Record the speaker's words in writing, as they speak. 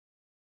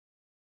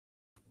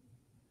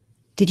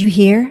Did you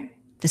hear?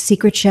 The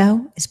secret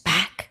show is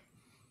back.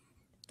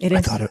 It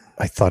is.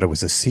 I thought it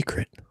was a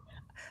secret.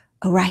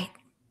 Oh, right.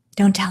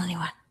 Don't tell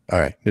anyone. All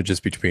right. It's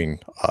just between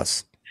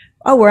us.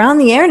 Oh, we're on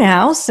the air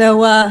now.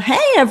 So,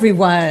 hey,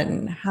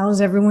 everyone. How's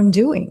everyone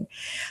doing?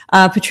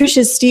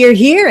 Patricia Steere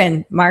here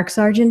and Mark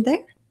Sargent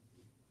there.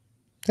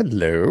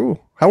 Hello.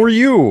 How are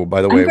you,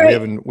 by the way?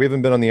 We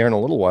haven't been on the air in a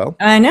little while.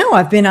 I know.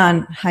 I've been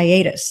on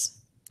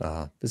hiatus.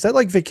 Is that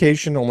like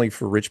vacation only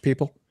for rich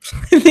people?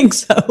 I think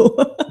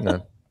so.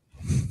 No.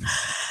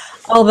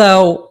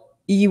 Although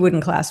you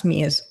wouldn't class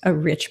me as a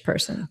rich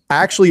person.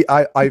 Actually,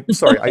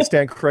 sorry, I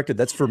stand corrected.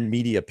 That's for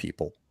media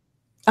people.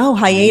 Oh,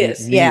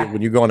 hiatus. Yeah.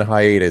 When you go on a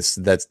hiatus,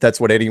 that's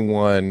what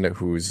anyone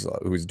who's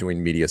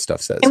doing media stuff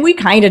says. And we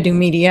kind of do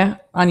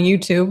media on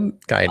YouTube.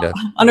 Kind of.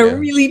 On a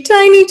really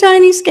tiny,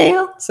 tiny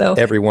scale. So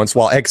every once in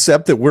a while,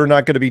 except that we're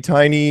not going to be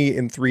tiny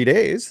in 3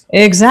 days.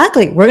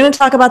 Exactly. We're going to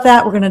talk about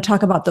that. We're going to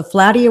talk about the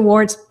Flatty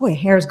Awards. Boy,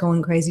 hair's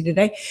going crazy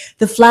today.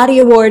 The Flatty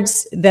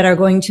Awards that are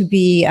going to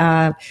be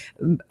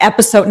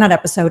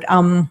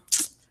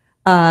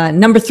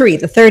number 3,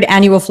 the 3rd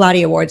annual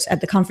Flatty Awards at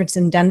the conference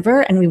in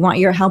Denver. And we want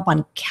your help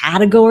on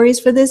categories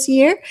for this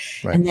year.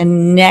 Right. And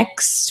then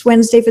next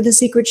Wednesday for the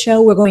Secret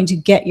Show, we're going to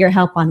get your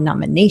help on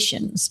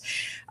nominations.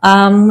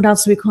 What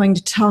else are we going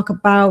to talk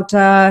about?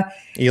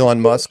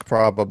 Elon Musk,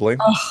 probably.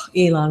 Oh,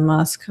 Elon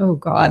Musk. Oh,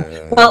 God.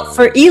 Well,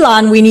 for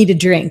Elon, we need a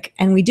drink.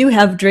 And we do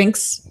have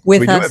drinks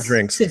with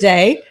us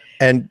today.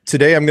 And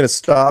today I'm going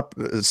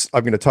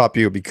to top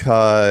you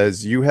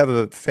because you have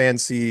a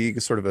fancy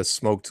sort of a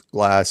smoked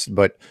glass,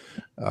 but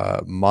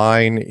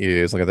mine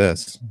is, look at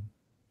this.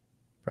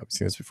 Probably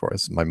seen this before.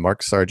 This is my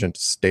Mark Sargent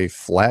Stay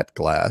Flat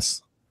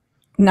glass.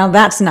 Now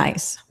that's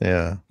nice.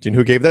 Yeah. Do you know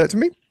who gave that to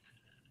me?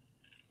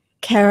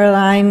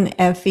 Caroline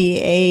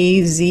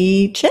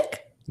Feaz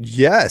chick?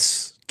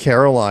 Yes.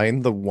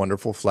 Caroline, the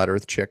wonderful flat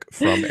earth chick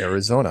from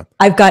Arizona.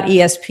 I've got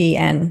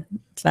ESPN.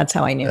 So that's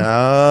how I knew.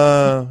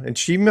 And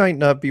she might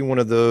not be one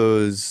of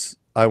those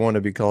I want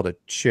to be called a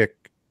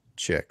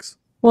chicks.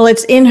 Well,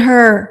 it's in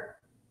her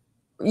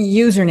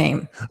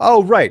username.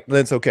 Oh, right.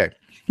 That's okay.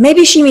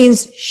 Maybe she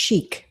means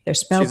chic. They're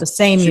spelled the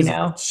same, you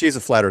know. She's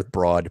a flat earth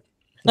broad.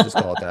 We'll just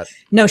call it that.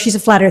 No, she's a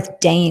flat earth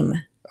dame.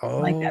 Oh.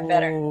 I like that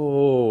better.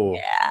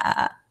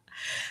 Yeah.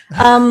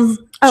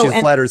 She's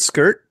a flat earth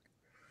skirt?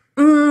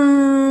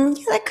 Yeah,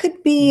 that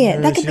could be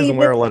it. That could she doesn't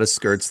wear a lot of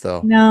skirts,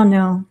 though.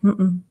 No.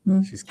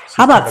 She's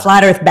How about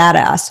flat earth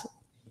badass?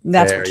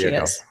 That's what she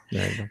is.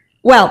 There you go.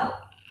 Well,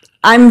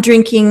 I'm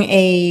drinking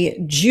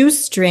a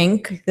juice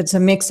drink that's a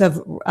mix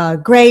of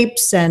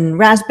grapes and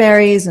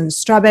raspberries and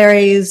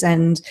strawberries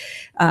and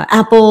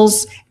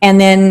apples. And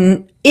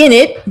then in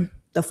it,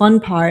 the fun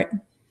part,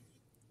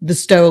 the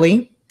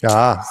Stoli.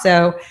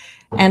 So,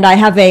 and I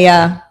have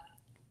a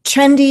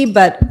trendy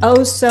but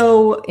oh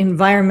so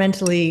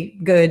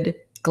environmentally good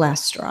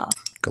glass straw.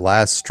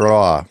 Glass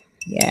straw.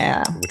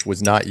 Yeah. Which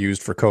was not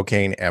used for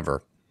cocaine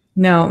ever.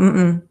 No.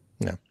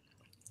 No.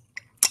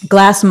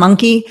 Glass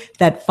monkey,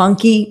 that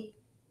funky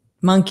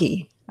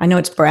monkey. I know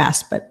it's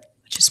brass, but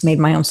I just made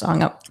my own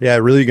song up. Yeah,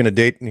 really? You're gonna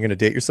date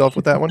yourself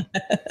with that one?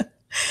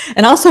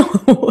 And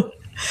also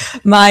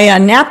my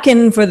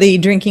napkin for the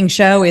drinking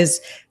show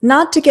is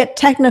not to get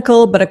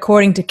technical, but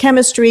according to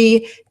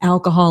chemistry,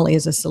 alcohol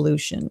is a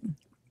solution.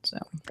 So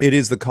it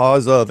is the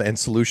cause of and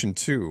solution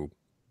to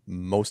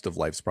most of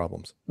life's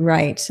problems.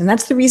 Right. And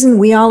that's the reason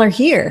we all are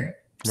here.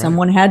 Right.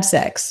 Someone had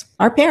sex.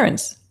 Our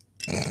parents.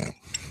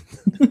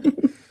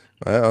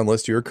 Well,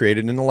 unless you were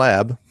created in a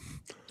lab.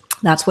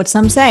 That's what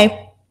some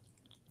say.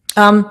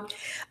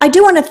 I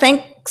do want to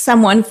thank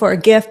someone for a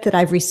gift that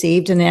I've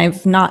received, and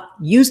I've not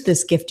used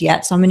this gift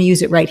yet, so I'm going to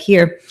use it right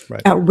here.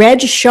 Right.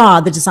 Reg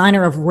Shaw, the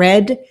designer of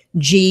Red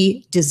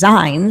G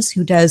Designs,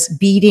 who does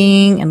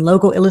beading and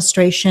logo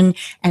illustration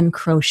and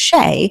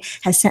crochet,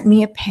 has sent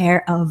me a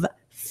pair of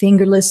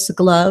fingerless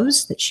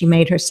gloves that she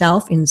made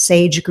herself in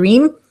sage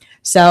green.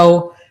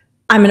 So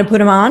I'm going to put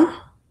them on,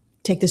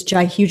 take this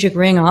gigantic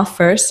ring off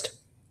first.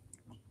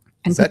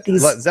 And is that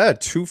a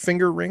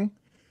 2-finger ring?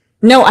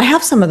 No, I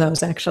have some of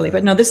those actually,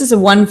 but no, this is a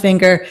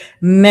 1-finger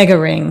mega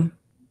ring.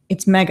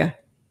 It's mega.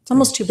 It's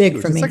almost too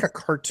big for me. It's like a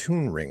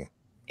cartoon ring.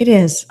 It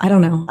is. I don't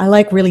know. I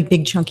like really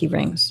big chunky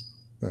rings.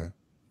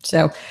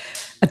 So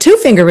a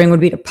 2-finger ring would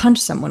be to punch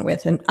someone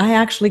with. And I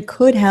actually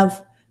could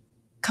have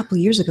a couple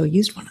of years ago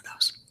used one of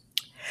those.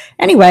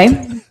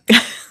 Anyway.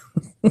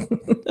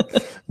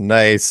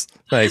 Nice.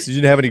 You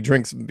didn't have any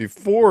drinks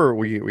before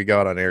we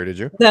got on air, did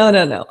you?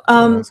 No.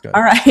 All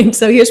right.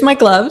 So here's my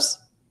gloves.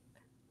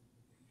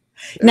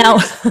 Now,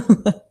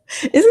 isn't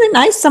it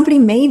nice? Somebody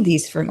made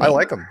these for me. I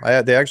like them.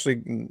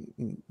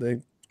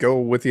 They go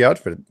with the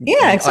outfit.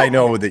 Yeah, exactly. I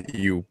know that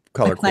you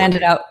color planned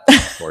it out.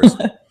 Of course.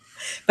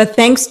 But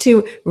thanks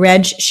to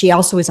Reg, she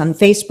also is on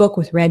Facebook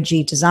with Red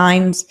G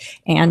Designs,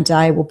 and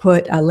I will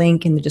put a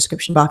link in the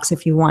description box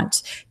if you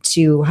want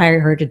to hire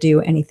her to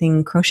do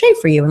anything crochet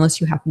for you, unless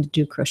you happen to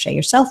do crochet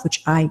yourself,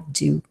 which I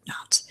do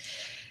not.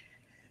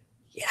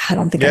 Yeah, I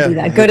don't think I do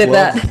that good at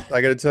that.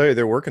 I got to tell you,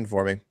 they're working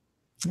for me.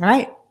 All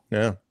right.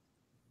 Yeah.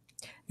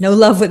 No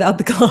love without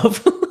the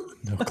glove.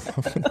 No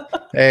glove.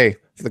 Hey,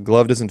 if the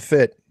glove doesn't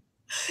fit,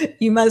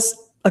 You must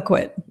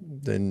acquit.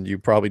 then you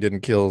probably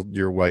didn't kill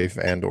your wife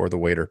and or the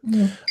waiter.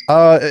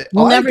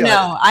 We'll never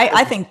know.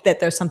 I think that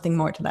there's something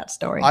more to that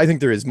story. I think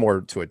there is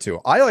more to it too.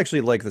 I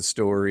actually like the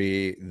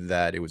story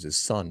that it was his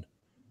son.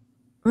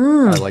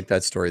 Mm. I like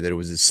that story that it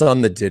was his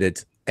son that did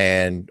it,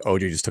 and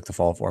OJ just took the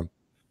fall for him.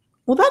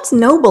 Well, that's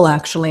noble,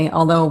 actually.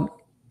 Although,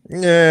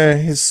 yeah,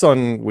 his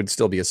son would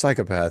still be a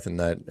psychopath in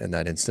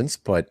that instance,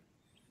 but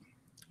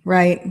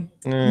right.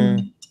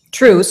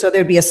 True. So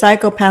there'd be a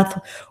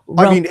psychopath.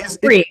 I mean,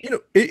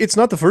 it's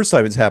not the first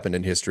time it's happened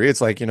in history.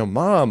 It's like,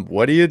 Mom,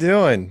 what are you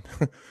doing?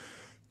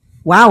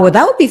 Wow. Well,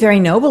 that would be very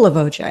noble of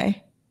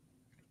OJ.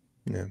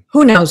 Yeah.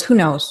 Who knows? Who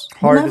knows?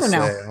 Hard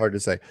to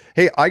say.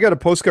 Hey, I got a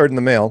postcard in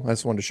the mail. I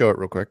just wanted to show it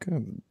real quick.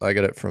 I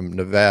got it from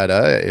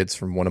Nevada. It's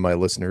from one of my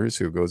listeners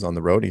who goes on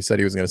the road. He said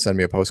he was going to send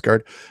me a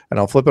postcard, and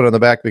I'll flip it on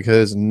the back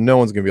because no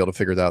one's going to be able to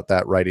figure out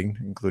that writing,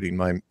 including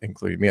me. I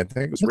think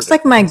it was looks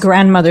like my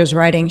grandmother's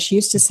writing. She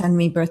used to send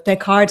me birthday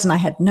cards, and I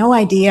had no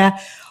idea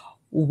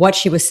what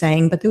she was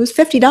saying, but there was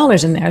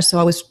 $50 in there, so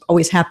I was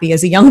always happy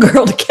as a young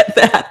girl to get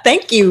that.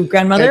 Thank you,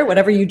 grandmother.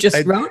 Whatever you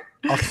just wrote.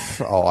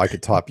 Oh, I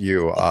could top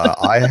you.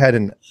 I had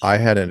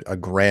a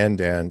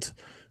grandaunt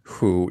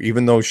who,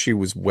 even though she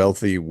was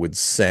wealthy, would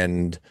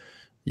send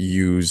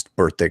used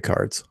birthday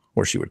cards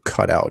where she would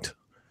cut out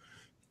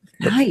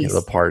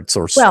the parts.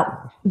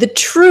 Well, the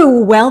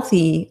true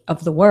wealthy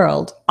of the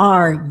world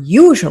are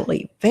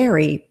usually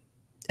very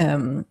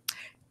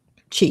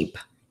cheap.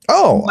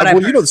 Oh, well,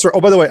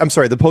 by the way, I'm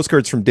sorry. The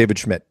postcard's from David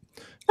Schmidt.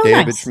 Oh,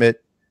 David nice.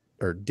 Schmidt,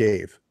 or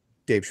Dave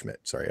Schmidt.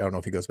 Sorry, I don't know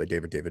if he goes by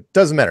David.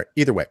 Doesn't matter.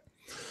 Either way.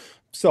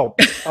 So,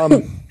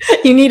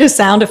 you need a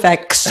sound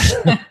effect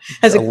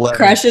as it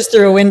crashes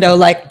through a window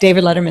like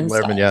David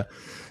Letterman. Yeah.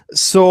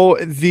 So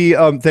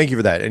thank you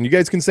for that. And you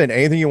guys can send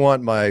anything you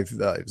want. My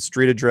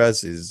street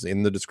address is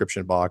in the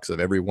description box of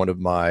every one of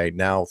my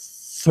now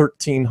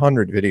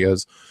 1,300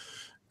 videos.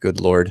 Good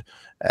Lord.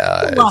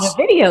 A lot of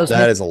videos.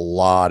 That is a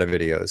lot of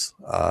videos.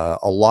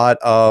 A lot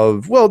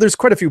of, well, there's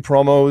quite a few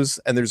promos,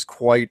 and there's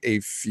quite a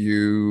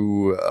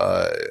few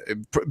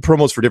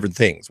promos for different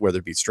things, whether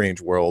it be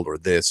Strange World or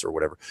this or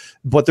whatever.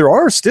 But there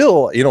are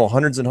still,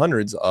 hundreds and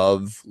hundreds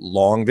of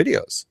long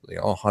videos.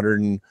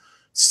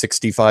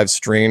 165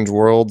 Strange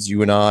Worlds.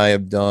 You and I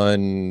have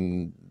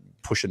done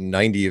pushing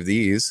 90 of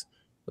these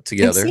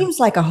together. It seems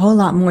like a whole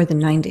lot more than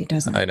 90,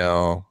 doesn't it? I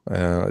know.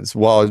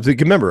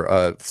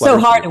 Remember, so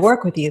hard to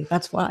work with you.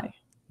 That's why.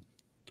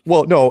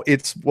 Well, no,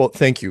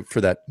 thank you for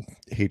that.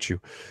 I hate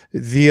you.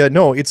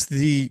 It's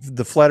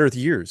the flat Earth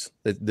years.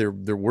 They're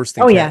worse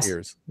than cat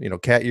years.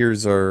 Cat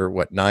years are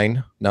what,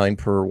 9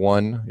 per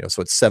one.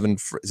 So it's 7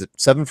 is it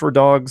 7 for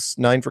dogs,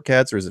 9 for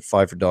cats, or is it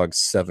 5 for dogs,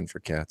 7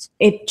 for cats?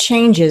 It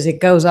changes. It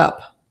goes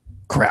up.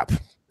 Crap.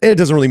 It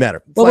doesn't really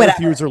matter. Well, flat Earth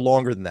years are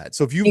longer than that.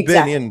 So if you've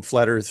been in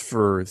flat Earth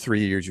for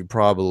 3 years, you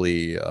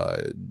probably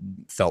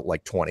felt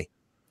like 20.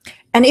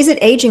 And is it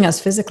aging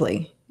us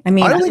physically? I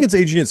mean, I don't think it's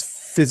aging us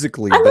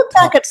physically. I look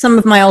back at some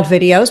of my old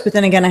videos, but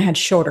then again, I had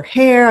shorter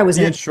hair. I was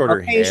in shorter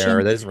hair.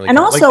 That doesn't really and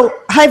also,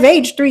 I've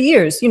aged 3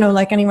 years,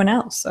 like anyone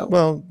else. So,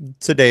 well,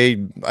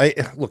 today,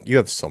 look, you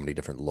have so many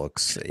different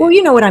looks. Well,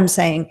 you know what I'm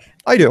saying.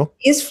 I do.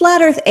 Is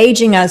flat Earth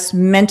aging us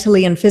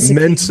mentally and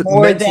physically?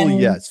 Mentally,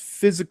 yes.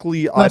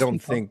 Physically, I don't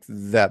think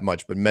that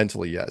much, but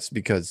mentally, yes,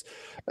 because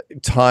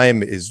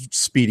time is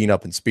speeding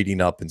up and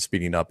speeding up and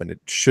speeding up, and it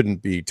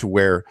shouldn't be to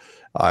where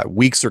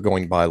weeks are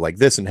going by like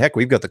this. And heck,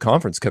 we've got the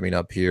conference coming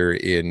up here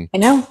in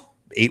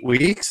 8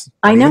 weeks.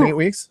 I know. 8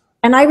 weeks.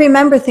 And I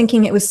remember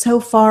thinking it was so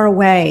far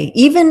away.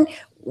 Even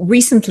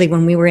recently,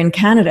 when we were in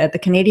Canada at the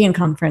Canadian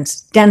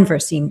conference, Denver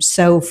seemed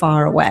so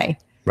far away.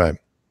 Right.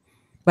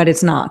 But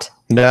it's not.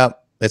 No,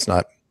 it's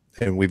not.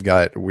 And we've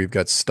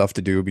got stuff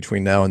to do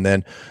between now and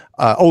then.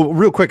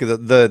 Real quick,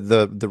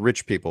 the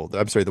rich people,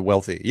 I'm sorry, the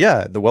wealthy.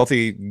 Yeah, the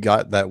wealthy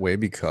got that way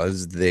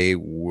because they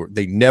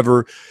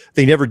never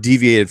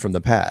deviated from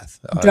the path.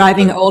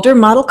 Driving older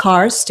model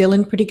cars, still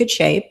in pretty good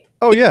shape.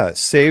 Oh yeah,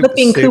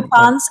 flipping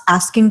coupons,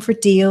 asking for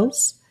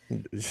deals.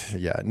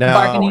 Yeah, now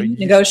bargaining,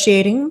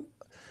 negotiating.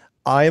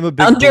 I am a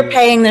big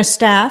underpaying their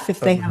staff if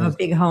they have a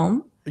big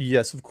home.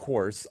 Yes, of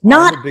course.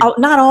 Not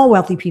all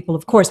wealthy people,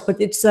 of course, but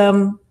it's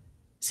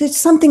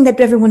something that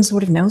everyone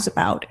sort of knows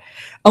about.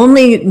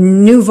 Only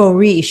nouveau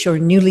riche or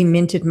newly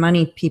minted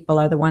money people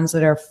are the ones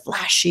that are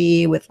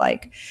flashy with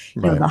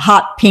the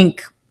hot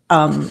pink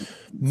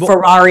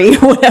Ferrari or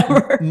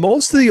whatever.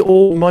 Most of the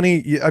old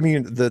money, I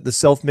mean, the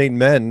self-made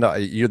men,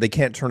 they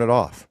can't turn it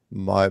off.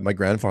 My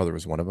grandfather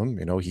was one of them.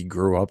 He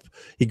grew up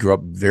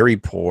very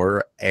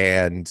poor,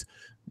 and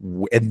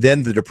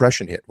then the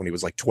Depression hit when he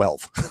was like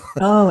 12.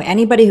 Oh,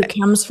 anybody who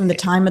comes from the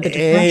time of the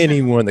Depression.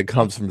 Anyone that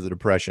comes from the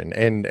Depression.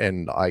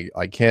 And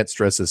I can't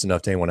stress this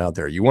enough to anyone out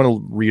there. You want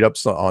to read up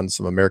on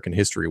some American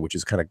history, which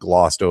is kind of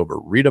glossed over.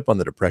 Read up on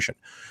the Depression.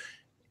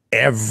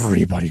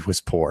 Everybody was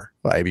poor.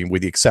 I mean,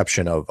 with the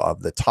exception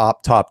of the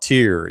top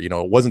tier,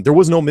 there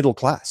was no middle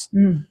class.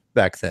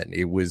 back then.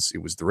 It was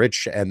the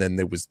rich, and then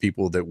there was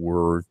people that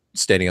were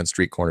standing on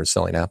street corners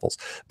selling apples.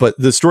 But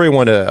the story I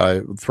want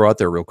to throw out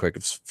there real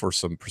quick for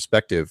some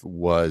perspective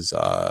was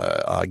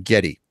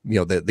Getty,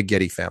 the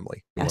Getty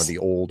family, Yes. the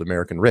old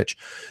American rich.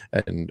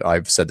 And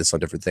I've said this on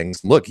different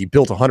things. Look, he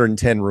built a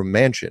 110-room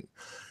mansion,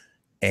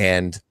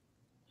 and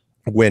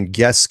when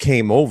guests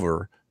came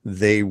over,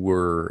 they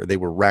were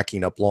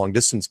racking up long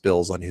distance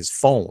bills on his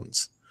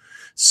phones.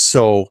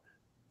 So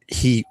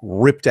he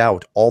ripped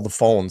out all the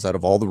phones out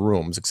of all the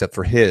rooms except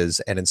for his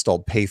and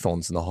installed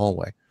payphones in the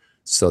hallway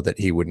so that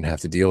he wouldn't have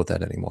to deal with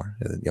that anymore.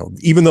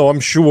 Even though I'm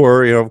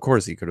sure, of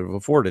course he could have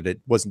afforded it.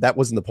 That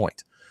wasn't the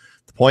point.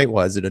 The point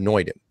was it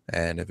annoyed him,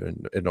 and it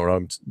annoyed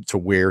him to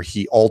where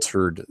he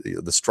altered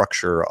the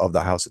structure of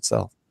the house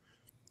itself.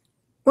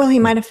 Well, he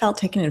might have felt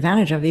taken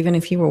advantage of, even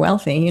if he were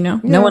wealthy, No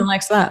one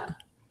likes that.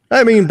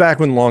 I mean, back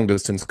when long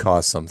distance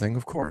cost something,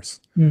 of course.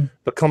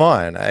 But come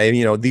on,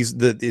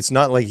 it's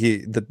not like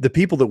the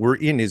people that were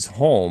in his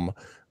home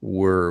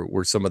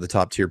were some of the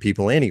top tier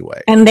people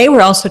anyway. And they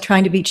were also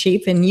trying to be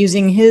cheap and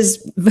using his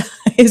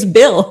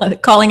bill,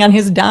 calling on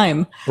his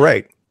dime.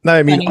 Right.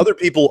 I mean, other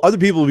people would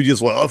be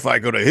just, well, if I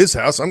go to his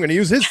house, I'm going to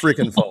use his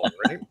freaking phone,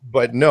 right?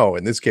 But no,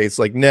 in this case,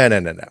 like, no.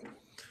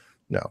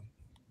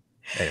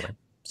 Anyway.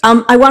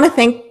 I want to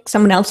thank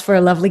someone else for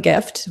a lovely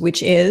gift,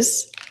 which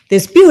is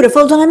this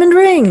beautiful diamond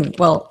ring.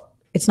 Well,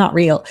 it's not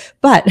real,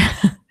 but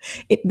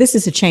this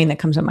is a chain that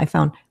comes on my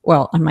phone.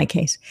 Well, on my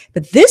case.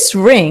 But this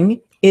ring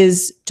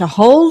is to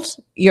hold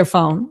your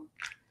phone,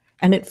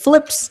 and it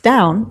flips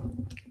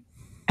down,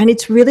 and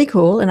it's really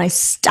cool. And I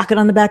stuck it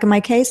on the back of my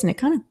case, and it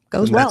kind of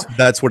goes well.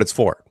 That's what it's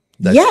for.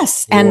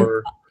 Yes. And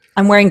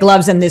I'm wearing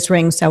gloves in this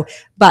ring,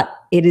 but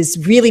it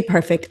is really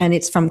perfect, and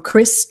it's from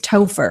Chris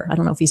Topher. I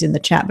don't know if he's in the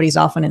chat, but he's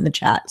often in the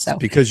chat. So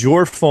because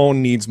your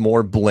phone needs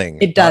more bling.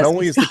 It does. Not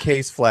only is the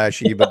case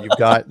flashy, but you've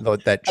got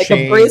that like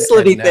chain, a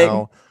bracelet-y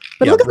thing.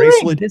 But look at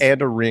bracelet the ring.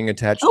 and a ring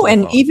attached. Oh, to the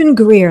and phone. even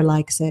Greer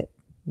likes it.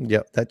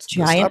 Yep, that's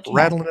Giant stop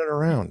rattling it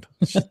around.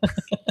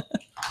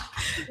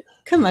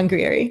 Come on,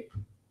 Greery.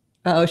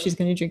 Oh, she's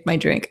going to drink my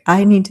drink.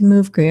 I need to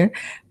move, Greer.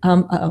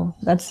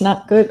 That's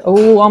not good.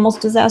 Oh,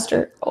 almost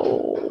disaster.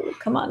 Oh,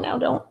 come on now,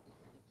 don't.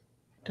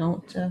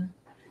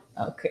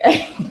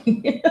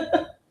 Okay.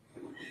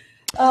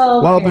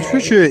 While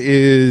Patricia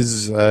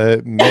is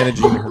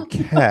managing her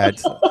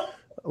cat,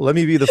 let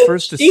me be the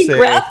first to she say.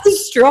 grabbed the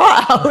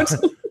straw out.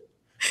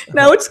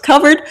 Now it's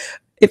covered.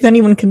 If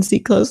anyone can see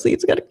closely,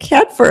 it's got a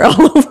cat fur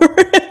all over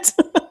it.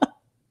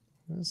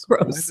 Gross.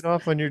 Wipe it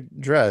off on your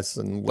dress,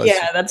 and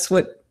that's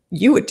what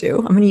you would do.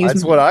 I'm going to use.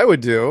 That's what I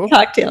would do.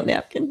 Cocktail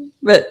napkin,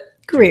 but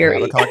Greer.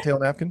 Have a cocktail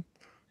napkin.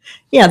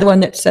 Yeah, the one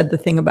that said the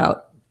thing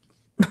about.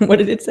 What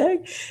did it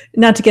say?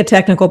 Not to get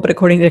technical, but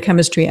according to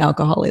chemistry,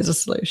 alcohol is a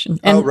solution.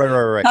 And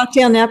right.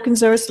 Cocktail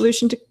napkins are a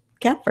solution to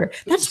cat fur.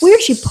 That's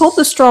weird. She pulled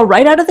the straw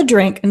right out of the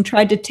drink and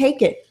tried to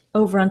take it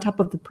over on top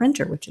of the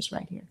printer, which is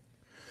right here.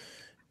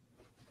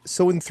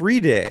 So in 3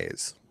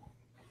 days,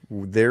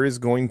 there is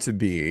going to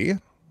be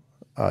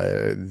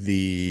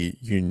the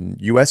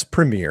U.S.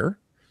 premiere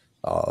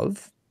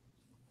of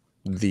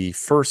the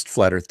first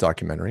Flat Earth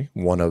documentary,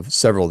 one of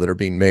several that are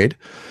being made.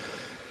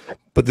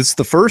 But this is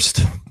the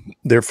first,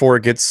 therefore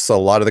it gets a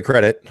lot of the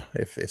credit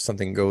if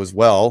something goes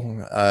well.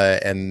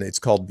 And it's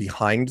called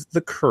Behind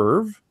the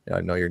Curve.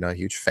 I know you're not a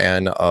huge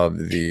fan of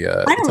the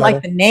I don't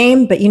like the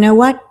name, but you know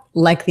what?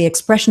 Like the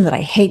expression that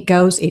I hate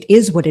goes, it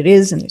is what it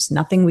is, and there's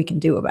nothing we can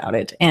do about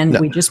it. And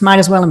we just might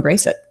as well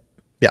embrace it.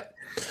 Yeah.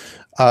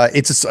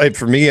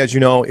 For me, as you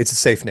know, it's a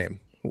safe name,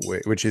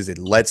 which is it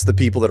lets the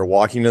people that are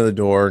walking in the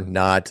door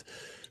not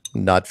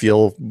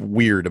feel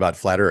weird about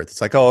Flat Earth.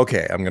 It's like, oh,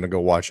 okay, I'm going to go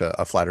watch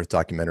a Flat Earth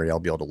documentary. I'll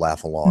be able to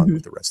laugh along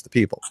with the rest of the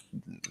people.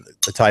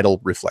 The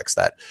title reflects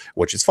that,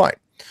 which is fine,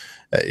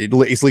 at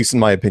least in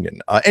my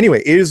opinion.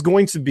 Anyway, it is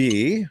going to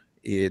be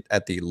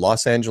at the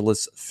Los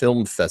Angeles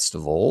Film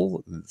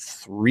Festival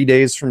 3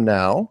 days from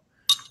now.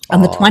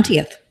 On the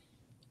 20th?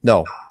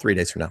 No, 3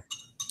 days from now.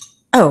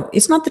 Oh,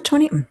 it's not the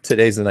 20th?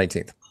 Today's the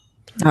 19th.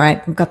 All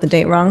right, I've got the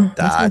date wrong.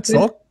 That's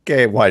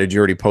okay. Why, did you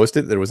already post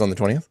it that it was on the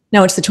 20th?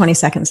 No, it's the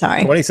 22nd,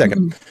 sorry.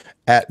 22nd.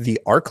 At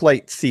the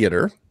ArcLight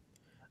Theater.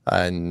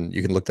 And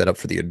you can look that up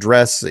for the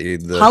address.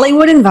 The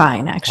Hollywood and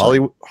Vine,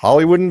 actually.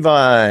 Hollywood and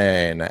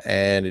Vine.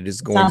 And it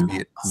is going to be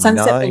at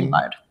Sunset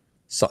Boulevard.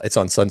 So it's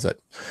on Sunset.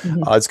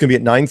 It's going to be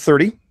at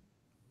 9:30.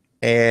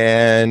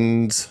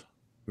 And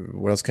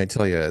what else can I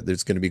tell you?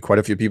 There's going to be quite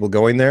a few people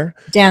going there.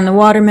 Dan the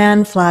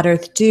Waterman, Flat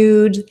Earth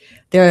Dude.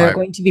 They're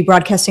going to be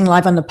broadcasting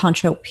live on the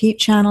Poncho Pete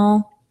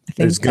channel.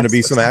 There's going to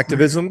be some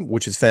activism,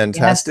 which is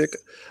fantastic.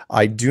 Yes.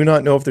 I do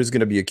not know if there's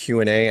going to be a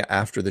Q&A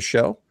after the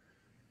show.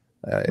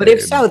 But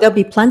if so, there'll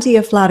be plenty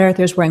of Flat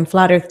Earthers wearing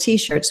Flat Earth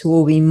t-shirts who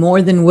will be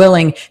more than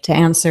willing to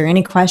answer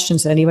any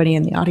questions that anybody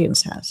in the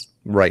audience has.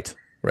 Right.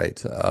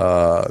 That's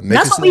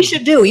what we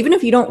should do. Even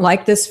if you don't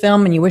like this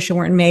film and you wish it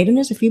weren't made, and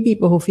there's a few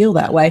people who feel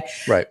that way,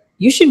 right?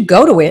 You should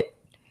go to it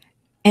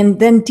and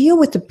then deal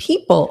with the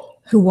people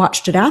who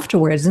watched it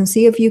afterwards and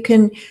see if you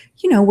can,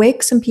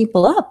 wake some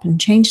people up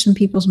and change some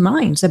people's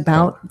minds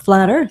about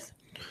Flat Earth.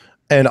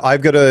 And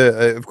I've got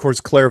to, of course,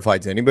 clarify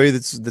to anybody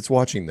that's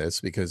watching this,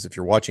 because if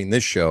you're watching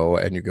this show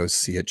and you go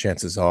see it,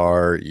 chances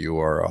are you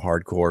are a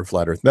hardcore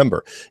Flat Earth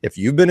member. If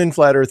you've been in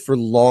Flat Earth for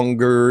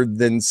longer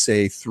than,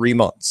 say, 3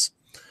 months,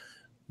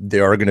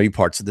 there are going to be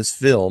parts of this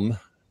film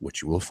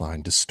which you will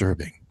find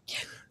disturbing.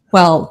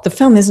 Well, the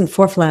film isn't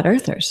for Flat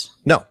Earthers.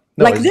 No,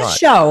 like this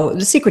show,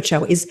 The Secret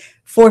Show, is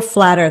for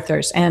Flat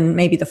Earthers and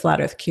maybe the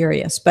Flat Earth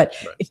curious. But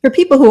it's for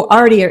people who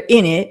already are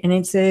in it, and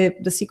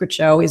The Secret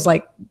Show is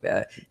like,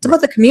 it's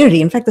about the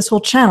community. In fact, this whole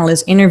channel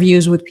is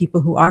interviews with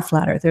people who are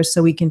Flat Earthers,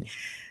 so we can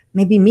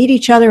maybe meet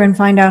each other and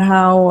find out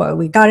how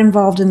we got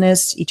involved in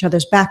this, each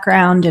other's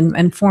background,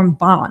 and form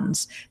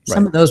bonds.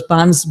 Some of those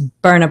bonds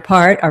burn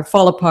apart or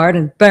fall apart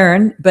and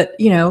burn, but,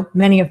 you know,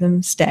 many of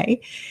them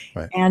stay.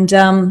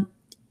 And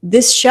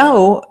this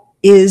show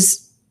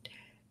is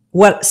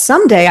what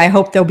someday I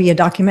hope there'll be a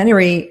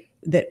documentary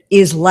that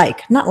is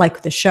like, not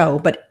like the show,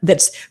 but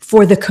that's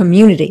for the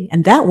community,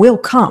 and that will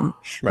come.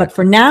 But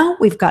for now,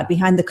 we've got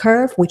Behind the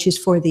Curve, which is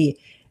for the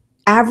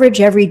average,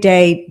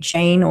 everyday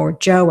Jane or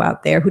Joe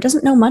out there who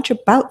doesn't know much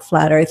about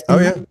Flat Earth.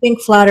 And I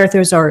think Flat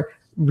Earthers are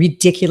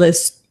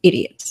ridiculous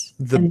idiots,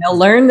 and they'll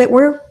learn that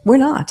we're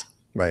not.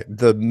 Right.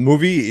 The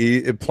movie,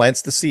 it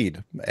plants the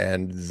seed,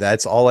 and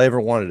that's all I ever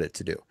wanted it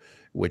to do,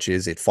 which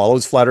is it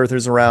follows Flat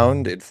Earthers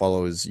around. It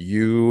follows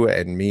you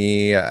and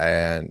me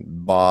and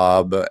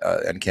Bob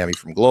and Cammie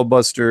from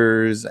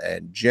Globebusters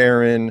and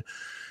Jaron,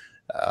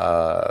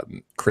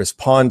 Chris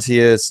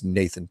Pontius,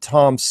 Nathan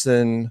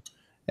Thompson,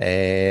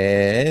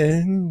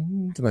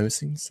 and am I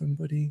missing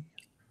somebody?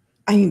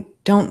 I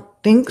don't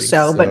think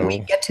so, but we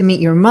get to meet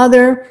your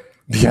mother.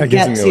 Yeah, I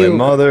get to know my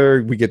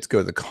mother. We get to go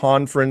to the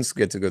conference,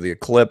 get to go to the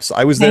eclipse.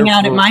 I was hang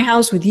out at my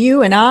house with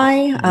you and I.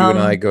 You and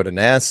I go to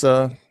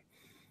NASA.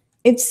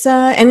 It's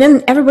and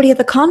then everybody at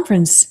the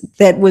conference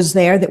that was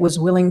there that was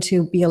willing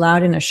to be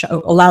allowed in a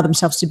show, allow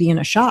themselves to be in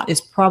a shot,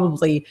 is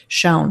probably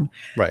shown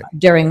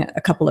during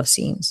a couple of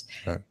scenes.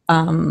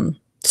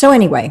 So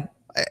anyway,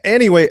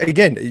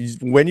 again,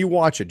 when you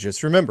watch it,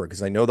 just remember,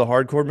 because I know the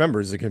hardcore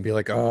members are going to be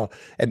like, oh,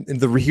 and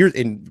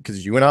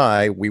because you and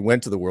I, we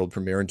went to the world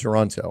premiere in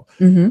Toronto,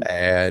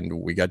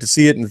 and we got to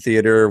see it in the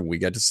theater. We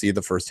got to see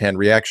the firsthand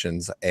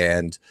reactions,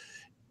 and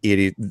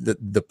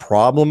the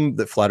problem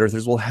that Flat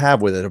Earthers will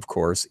have with it, of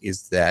course,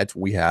 is that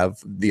we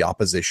have the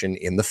opposition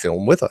in the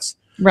film with us.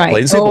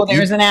 Right. Oh,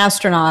 there's an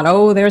astronaut.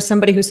 Oh, there's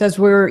somebody who says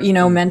we're, you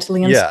know,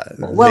 mentally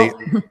unstable. Yeah. Well,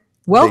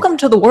 welcome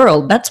to the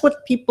world. That's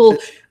what people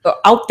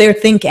out there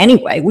think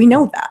anyway. We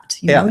know that.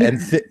 You know?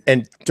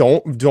 And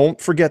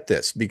don't forget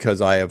this, because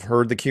I have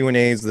heard the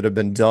Q&As that have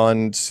been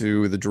done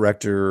to the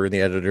director and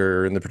the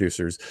editor and the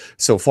producers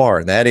so far,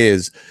 and that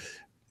is,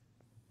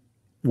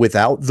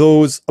 without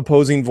those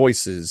opposing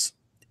voices,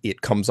 it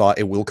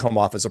will come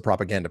off as a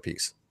propaganda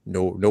piece.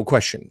 No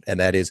question. And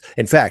that is,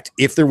 in fact,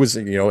 if there was,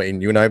 you know,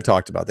 and you and I have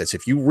talked about this,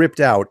 if you ripped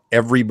out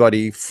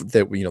everybody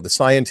that, you know, the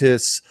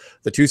scientists,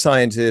 the two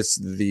scientists,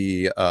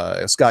 the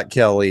Scott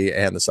Kelly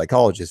and the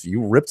psychologist,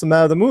 you ripped them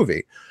out of the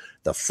movie,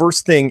 the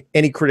first thing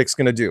any critic's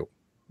going to do,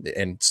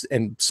 and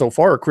so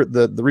far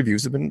the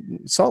reviews have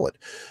been solid,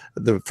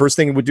 the first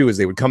thing it would do is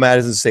they would come at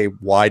us and say,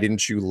 why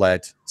didn't you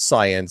let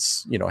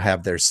science, you know,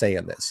 have their say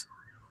in this?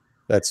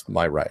 That's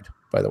my ride,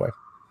 by the way.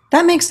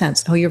 That makes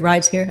sense. Oh, your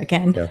ride's here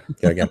again.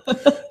 Yeah, again.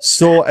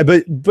 So,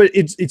 but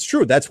it's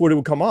true. That's what it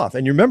would come off.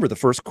 And you remember the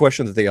first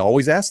question that they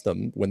always asked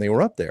them when they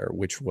were up there,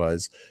 which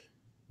was,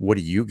 what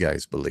do you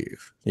guys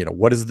believe? You know,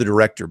 what does the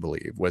director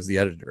believe? What does the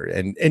editor?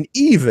 And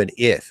even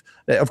if,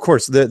 of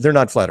course, they're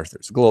not Flat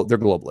Earthers, they're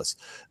globalists.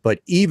 But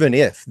even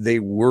if they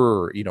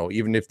were, you know,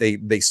 even if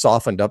they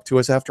softened up to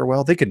us after a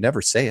while, they could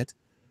never say it.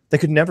 They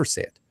could never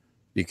say it.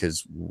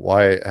 Because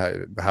why?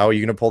 How are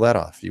you going to pull that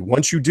off?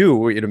 Once you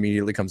do, it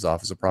immediately comes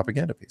off as a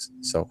propaganda piece.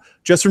 So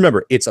just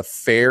remember, it's a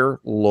fair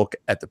look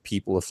at the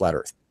people of Flat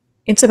Earth.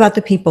 It's about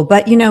the people.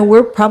 But, you know,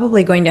 we're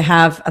probably going to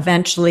have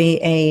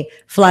eventually a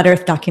Flat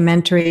Earth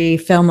documentary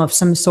film of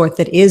some sort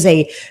that is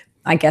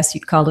I guess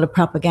you'd call it a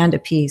propaganda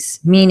piece,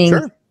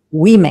 meaning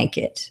we make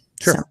it.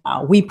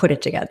 Somehow we put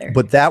it together.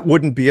 But that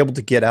wouldn't be able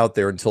to get out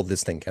there until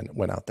this thing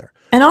went out there.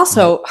 And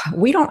also,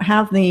 we don't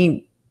have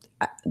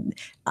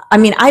I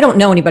mean, I don't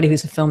know anybody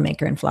who's a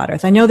filmmaker in Flat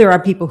Earth. I know there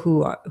are people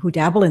who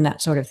dabble in that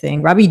sort of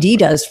thing. Robbie D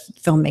does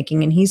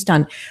filmmaking, and he's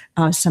done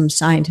some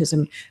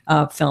scientism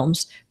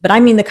films. But I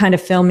mean the kind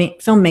of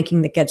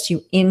filmmaking that gets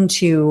you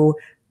into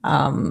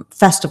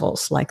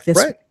festivals like this.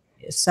 Right.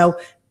 So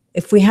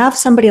if we have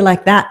somebody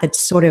like that that's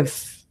sort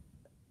of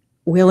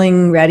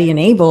willing, ready, and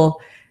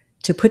able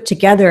to put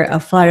together a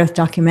Flat Earth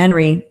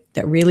documentary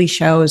that really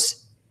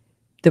shows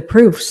the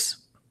proofs,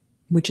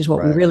 which is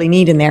what we really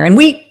need in there. And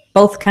we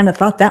both kind of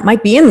thought that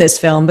might be in this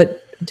film,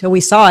 but until we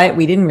saw it,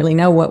 we didn't really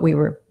know what we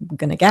were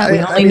going to get. We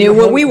only knew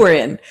what we were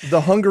in. The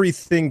Hungary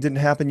thing didn't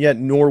happen yet,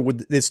 nor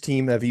would this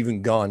team have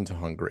even gone to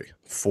Hungary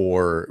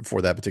for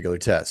that particular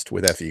test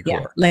with FE Core.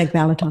 Yeah, leg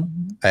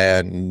balaton.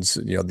 And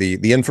you know,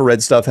 the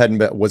infrared stuff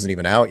wasn't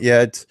even out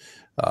yet.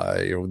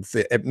 You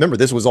know, remember,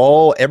 this was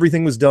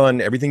everything was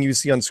done. Everything you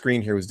see on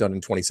screen here was done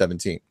in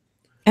 2017.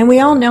 And we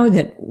all know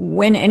that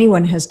when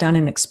anyone has done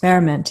an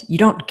experiment, you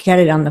don't get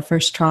it on the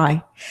first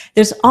try.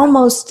 There's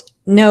almost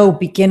no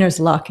beginner's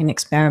luck in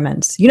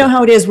experiments. You know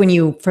how it is when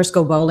you first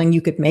go bowling,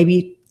 you could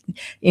maybe,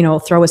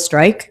 throw a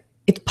strike.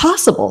 It's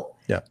possible.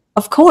 Yeah.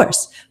 Of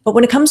course. But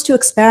when it comes to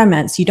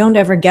experiments, you don't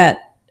ever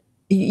get,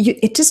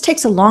 it just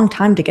takes a long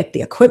time to get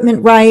the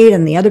equipment right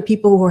and the other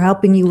people who are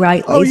helping you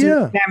write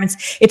laser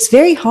experiments. It's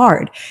very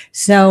hard.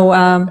 So,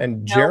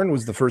 and Jaron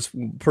was the first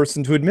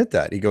person to admit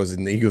that. He goes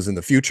in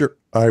the future,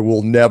 I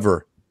will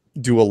never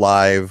do a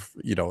live,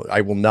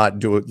 I will not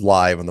do it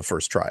live on the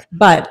first try.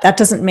 But that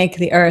doesn't make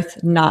the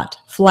earth not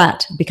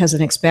flat because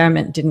an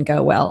experiment didn't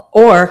go well,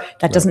 or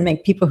that doesn't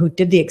make people who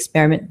did the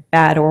experiment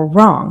bad or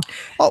wrong.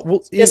 Oh,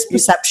 well, Just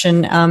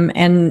perception.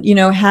 And,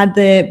 had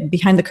the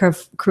behind the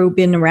curve crew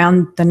been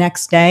around the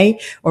next day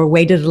or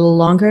waited a little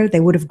longer,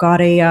 they would have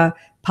got a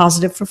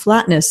positive for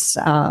flatness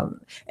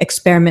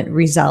experiment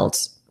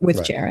results with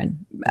Jaron.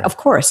 Of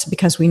course,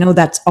 because we know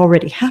that's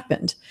already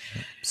happened.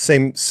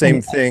 Same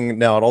thing.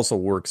 Now it also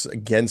works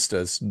against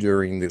us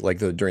during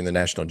the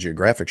National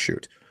Geographic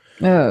shoot,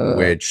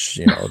 which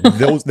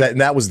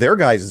that was their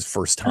guys'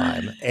 first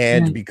time,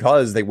 and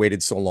because they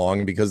waited so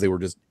long, because they were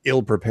just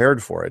ill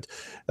prepared for it,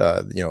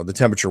 the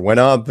temperature went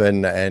up,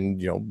 and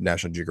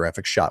National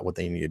Geographic shot what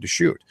they needed to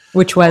shoot,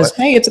 which was,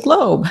 hey, it's a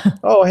globe.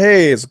 Oh,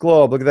 hey, it's a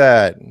globe. Look at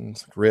that.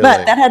 Really?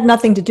 But that had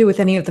nothing to do with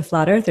any of the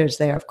flat earthers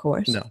there, of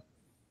course. No.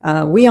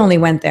 We only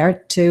went there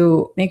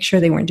to make sure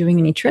they weren't doing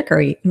any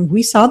trickery. And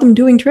we saw them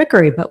doing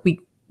trickery, but we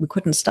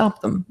couldn't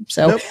stop them.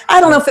 So nope.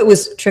 I don't know if it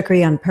was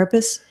trickery on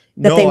purpose,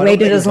 that they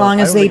waited as long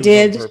as they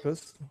did.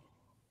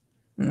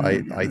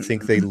 I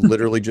think they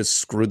literally just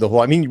screwed the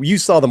whole, you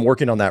saw them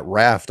working on that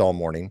raft all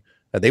morning.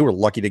 They were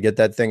lucky to get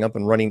that thing up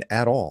and running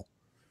at all.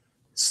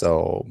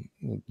 So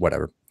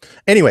whatever.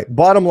 Anyway,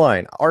 bottom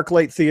line,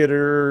 ArcLight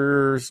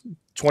Theaters,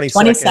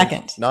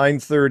 22nd,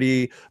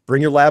 9:30.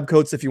 Bring your lab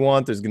coats if you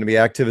want. There's going to be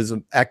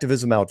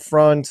activism out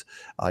front.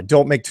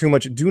 Don't make too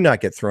much. Do not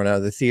get thrown out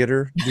of the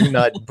theater. Do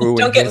not boo.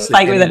 Don't get in a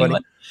fight with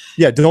anyone.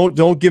 Yeah,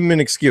 don't give him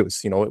an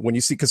excuse. When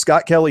you see, because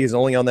Scott Kelly is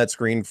only on that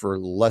screen for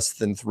less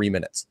than 3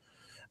 minutes.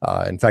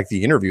 In fact,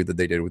 the interview that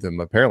they did with him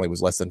apparently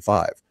was less than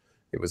 5.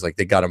 It was like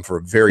they got him for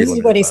a very. This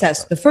is what he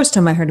says. The first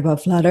time I heard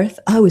about flat Earth,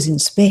 I was in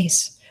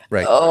space.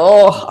 Right.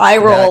 Oh, I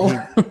roll.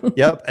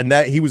 Yep, and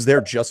that he was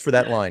there just for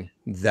that line.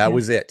 That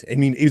was it.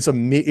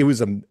 It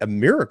was a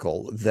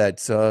miracle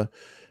that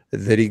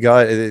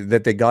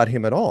they got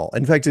him at all.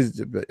 In fact,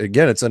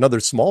 again, it's another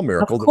small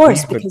miracle. Of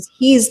course, because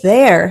he's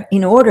there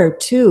in order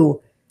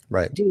to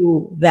right.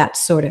 do that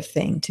sort of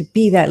thing, to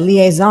be that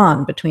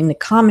liaison between the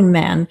common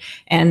man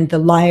and the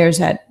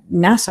liars at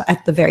NASA,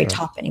 at the very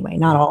top anyway.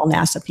 Not all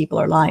NASA people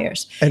are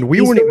liars. And we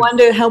He's weren't the one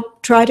to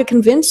help try to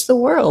convince the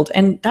world,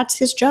 and that's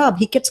his job.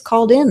 He gets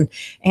called in,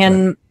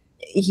 and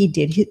he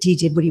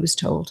did what he was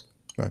told.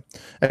 Right.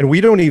 And we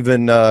weren't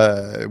even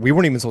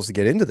supposed to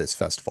get into this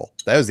festival.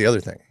 That was the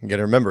other thing. You got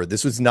to remember,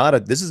 this is not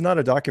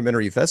a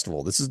documentary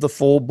festival. This is the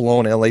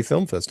full-blown LA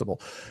Film Festival.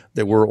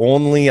 There were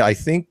only, I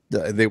think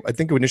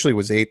initially it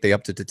was 8. They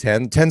upped it to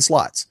 10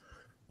 slots.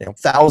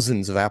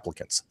 Thousands of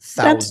applicants.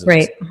 Thousands. That's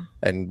great.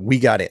 And we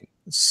got in.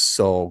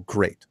 So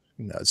great.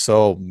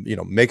 So,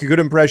 make a good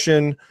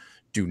impression.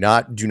 Do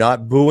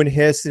not boo and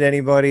hiss at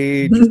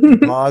anybody. Just be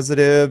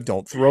positive.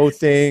 Don't throw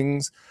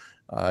things.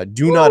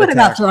 Do not attack.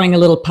 About throwing a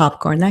little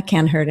popcorn? That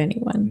can't hurt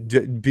anyone.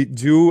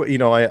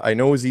 I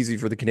know it was easy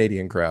for the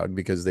Canadian crowd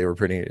because they were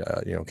pretty,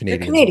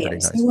 Canadians.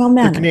 Canadians. Nice. Well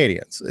mannered. They're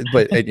Canadians,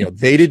 but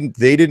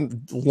they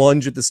didn't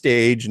lunge at the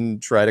stage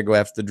and try to go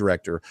after the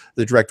director.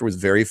 The director was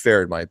very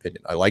fair, in my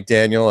opinion. I like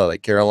Daniel. I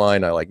like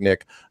Caroline. I like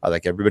Nick. I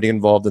like everybody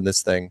involved in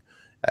this thing,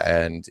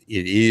 and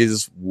it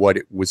is what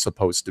it was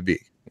supposed to be.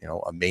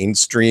 A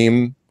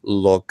mainstream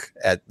look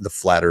at the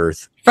flat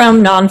Earth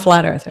from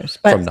non-flat earthers,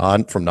 but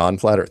from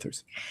non-flat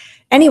earthers.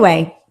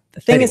 Anyway, the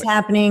thing is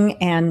happening,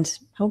 and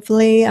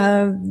hopefully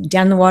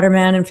Dan the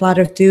Waterman and Flat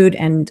Earth Dude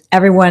and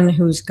everyone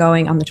who's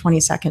going on the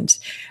 22nd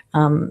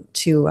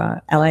to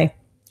LA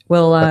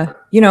will,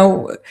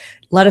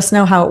 let us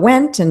know how it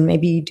went and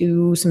maybe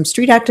do some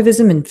street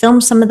activism and film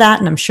some of that.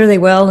 And I'm sure they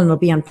will, and it'll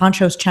be on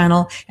Poncho's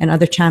channel and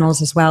other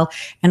channels as well.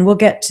 And we'll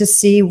get to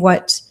see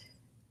what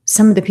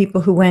some of the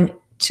people who went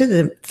to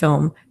the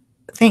film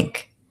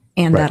think.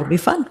 And that'll be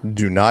fun.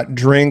 Do not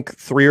drink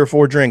 3 or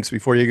 4 drinks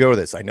before you go to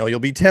this. I know you'll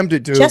be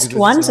tempted to. Just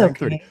one's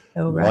okay.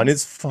 Oh, right. One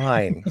is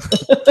fine.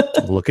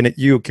 I'm looking at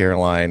you,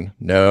 Caroline.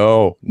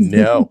 No,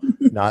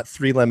 not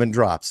 3 lemon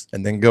drops.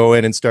 And then go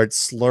in and start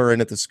slurring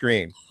at the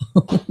screen.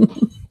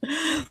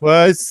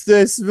 What's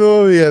this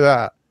movie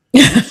about?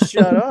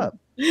 Shut up.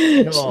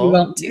 No, she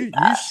won't do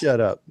that. You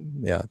shut up.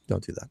 Yeah,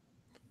 don't do that.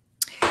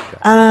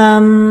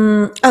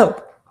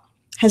 Okay.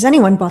 Has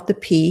anyone bought the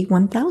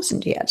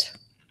P1000 yet?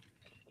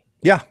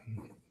 Yeah,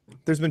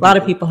 there's been a lot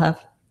of people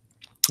have.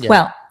 Yeah.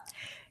 Well,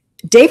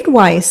 David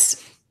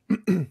Weiss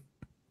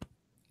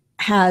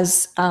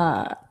has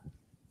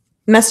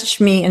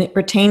messaged me, and it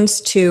pertains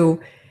to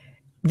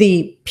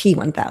the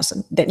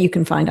P1000 that you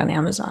can find on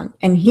Amazon.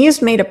 And he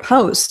has made a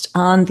post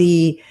on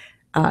the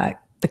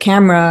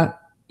camera,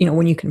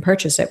 when you can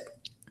purchase it.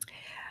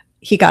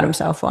 He got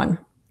himself one,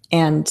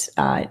 and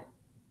I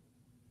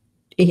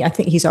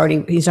think he's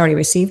already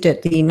received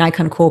it, the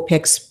Nikon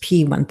Coolpix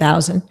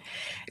P1000,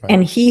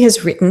 and he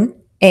has written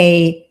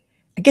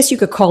I guess you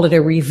could call it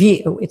a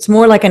review. It's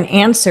more like an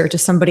answer to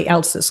somebody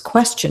else's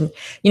question.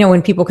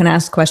 When people can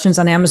ask questions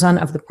on Amazon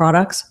of the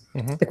products,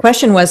 the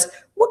question was,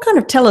 what kind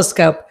of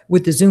telescope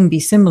would the zoom be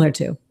similar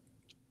to?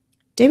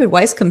 David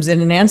Weiss comes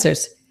in and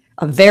answers,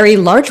 a very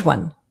large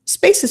one.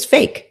 Space is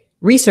fake.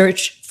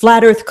 Research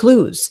flat earth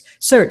clues.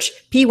 Search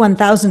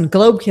P1000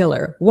 globe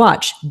killer.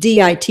 Watch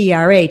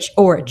DITRH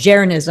or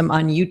Jeranism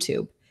on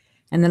YouTube.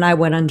 And then I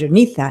went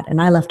underneath that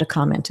and I left a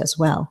comment as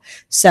well.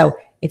 So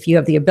if you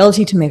have the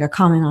ability to make a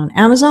comment on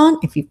Amazon,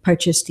 if you've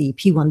purchased the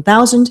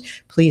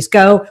P1000, please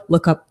go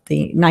look up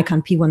the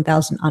Nikon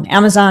P1000 on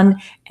Amazon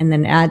and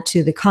then add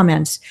to the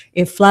comments.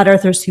 If flat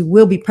earthers who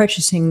will be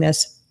purchasing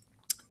this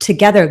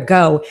together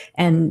go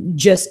and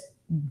just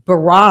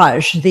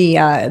barrage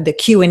the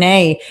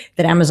Q&A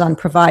that Amazon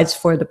provides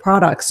for the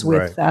products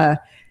with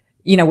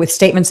with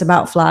statements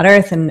about flat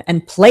earth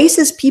and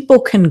places people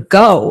can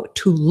go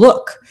to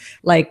look,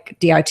 like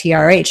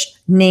DITRH,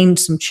 name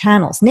some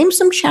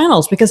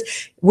channels,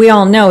 because we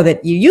all know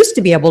that you used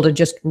to be able to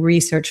just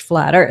research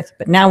flat earth,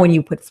 but now when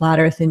you put flat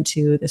earth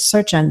into the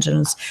search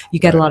engines, you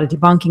get a lot of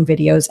debunking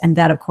videos, and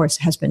that of course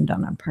has been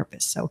done on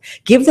purpose. So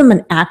give them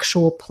an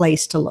actual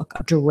place to look,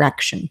 a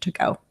direction to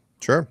go.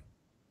 Sure.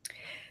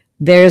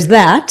 There's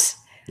that.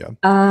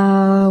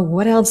 Yeah.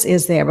 What else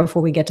is there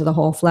before we get to the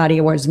whole Flatty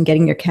Awards and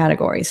getting your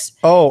categories?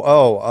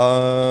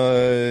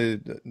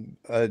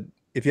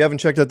 If you haven't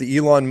checked out the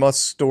Elon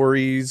Musk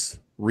stories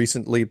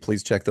recently,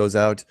 please check those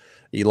out.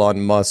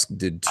 Elon Musk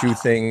did two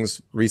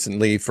things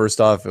recently. First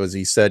off, was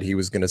he said he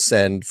was going to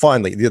send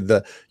finally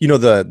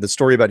the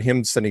story about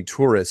him sending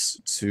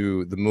tourists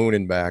to the moon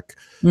and back.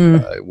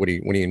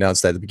 When he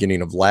announced that at the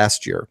beginning of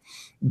last year,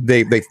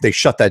 they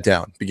shut that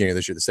down beginning of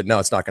this year. They said no,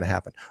 it's not going to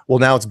happen. Well,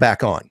 now it's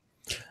back on.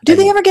 Did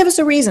they ever give us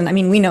a reason? I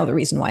mean, we know the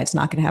reason why it's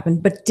not going to happen,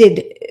 but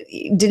did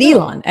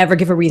Elon ever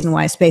give a reason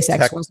why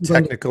SpaceX wasn't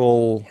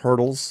technical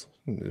hurdles?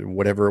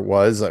 Whatever it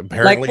was,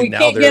 apparently like we now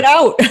can't get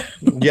out.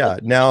 Yeah,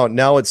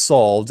 now it's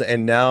solved,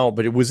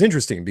 but it was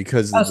interesting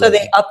because so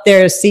they upped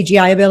their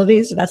CGI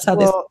abilities. That's how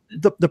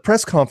the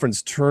press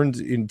conference turned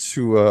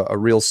into a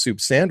real soup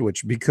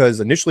sandwich,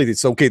 because initially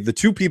it's okay. The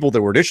two people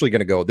that were initially going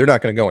to go, they're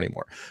not going to go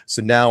anymore.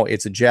 So now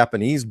it's a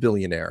Japanese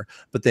billionaire.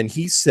 But then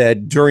he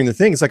said during the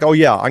thing, it's like, oh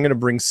yeah, I'm going to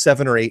bring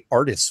 7 or 8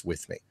 artists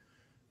with me.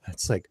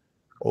 It's like,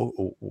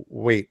 oh,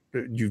 wait,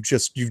 you've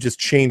just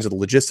changed the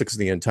logistics of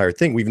the entire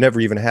thing. We've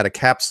never even had a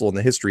capsule in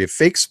the history of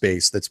fake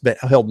space that's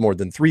held more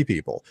than 3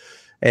 people.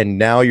 And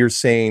now you're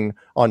saying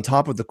on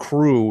top of the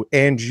crew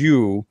and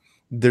you,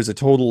 there's a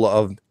total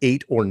of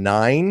 8 or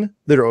 9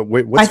 that are.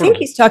 I think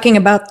he's talking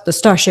about the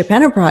Starship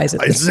Enterprise.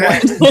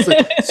 Exactly.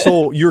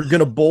 So you're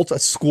going to bolt a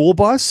school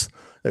bus.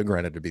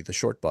 Granted, to be the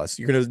short bus,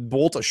 you're going to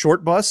bolt a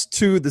short bus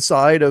to the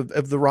side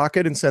of the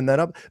rocket and send that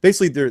up.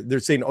 Basically, they're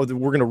saying, oh,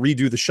 we're going to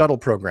redo the shuttle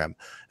program.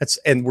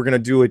 And we're going to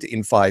do it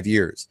in 5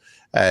 years.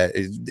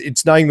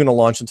 It's not even going to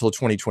launch until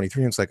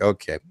 2023. It's like,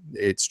 okay,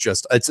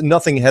 it's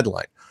nothing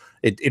headline.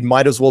 It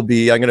might as well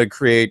be, I'm going to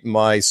create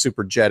my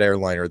super jet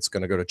airliner. It's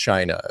going to go to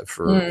China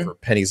for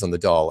pennies on the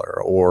dollar,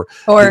 or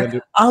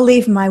I'll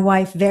leave my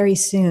wife very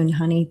soon,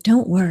 honey.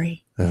 Don't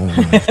worry.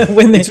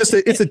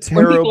 It's a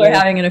terrible. When people are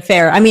having an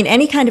affair. I mean,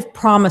 any kind of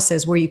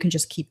promises where you can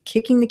just keep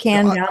kicking the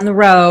can down the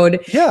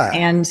road. Yeah.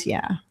 And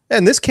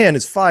this can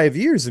is 5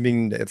 years. I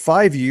mean,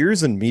 5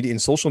 years in media, in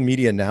social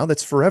media now,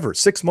 that's forever.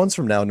 6 months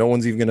from now, no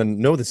one's even going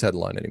to know this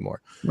headline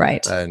anymore.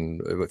 Right.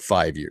 And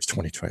 5 years,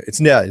 2020, it's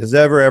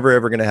never,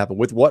 ever going to happen.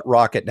 With what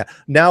rocket now?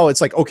 Now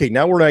it's like, okay,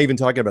 now we're not even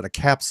talking about a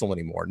capsule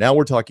anymore. Now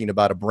we're talking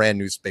about a brand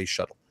new space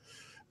shuttle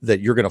that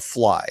you're going to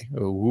fly.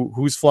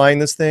 Who's flying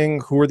this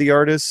thing? Who are the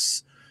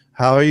artists?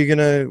 How are you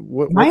gonna?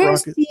 Why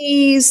is the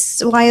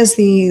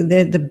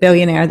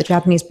billionaire, the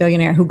Japanese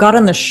billionaire, who got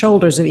on the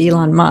shoulders of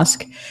Elon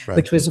Musk,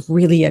 which was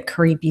really a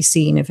creepy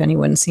scene. If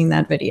anyone's seen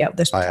that video,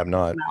 I have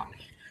not.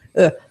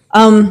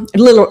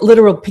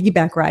 Literal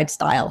piggyback ride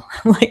style.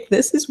 Like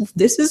this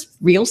is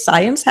real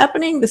science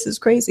happening. This is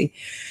crazy.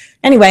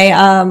 Anyway,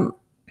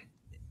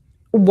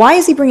 why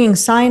is he bringing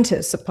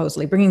scientists?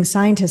 Supposedly bringing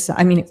scientists.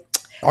 I mean.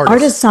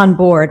 Artists on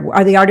board.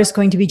 Are the artists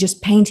going to be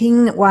just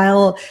painting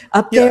while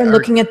up there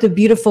looking at the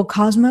beautiful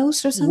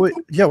cosmos or something?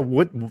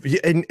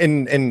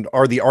 And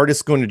are the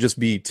artists going to just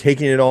be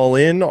taking it all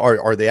in?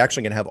 Are they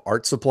actually going to have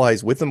art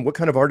supplies with them? What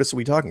kind of artists are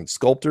we talking?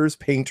 Sculptors,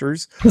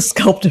 painters?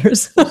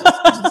 Sculptors.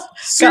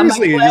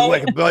 Seriously,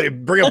 like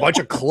bring a bunch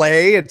of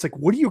clay. It's like,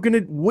 what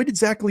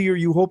exactly are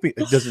you hoping?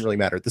 It doesn't really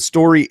matter. The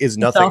story is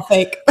nothing. It's all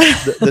fake.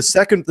 the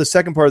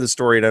second part of the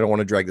story, and I don't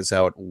want to drag this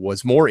out,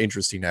 was more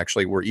interesting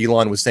actually, where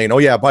Elon was saying, oh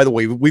yeah, by the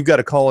way, we've got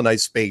to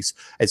colonize space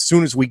as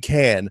soon as we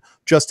can,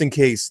 just in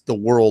case the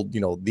world,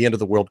 the end of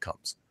the world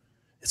comes.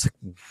 It's like,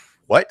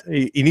 what?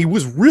 And he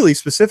was really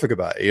specific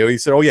about it. He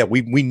said, oh yeah,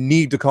 we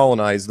need to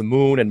colonize the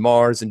moon and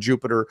Mars and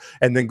Jupiter,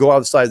 and then go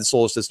outside the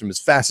solar system as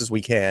fast as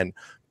we can,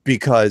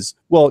 because,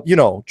 well, you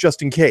know,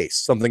 just in case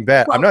something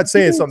bad. Well, I'm not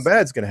saying something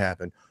bad's going to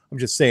happen. I'm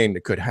just saying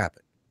it could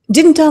happen.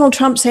 Didn't Donald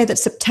Trump say that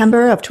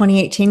September of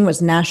 2018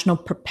 was National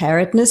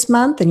Preparedness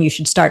Month and you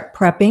should start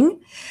prepping?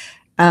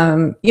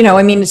 You know,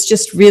 I mean, it's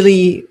just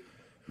really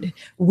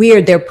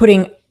weird. They're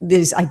putting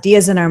these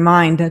ideas in our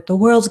mind that the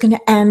world's going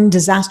to end,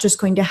 disaster's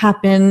going to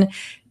happen.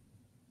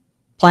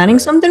 Planning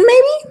something,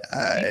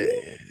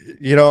 maybe?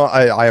 You know,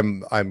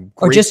 I'm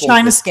or just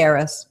trying to scare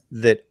us.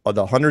 That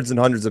the hundreds and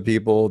hundreds of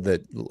people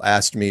that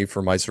asked me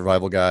for my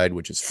survival guide,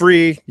 which is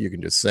free. You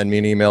can just send me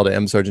an email to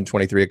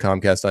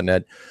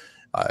msargent23@comcast.net.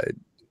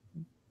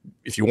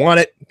 If you want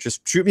it,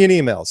 just shoot me an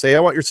email. Say, I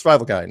want your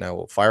survival guide, and I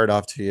will fire it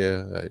off to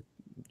you.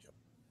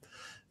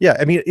 Yeah,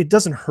 I mean, it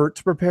doesn't hurt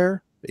to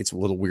prepare. It's a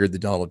little weird that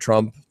Donald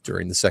Trump,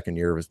 during the second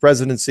year of his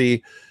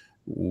presidency,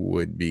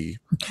 would be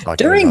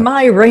during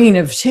my reign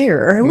of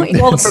terror. I want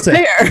you all to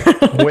prepare.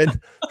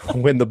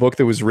 when the book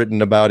that was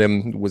written about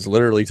him was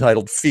literally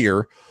titled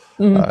Fear.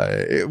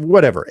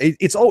 Whatever.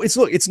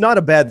 It's not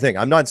a bad thing.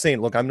 I'm not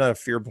saying, look, I'm not a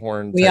fear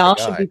porn. We all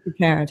should be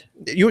prepared.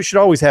 You should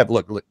always have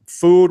look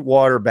food,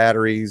 water,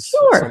 batteries,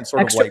 some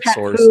sort extra of light pet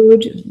source,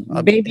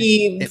 food,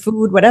 baby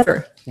food,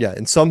 whatever. Yeah,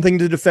 and something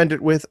to defend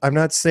it with. I'm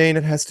not saying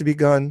it has to be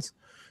guns,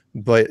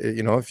 but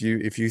you know, if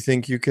you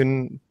think you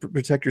can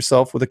protect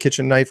yourself with a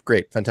kitchen knife,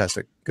 great,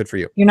 fantastic, good for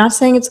you. You're not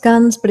saying it's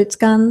guns, but it's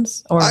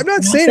guns. Or I'm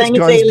not saying it's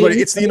guns, but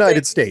it's the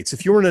United States.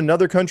 If you were in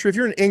another country, if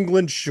you're in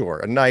England, sure,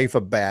 a knife, a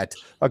bat,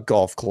 a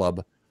golf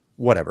club,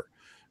 whatever.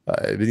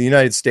 In the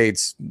United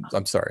States,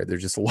 I'm sorry,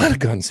 there's just a lot of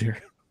guns here.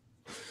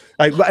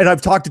 And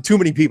I've talked to too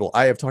many people.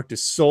 I have talked to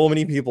so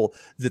many people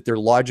that their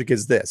logic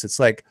is this. It's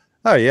like,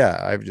 oh yeah,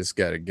 I've just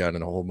got a gun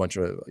and a whole bunch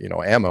of, you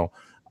know, ammo.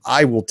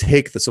 I will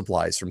take the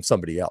supplies from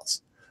somebody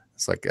else.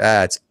 It's like,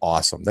 that's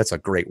awesome. That's a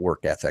great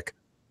work ethic.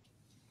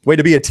 Way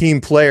to be a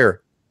team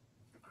player.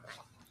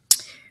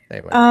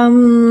 Anyway, so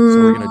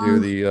we're going to do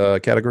the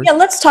categories. Yeah,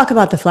 let's talk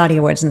about the Flatty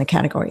Awards and the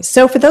categories.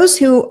 So for those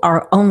who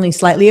are only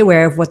slightly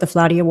aware of what the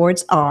Flatty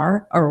Awards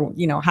are, or,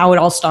 you know, how it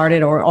all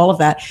started or all of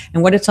that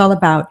and what it's all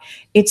about,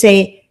 it's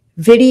a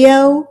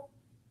Video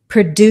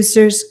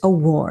Producers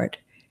Award.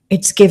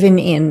 It's given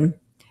in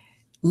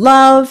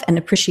love and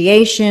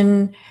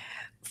appreciation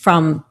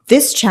from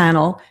this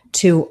channel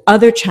to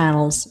other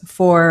channels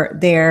for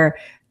their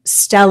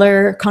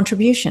stellar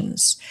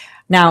contributions.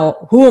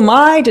 Now, who am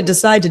I to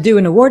decide to do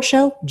an award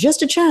show?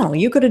 Just a channel.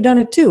 You could have done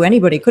it too.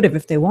 Anybody could have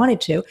if they wanted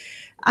to.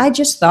 I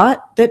just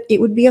thought that it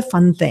would be a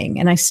fun thing.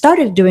 And I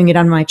started doing it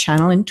on my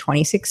channel in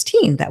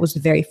 2016. That was the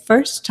very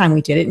first time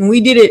we did it. And we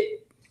did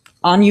it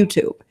on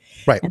YouTube.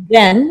 Right. And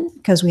then,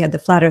 because we had the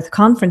Flat Earth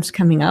Conference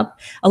coming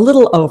up, a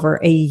little over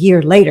a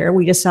year later,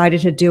 we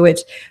decided to do it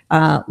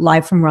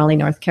live from Raleigh,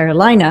 North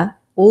Carolina,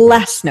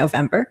 last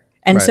November.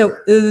 And so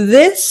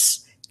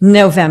this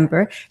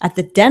November at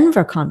the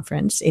Denver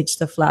conference, it's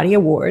the Flatty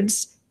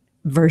Awards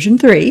version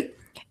 3.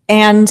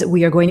 And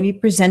we are going to be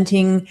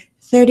presenting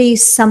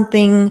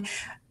 30-something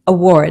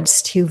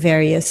awards to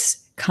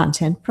various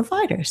content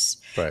providers.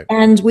 Right.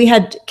 And we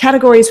had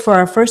categories for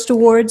our first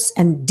awards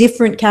and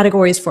different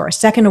categories for our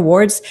second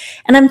awards.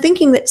 And I'm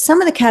thinking that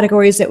some of the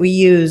categories that we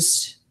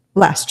used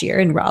last year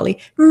in Raleigh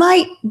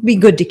might be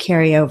good to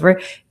carry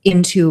over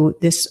into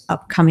this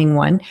upcoming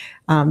one,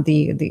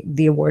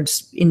 the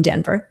awards in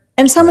Denver.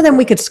 And some of them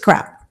we could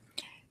scrap.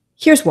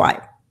 Here's why.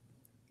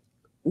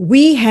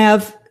 We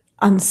have,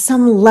 on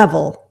some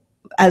level,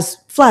 as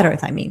Flat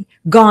Earth, I mean,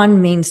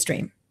 gone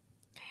mainstream.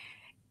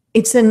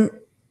 It's an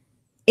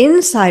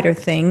insider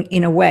thing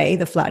in a way,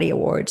 the Flatty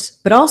Awards,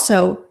 but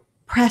also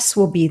press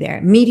will be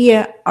there.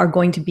 Media are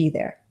going to be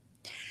there.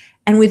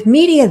 And with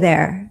media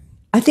there,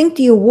 I think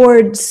the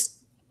awards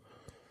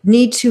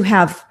need to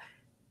have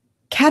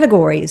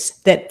categories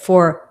that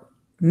for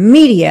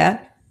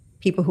media,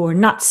 people who are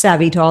not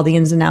savvy to all the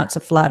ins and outs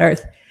of Flat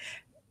Earth,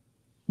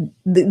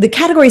 the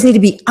categories need to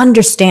be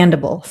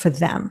understandable for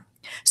them.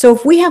 So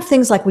if we have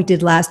things like we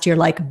did last year,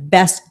 like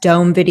best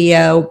dome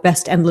video,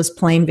 best endless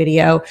plane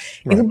video,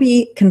 it will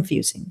be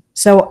confusing.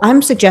 So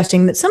I'm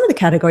suggesting that some of the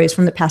categories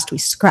from the past we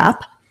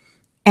scrap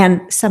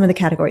and some of the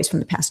categories from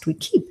the past we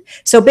keep.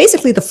 So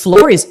basically the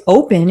floor is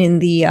open in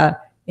the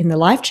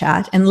live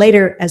chat, and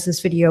later as this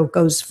video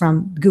goes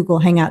from Google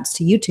Hangouts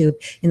to YouTube,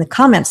 in the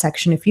comment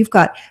section, if you've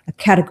got a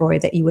category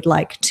that you would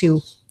like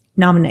to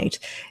nominate,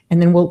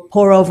 and then we'll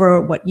pour over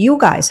what you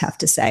guys have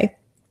to say.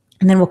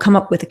 And then we'll come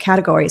up with the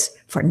categories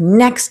for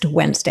next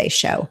Wednesday's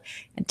show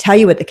and tell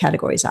you what the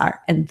categories are,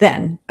 and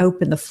then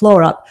open the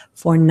floor up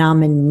for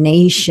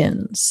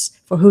nominations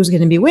for who's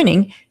going to be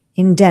winning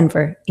in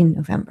Denver in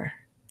November.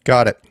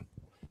 Got it.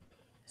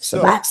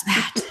 So that's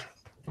that.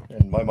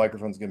 And my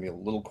microphone's going to be a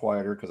little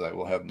quieter because I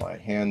will have my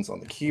hands on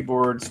the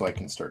keyboard so I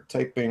can start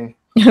typing.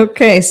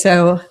 Okay,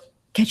 so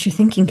get your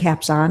thinking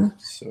caps on.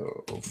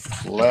 So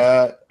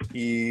Flat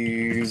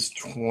Ease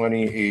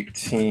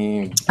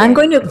 2018. I'm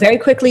going to very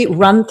quickly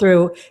run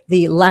through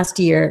the last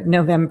year,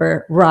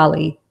 November,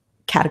 Raleigh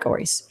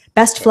categories.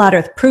 Best Flat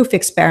Earth Proof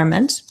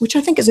Experiment, which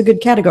I think is a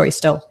good category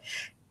still.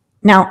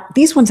 Now,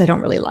 these ones I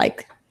don't really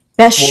like.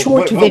 Best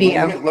short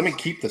video. Let me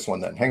keep this one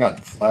then. Hang on.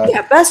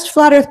 Yeah, best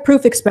flat Earth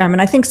proof experiment.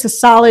 I think it's a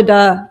solid.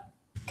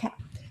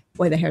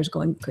 Boy, the hair's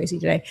going crazy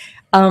today.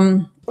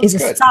 Is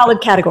a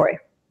solid category.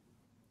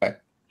 Okay.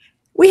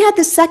 We had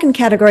this second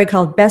category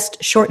called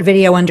best short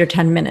video under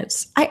 10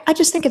 minutes. I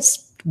just think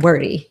it's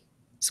wordy.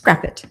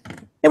 Scrap it.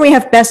 Then we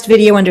have best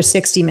video under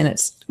 60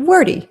 minutes.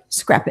 Wordy.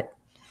 Scrap it.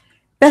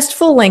 Best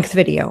full length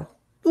video.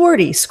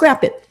 Wordy.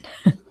 Scrap it.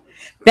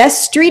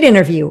 Best street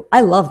interview. I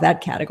love that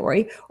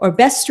category. Or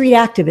best street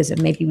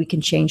activism. Maybe we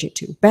can change it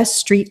to best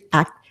street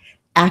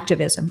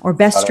activism or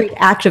best street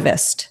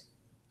activist.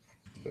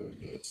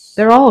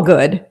 They're all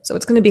good. So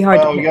it's going to be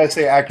hard. Oh, you got to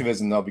say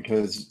activism though,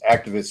 because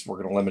activists, we're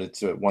going to limit it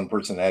to one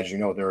person. As you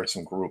know, there are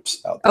some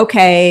groups out there.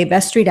 Okay.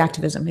 Best street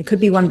activism. It could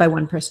be one by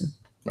one person.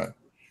 Right.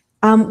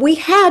 We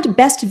had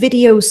best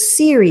video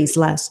series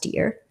last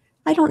year.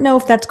 I don't know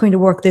if that's going to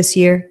work this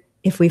year,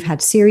 if we've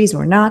had series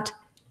or not.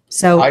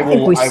 So I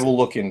will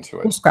look into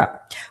it. We'll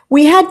scrap.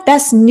 We had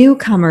best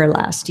newcomer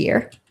last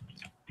year.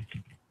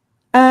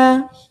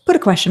 Put a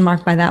question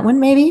mark by that one.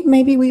 Maybe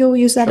we'll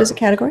use that as a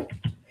category.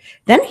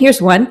 Then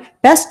here's one: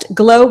 best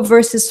globe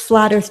versus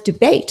flat Earth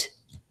debate.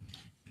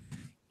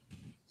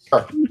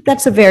 Sure.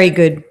 That's a very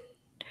good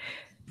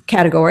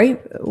category.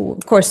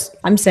 Of course,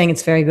 I'm saying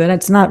it's very good.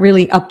 It's not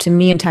really up to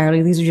me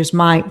entirely. These are just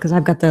because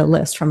I've got the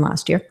list from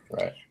last year.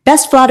 Right.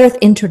 Best flat Earth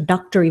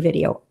introductory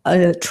video,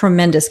 a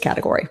tremendous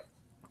category.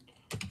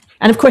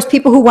 And of course,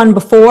 people who won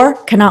before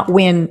cannot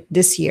win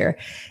this year.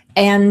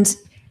 And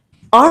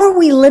are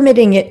we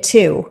limiting it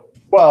to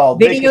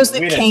videos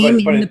that came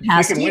in the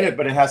past year? They can win it,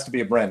 but it has to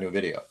be a brand new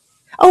video.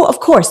 Oh, of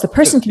course, the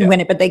person can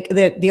win it, but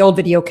the old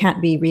video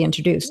can't be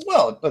reintroduced.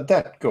 Well, but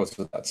that goes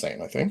without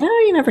saying, I think.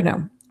 You never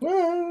know.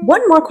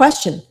 One more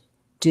question.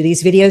 Do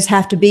these videos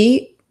have to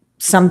be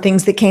some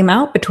things that came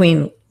out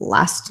between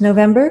last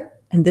November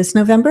and this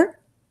November?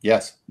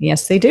 Yes.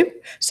 Yes, they do.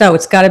 So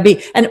it's got to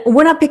be. And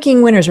we're not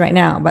picking winners right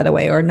now, by the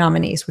way, or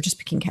nominees. We're just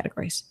picking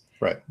categories.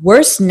 Right.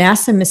 Worst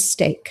NASA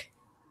mistake.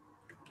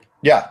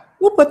 Yeah.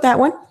 We'll put that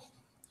one.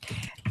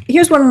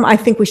 Here's one I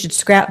think we should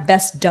scrap: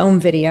 best dome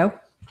video.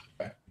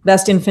 Okay.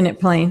 Best infinite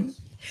plane.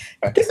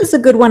 Okay. This is a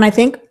good one, I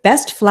think.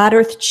 Best flat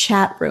Earth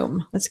chat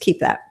room. Let's keep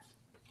that.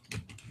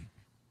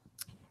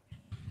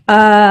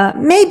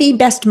 Maybe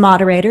best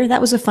moderator.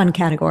 That was a fun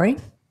category.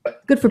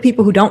 Good for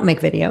people who don't make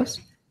videos.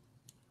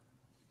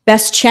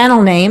 Best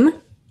channel name.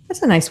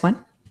 That's a nice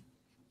one.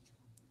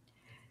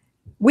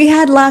 We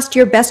had last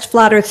year best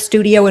flat Earth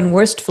studio and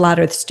worst flat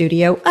Earth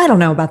studio. I don't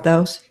know about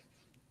those.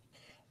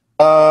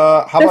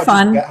 How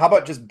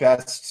about just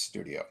best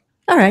studio?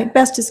 All right,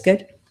 best is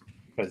good.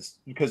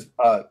 Because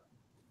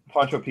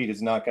Poncho Pete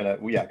is not gonna.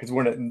 Yeah, because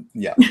we're not.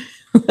 Yeah.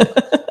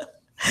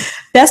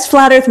 Best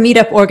flat Earth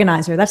meetup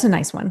organizer. That's a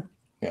nice one.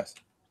 Yes.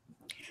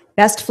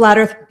 Best flat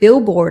Earth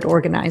billboard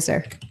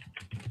organizer.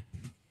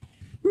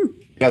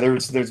 Yeah,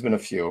 there's been a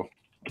few.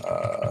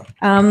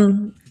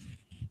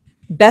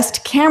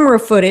 Best camera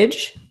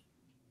footage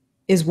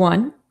is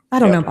one. I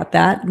don't know about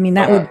that. I mean,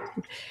 that would.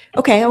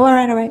 Okay. All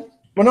right.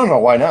 Well, no.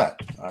 Why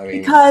not? I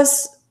mean,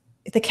 because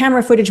the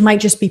camera footage might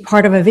just be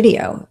part of a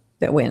video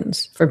that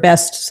wins for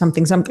best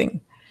something.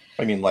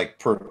 I mean, like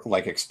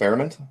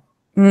experiment.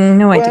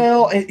 No idea.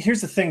 Well,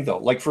 here's the thing, though.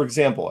 Like, for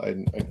example,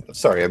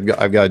 sorry, I've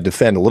got to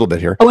defend a little bit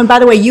here. Oh, and by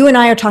the way, you and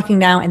I are talking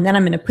now, and then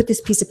I'm going to put this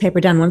piece of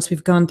paper down once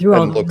we've gone through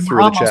all. And look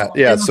through the chat.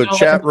 Yeah, so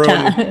chat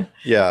room.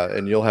 Yeah,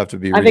 and you'll have to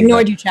be. I've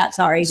ignored you, chat.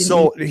 Sorry.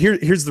 So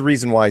here's the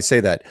reason why I say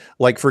that.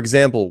 Like, for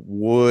example,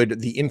 would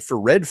the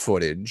infrared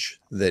footage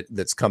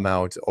that's come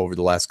out over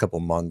the last couple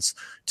of months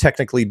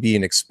technically be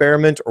an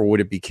experiment, or would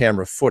it be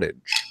camera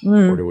footage,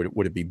 or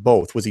would it be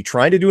both? Was he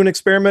trying to do an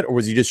experiment, or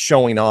was he just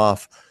showing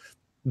off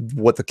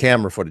what the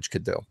camera footage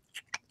could do?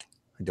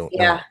 I don't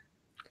know.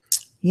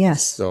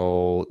 Yes.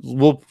 So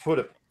we'll put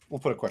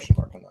a question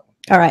mark on that one.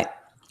 All right.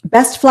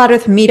 Best flat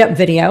Earth meetup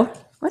video.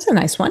 That's a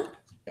nice one.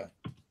 Yeah.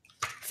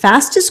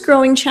 Fastest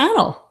growing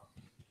channel.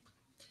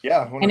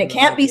 Yeah. And it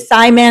can't be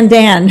Cyman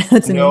Dan.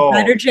 That's an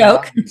insider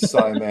joke.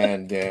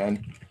 Cyman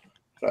Dan.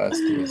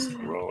 Fastest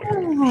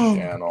growing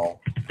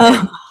channel.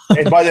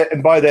 And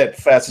by that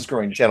fastest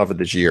growing channel for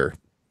this year.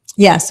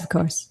 Yes, of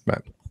course.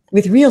 Right.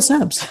 With real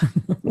subs.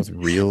 With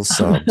real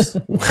subs.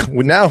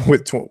 Now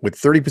with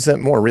 30%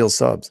 more real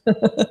subs.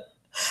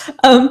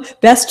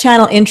 Best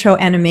channel intro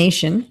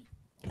animation.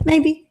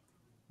 Maybe.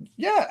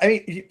 Yeah, I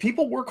mean,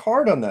 people work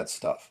hard on that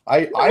stuff.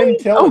 I'm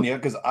telling you,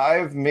 because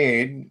I've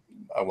made,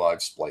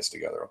 I've spliced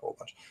together a whole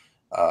bunch.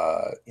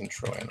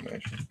 Intro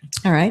animation.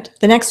 All right.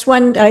 The next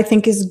one that I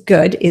think is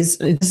good is,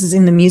 this is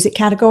in the music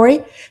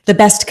category, the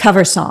best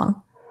cover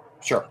song.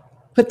 Sure.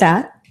 Put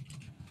that.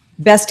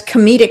 Best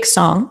comedic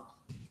song.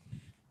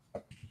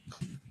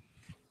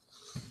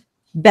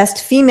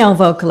 Best female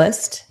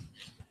vocalist,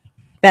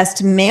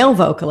 best male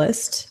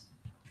vocalist,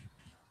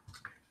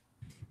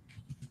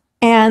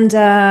 and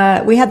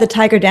we had the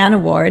Tiger Dan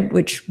Award,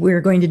 which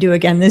we're going to do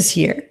again this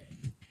year.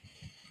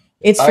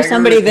 It's for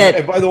somebody that,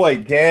 and by the way,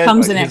 Dan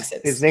comes and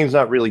exits. His name's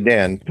not really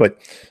Dan, but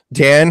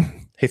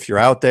Dan, if you're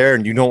out there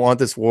and you don't want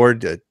this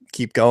award to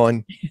keep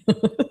going,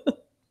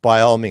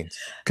 by all means,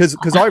 because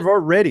I've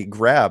already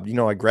grabbed,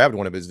 I grabbed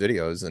one of his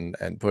videos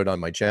and put it on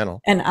my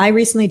channel. And I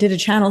recently did a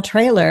channel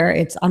trailer.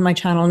 It's on my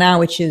channel now,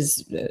 which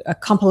is a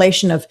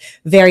compilation of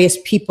various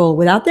people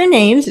without their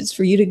names. It's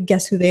for you to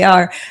guess who they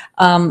are.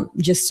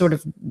 Just sort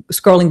of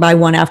scrolling by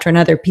one after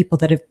another, people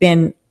that have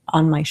been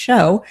on my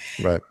show.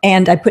 Right.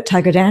 And I put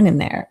Tiger Dan in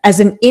there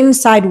as an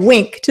inside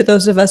wink to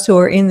those of us who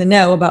are in the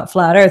know about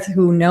Flat Earth,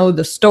 who know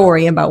the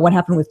story about what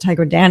happened with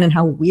Tiger Dan and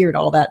how weird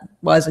all that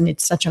was. And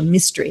it's such a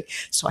mystery.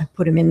 So I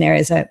put him in there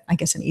as I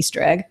guess, an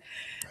Easter egg.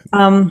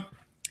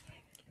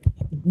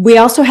 We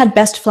also had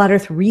Best Flat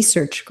Earth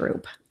Research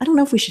Group. I don't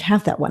know if we should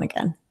have that one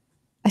again.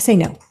 I say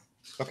no.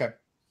 Okay.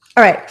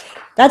 All right.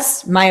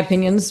 That's my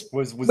opinions.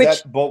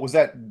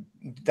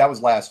 That was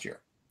last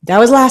year? That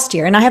was last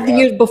year. And I have the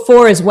years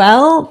before as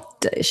well.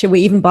 Should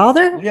we even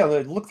bother? Yeah,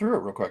 look through it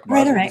real quick. All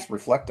right. Just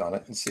reflect on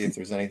it and see if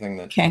there's anything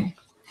that... Okay.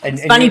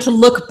 It's funny to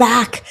look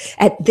back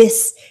at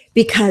this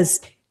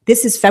because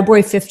this is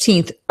February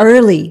 15th,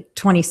 early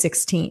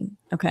 2016.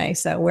 Okay,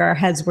 so where our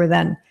heads were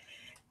then.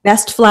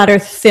 Best Flat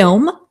Earth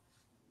Film.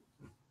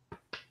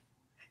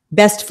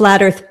 Best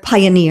Flat Earth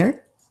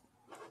Pioneer.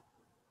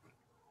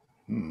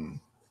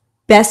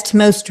 Best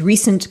Most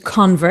Recent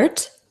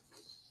Convert.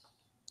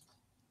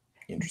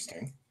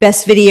 Interesting.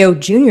 Best Video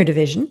Junior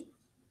Division.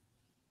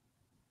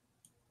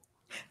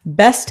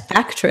 Best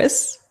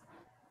Actress.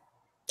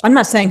 I'm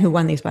not saying who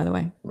won these, by the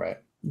way. Right.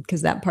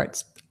 Because that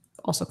part's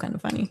also kind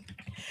of funny.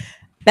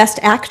 Best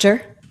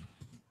Actor.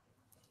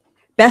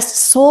 Best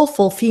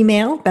Soulful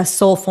Female. Best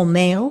Soulful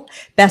Male.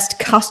 Best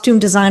Costume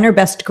Designer.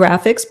 Best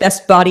Graphics.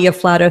 Best Body of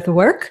Flat Earth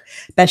Work.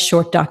 Best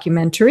Short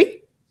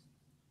Documentary.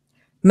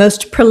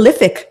 Most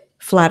Prolific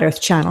Flat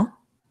Earth Channel.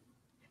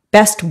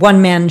 Best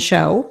One-Man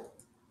Show.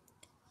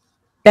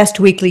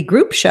 Best Weekly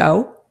Group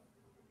Show.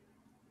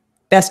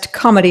 Best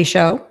Comedy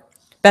Show.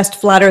 Best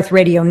Flat Earth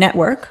Radio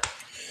Network.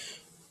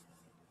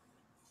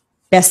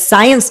 Best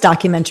Science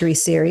Documentary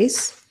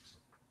Series.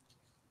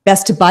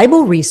 Best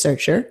Bible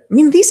Researcher. I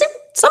mean,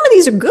 some of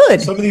these are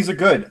good. Some of these are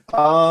good.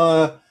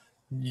 I'm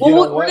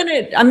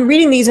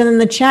reading these, and in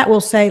the chat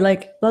we'll say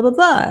like blah blah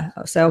blah.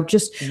 So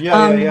just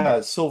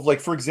yeah. So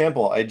like for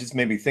example, I just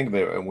made me think of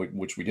it,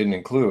 which we didn't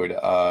include.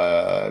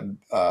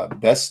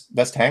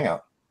 Best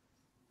Hangout.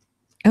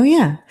 Oh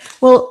yeah.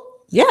 Well,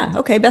 yeah.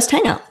 Okay. Best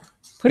Hangout.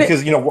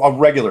 Because a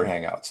regular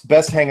Hangouts.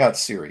 Best Hangout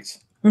series.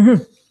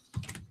 The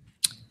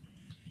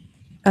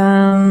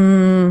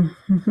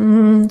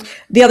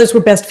others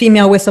were Best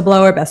Female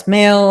Whistleblower, Best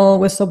Male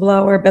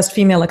Whistleblower, Best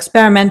Female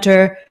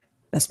Experimenter,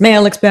 Best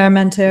Male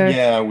Experimenter.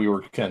 Yeah, we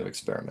were kind of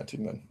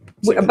experimenting then.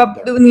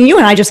 But you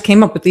and I just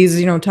came up with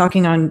these,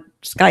 talking on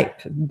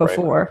Skype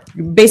before,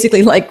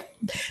 basically like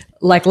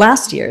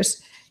last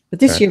year's. But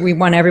this year we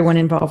want everyone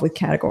involved with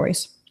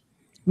categories.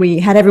 We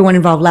had everyone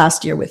involved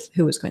last year with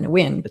who was going to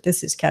win, but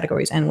this is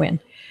categories and win.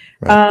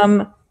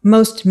 Right.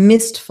 Most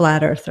missed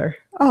Flat Earther.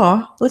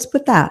 Oh, let's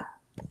put that.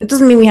 It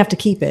doesn't mean we have to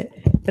keep it,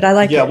 but I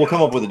like it. Yeah, we'll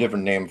come up with a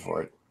different name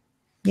for it.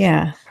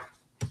 Yeah.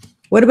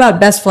 What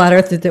about Best Flat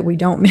Earther that we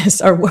don't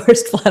miss? Our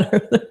worst Flat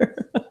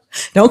Earther.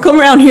 Don't come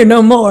around here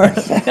no more.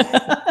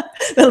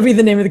 That'll be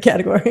the name of the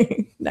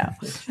category. No.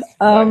 Nice.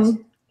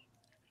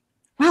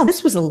 Wow,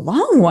 this was a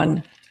long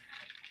one.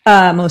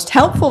 Most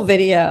helpful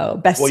video,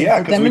 best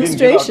demonstration. We didn't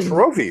give out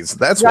trophies.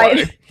 That's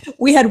right. Why.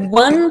 We had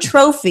one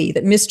trophy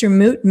that Mr.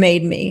 Moot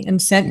made me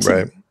and sent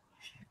to me,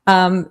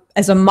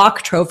 as a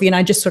mock trophy, and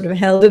I just sort of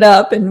held it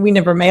up, and we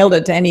never mailed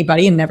it to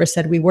anybody and never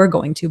said we were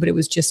going to, but it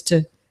was just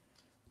to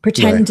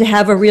pretend to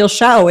have a real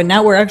show, and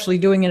now we're actually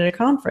doing it at a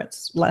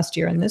conference last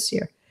year and this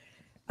year.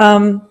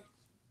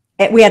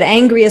 We had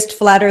Angriest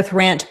Flat Earth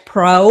Rant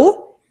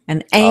Pro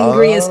and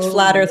Angriest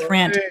Flat Earth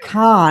Rant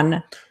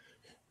Con.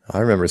 I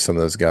remember some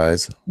of those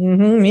guys.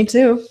 Me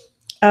too.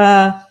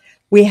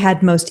 We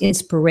had Most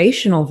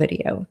Inspirational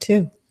Video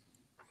too.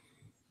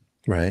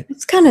 Right.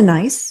 It's kind of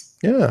nice.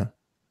 Yeah.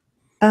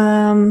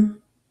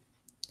 One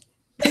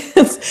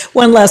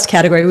last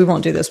category. We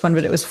won't do this one,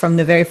 but it was from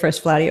the very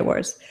first Flatty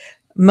Awards.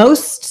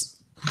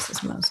 Most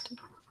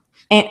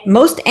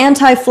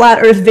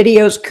anti-flat Earth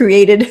videos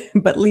created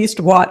but least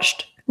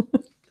watched.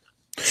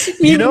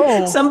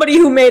 Somebody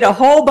who made a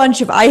whole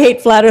bunch of I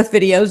hate flat Earth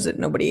videos that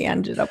nobody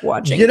ended up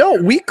watching.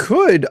 We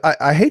could.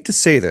 I hate to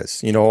say this,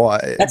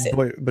 That's it.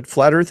 But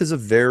Flat Earth is a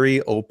very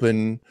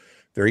open,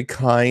 very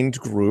kind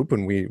group,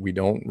 and we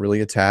don't really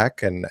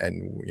attack, and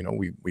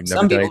we've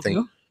never done anything.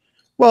 Do.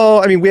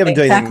 Well, I mean, we haven't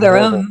done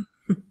anything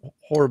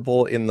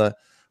horrible in the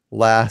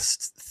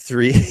last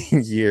 3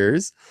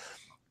 years.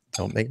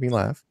 Don't make me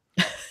laugh.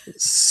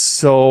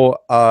 So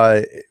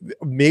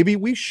maybe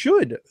we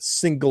should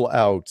single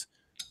out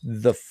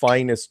the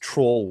finest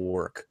troll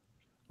work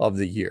of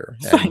the year.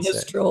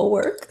 Finest troll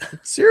work.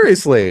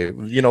 Seriously, All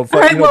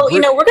right, we're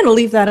going to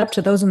leave that up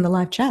to those in the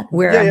live chat.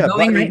 Where I'm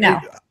going right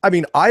now. I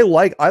mean, I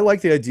like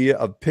the idea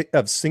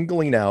of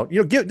singling out.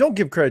 You know, don't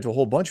give credit to a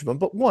whole bunch of them,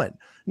 but one.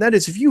 And that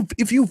is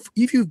if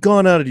you've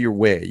gone out of your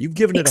way, you've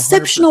given it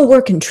exceptional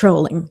work in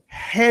trolling,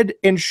 head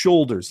and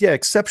shoulders. Yeah,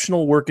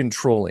 exceptional work in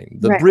trolling.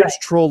 The British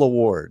Troll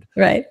Award,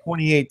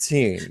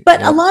 2018.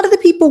 But a lot of the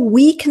people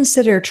we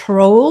consider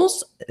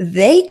trolls,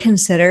 they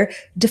consider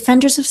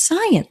defenders of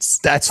science.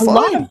 That's fine. A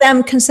lot of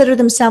them consider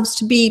themselves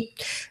to be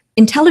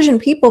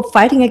intelligent people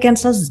fighting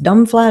against us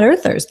dumb flat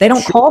earthers. They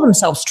don't call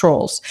themselves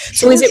trolls.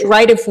 So is it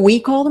right if we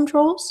call them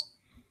trolls?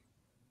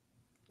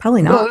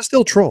 Probably not. No, they're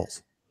still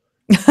trolls.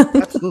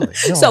 Absolutely.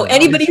 No, so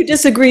anybody who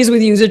disagrees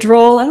with you is a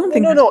troll? I don't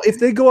think no. If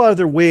they go out of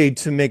their way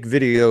to make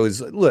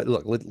videos,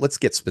 look, let's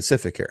get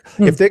specific here.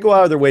 If they go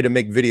out of their way to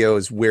make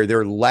videos where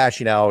they're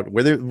lashing out,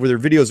 where their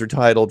videos are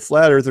titled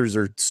 "Flat Earthers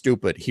are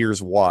stupid.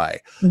 Here's why."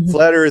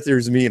 Flat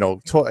Earthers, we're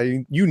not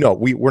going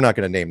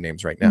to name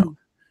names right now.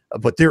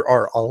 But there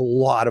are a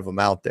lot of them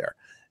out there,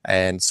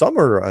 and some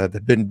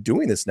have been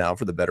doing this now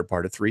for the better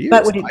part of 3 years.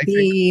 But would it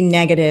be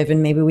negative,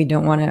 and maybe we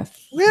don't want to?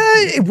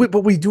 Yeah,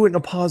 but we do it in a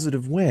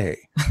positive way.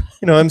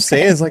 You know what I'm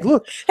saying? It's like,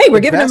 look, hey,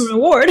 we're giving them an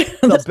award.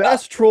 The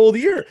best troll of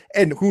the year,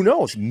 and who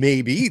knows?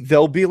 Maybe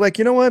they'll be like,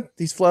 you know what?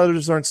 These flat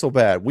earthers aren't so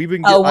bad.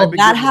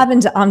 That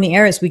happened on the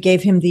Myres. We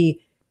gave him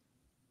the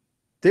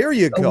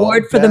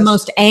award for the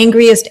most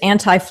angriest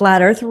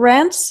anti-flat Earth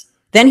rants.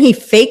 Then he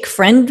fake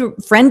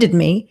friended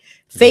me.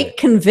 Fake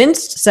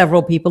convinced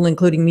several people,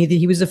 including me, that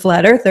he was a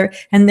flat earther,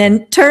 and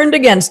then turned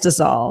against us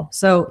all.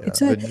 So it's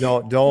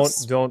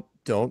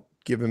don't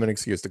give him an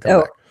excuse to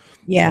come back.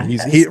 Yeah,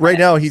 right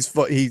now he's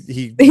going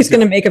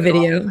to make a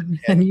video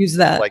and use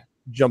that, like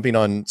jumping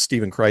on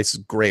Stephen Christ's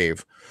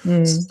grave.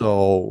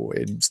 So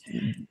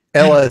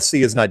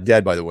LSC is not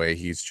dead, by the way.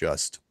 He's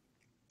just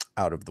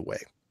out of the way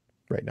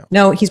right now.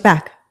 No, he's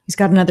back. He's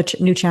got another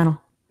new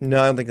channel.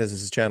 No, I don't think this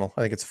is his channel.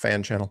 I think it's a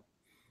fan channel.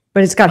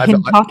 But it's got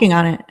him talking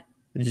on it.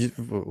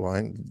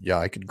 Yeah,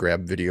 I could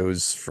grab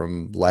videos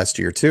from last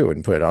year too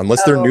and put it on.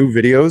 Unless they're new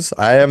videos.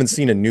 I haven't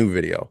seen a new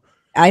video.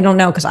 I don't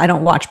know because I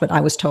don't watch, but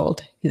I was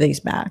told that he's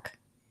back.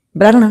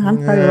 But I don't know.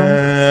 I'm probably wrong.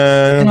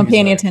 I don't pay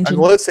any attention.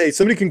 Well, let's say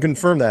somebody can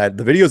confirm that.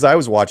 The videos I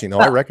was watching, though,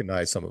 I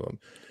recognize some of them.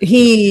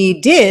 He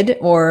did,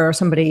 or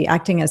somebody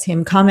acting as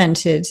him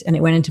commented, and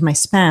it went into my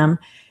spam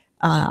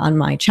on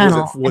my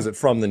channel. Was it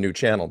from the new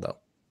channel, though?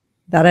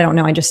 That I don't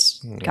know. I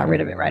just got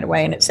rid of it right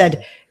away. And it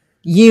said,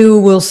 "You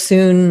will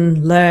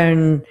soon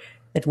learn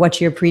that what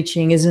you're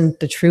preaching isn't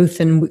the truth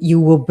and you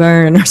will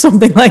burn," or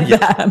something like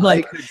that. I'm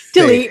like,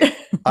 delete.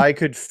 I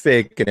could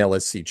fake an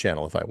LSC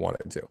channel if I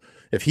wanted to.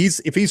 If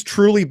he's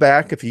truly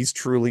back, if he's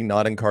truly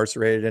not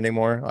incarcerated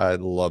anymore,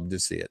 I'd love to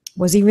see it.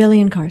 Was he really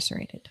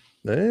incarcerated?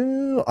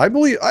 I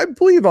believe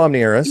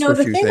Omniarus. You know,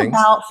 the thing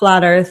about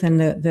flat Earth and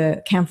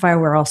the campfire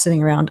we're all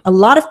sitting around, a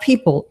lot of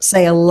people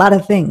say a lot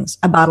of things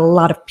about a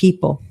lot of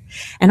people.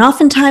 And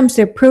oftentimes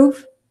their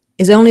proof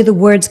is only the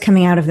words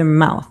coming out of their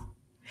mouth.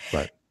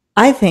 Right.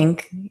 I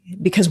think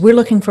because we're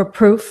looking for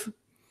proof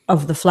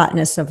of the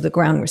flatness of the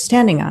ground we're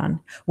standing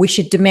on, we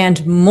should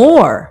demand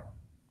more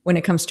when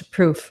it comes to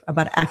proof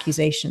about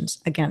accusations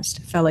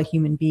against fellow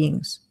human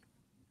beings.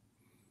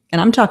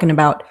 And I'm talking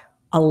about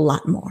a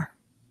lot more,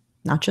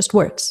 not just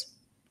words.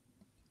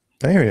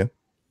 I hear you.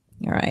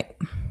 All right.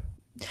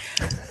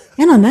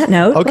 And on that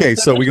note. Okay,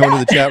 so we go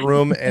into the chat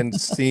room and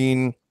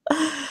seeing,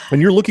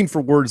 when you're looking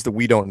for words that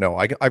we don't know,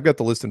 I've got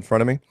the list in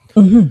front of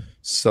me.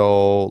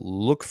 So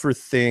look for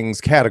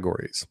things,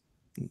 categories,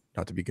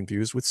 not to be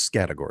confused with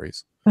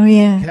scattergories. Oh,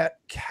 yeah.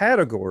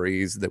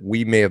 Categories that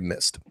we may have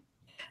missed.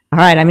 All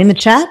right, I'm in the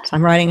chat.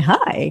 I'm writing,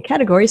 hi,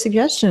 category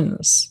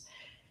suggestions.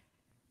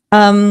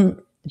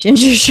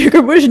 Ginger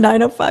Sugar Bush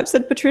 905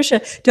 said,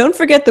 Patricia, don't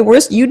forget the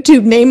worst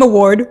YouTube name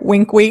award,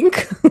 wink,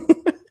 wink.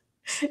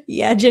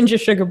 Yeah, Ginger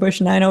Sugar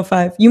Bush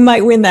 905. You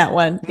might win that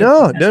one.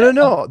 No.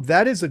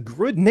 That is a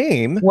good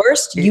name.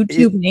 Worst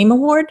YouTube name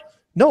award?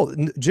 No,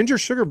 Ginger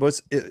Sugar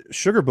Bush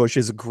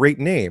is a great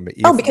name.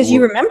 Oh, because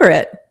you remember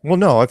it. Well,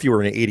 no, if you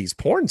were an 80s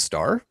porn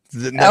star,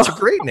 then that's a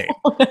great name.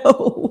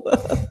 No.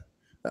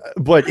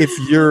 But if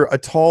you're a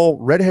tall,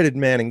 redheaded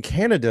man in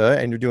Canada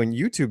and you're doing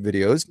YouTube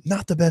videos,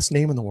 not the best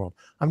name in the world.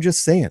 I'm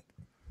just saying.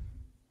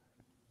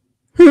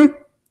 Come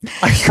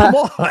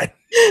on.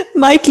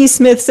 Mikey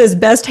Smith says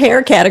best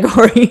hair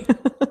category.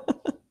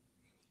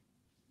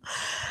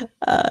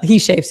 He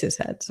shaves his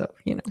head, so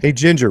you know. Hey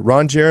Ginger,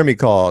 Ron Jeremy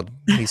called.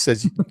 He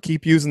says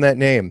keep using that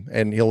name,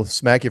 and he'll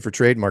smack you for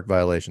trademark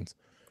violations.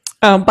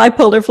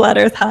 Bipolar Flat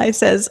Earth High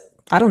says,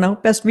 I don't know,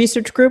 best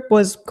research group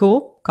was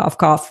cool. Cough,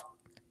 cough,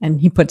 and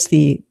he puts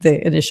the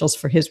initials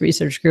for his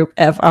research group,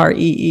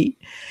 FREE.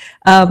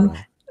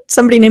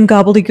 Somebody named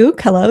Gobbledygook,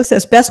 hello,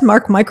 says best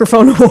Mark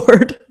Microphone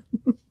Award.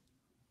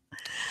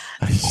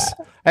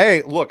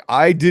 Hey, look,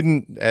 I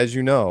didn't, as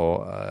you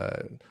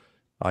know,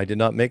 I did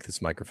not make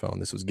this microphone.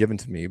 This was given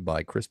to me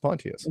by Chris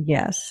Pontius.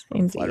 Yes,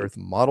 indeed.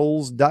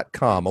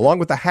 FlatEarthModels.com, along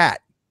with a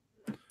hat.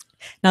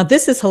 Now,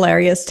 this is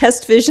hilarious.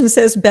 Test Vision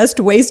says best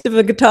waste of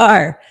a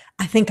guitar.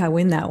 I think I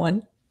win that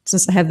one.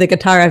 Since I have the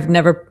guitar, I've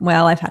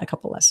had a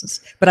couple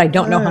lessons, but I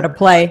don't know how to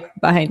play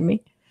behind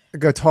me. a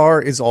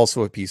guitar is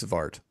also a piece of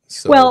art.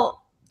 So.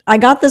 Well, I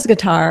got this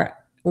guitar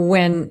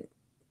when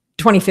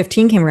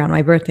 2015 came around.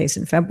 My birthday's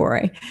in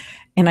February.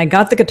 And I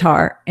got the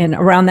guitar. And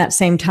around that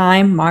same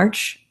time,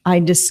 March, I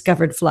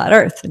discovered Flat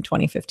Earth in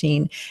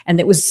 2015. And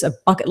it was a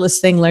bucket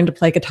list thing, learn to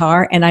play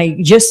guitar. And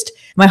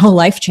my whole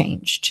life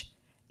changed.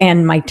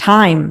 And my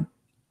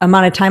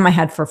amount of time I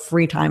had for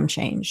free time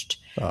changed.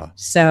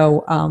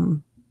 So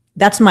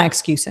that's my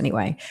excuse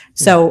anyway.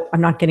 So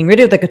I'm not getting rid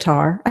of the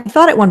guitar. I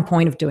thought at one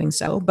point of doing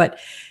so, but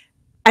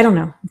I don't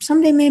know.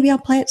 Someday maybe I'll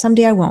play it.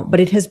 Someday I won't. But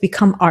it has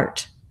become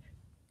art.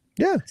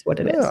 Yeah. That's what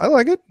it is. I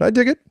like it. I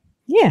dig it.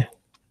 Yeah.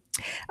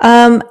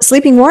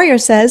 Sleeping Warrior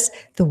says,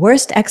 the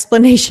worst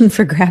explanation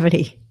for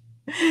gravity.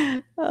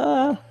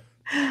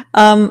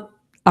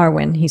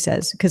 Arwen, he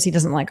says, because he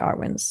doesn't like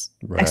Arwen's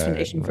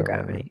explanation for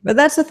gravity. But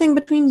that's the thing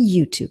between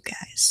you two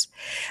guys.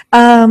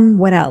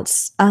 What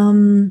else?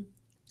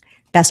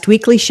 Best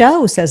Weekly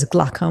Show says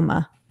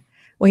glaucoma.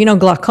 Well, you know,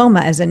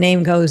 glaucoma, as a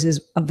name goes,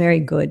 is a very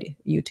good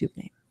YouTube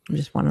name. I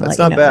just want to let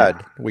you know. That's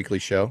not bad. Weekly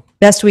Show.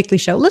 Best Weekly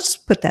Show. Let's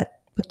put that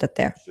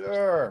there.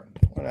 Sure.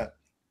 Why not?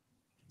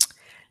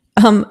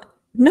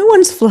 No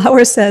One's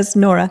Flower says,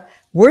 Nora,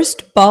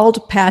 worst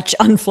bald patch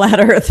on flat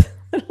Earth.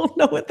 I don't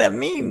know what that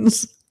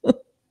means.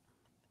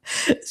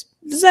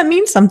 Does that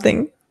mean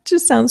something? It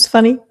just sounds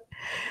funny.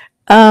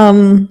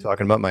 Talking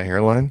about my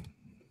hairline?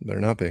 Better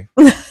not be.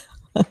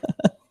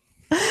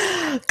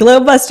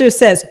 Globebuster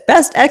says,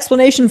 best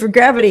explanation for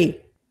gravity.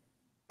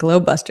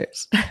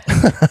 Globebusters.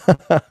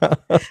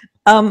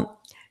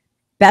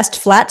 Best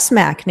flat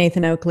smack,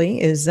 Nathan Oakley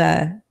is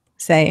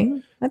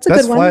saying. That's a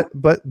good one.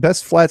 But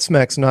best flat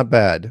smack's not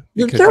bad.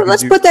 So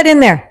let's put that in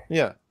there.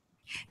 Yeah.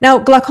 Now,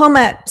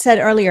 Glaucoma said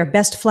earlier,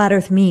 best flat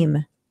earth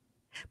meme.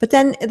 But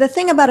then the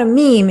thing about a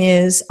meme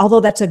is, although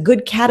that's a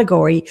good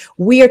category,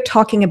 we are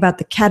talking about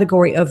the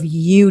category of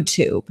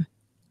YouTube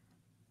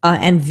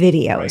and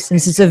videos. Right.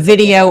 Since it's a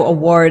video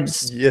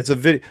awards. Yeah, it's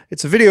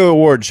a video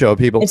award show,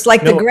 people. It's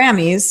like the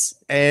Grammys,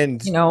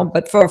 and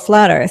but for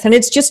flat earth. And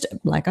it's just,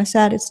 like I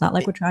said, it's not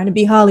like we're trying to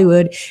be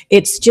Hollywood.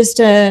 It's just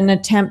an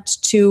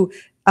attempt to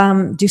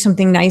do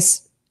something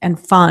nice and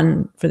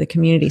fun for the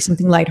community,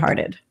 something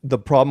lighthearted. The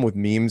problem with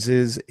memes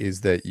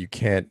is that you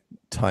can't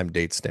time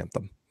date stamp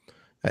them.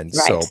 And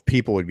so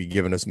people would be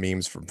giving us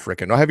memes from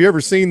frickin', oh, have you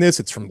ever seen this?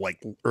 It's from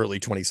like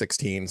early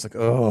 2016. It's like,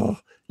 oh,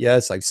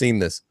 yes, I've seen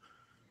this.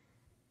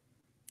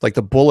 Like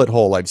the bullet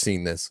hole, I've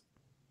seen this.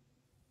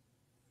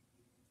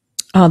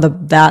 Oh,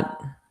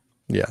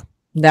 yeah.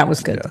 That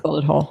was good, the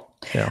bullet hole.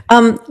 Yeah.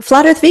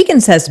 Flat Earth Vegan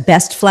says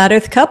best flat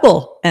earth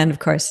couple. And of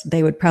course,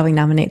 they would probably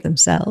nominate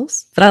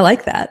themselves. But I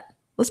like that.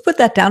 Let's put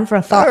that down for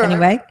a thought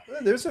anyway.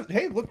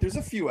 Hey, look, there's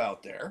a few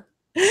out there.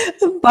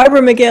 Barbara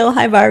McGill,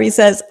 hi Barbie,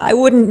 says, I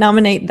wouldn't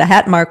nominate the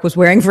hat Mark was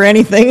wearing for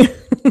anything.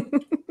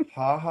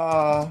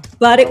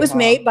 But it was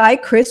made by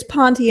Chris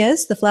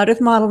Pontius, the flat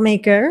earth model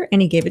maker,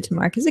 and he gave it to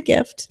Mark as a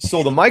gift.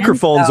 So the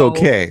microphone's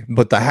okay,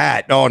 but the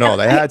hat, no,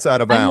 the hat's out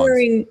of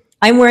bounds.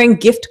 I'm wearing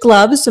gift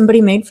gloves somebody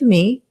made for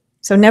me.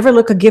 So never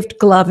look a gift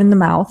glove in the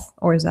mouth,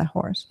 or is that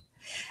horse?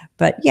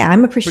 But yeah,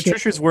 I'm appreciative.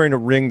 Patricia's wearing a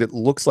ring that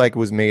looks like it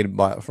was made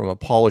from a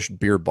polished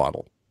beer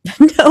bottle.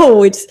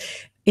 No, it's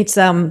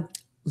some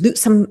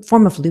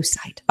form of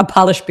lucite, a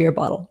polished beer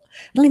bottle.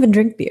 I don't even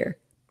drink beer,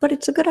 but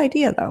it's a good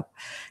idea though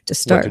to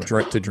start.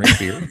 To drink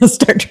beer.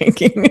 Start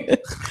drinking.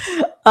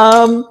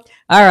 All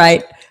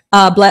right.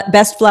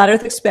 Best flat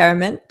Earth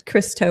experiment,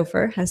 Chris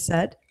Topher has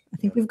said. I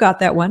think we've got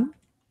that one.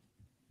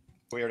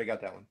 We already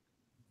got that one.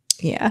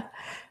 Yeah.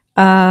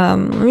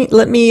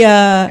 Let me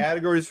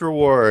categories for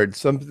awards,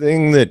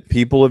 something that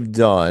people have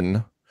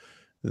done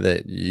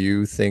that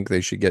you think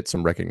they should get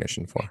some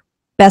recognition for.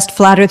 Best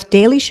flat Earth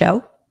daily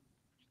show.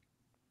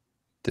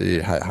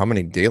 How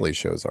many daily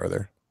shows are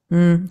there?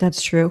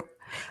 That's true.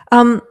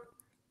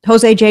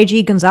 Jose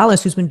J.G.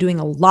 Gonzalez, who's been doing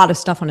a lot of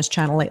stuff on his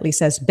channel lately,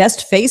 says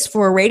best face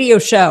for a radio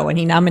show, and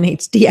he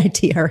nominates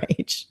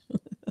DITRH.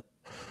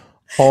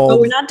 But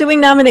we're not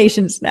doing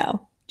nominations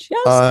now.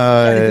 Just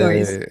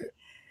categories.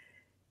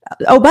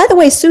 Oh, by the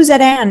way,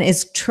 Suzette Ann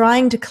is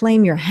trying to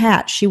claim your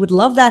hat. She would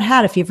love that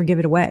hat if you ever give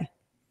it away.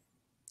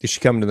 Is she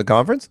coming to the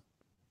conference?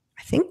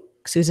 I think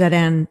Suzette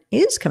Ann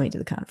is coming to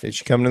the conference. Is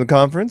she coming to the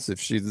conference? If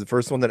she's the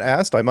first one that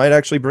asked, I might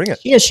actually bring it.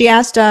 Yeah, she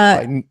asked.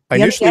 I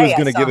initially was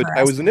going to give it.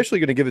 I was initially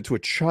going to give it to a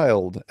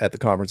child at the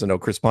conference. I know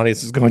Chris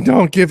Pontius is going,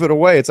 don't give it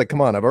away. It's like, come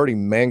on, I've already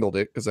mangled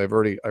it because I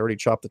already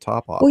chopped the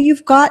top off. Well,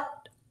 you've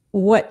got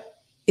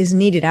what is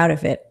needed out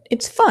of it.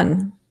 It's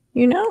fun.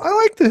 I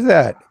like the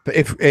hat. But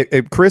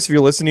if Chris, if you're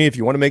listening, if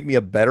you want to make me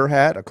a better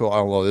hat,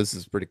 this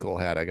is a pretty cool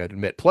hat, I got to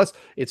admit. Plus,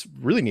 it's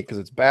really neat because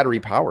it's battery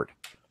powered.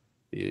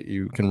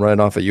 You can run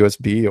it off a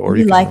USB, or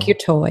you like your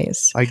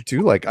toys. I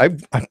do like. I'm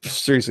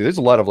seriously. There's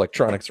a lot of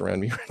electronics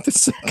around me right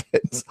this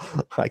second.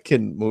 I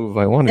can move if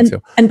I wanted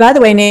to. And by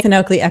the way, Nathan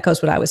Oakley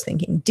echoes what I was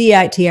thinking.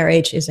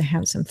 DITRH is a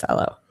handsome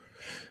fellow.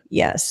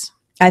 Yes,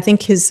 I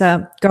think his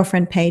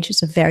girlfriend Paige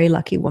is a very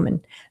lucky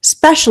woman.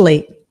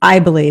 Especially, I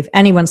believe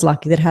anyone's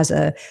lucky that has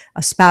a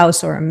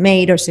spouse or a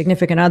mate or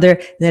significant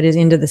other that is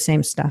into the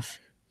same stuff.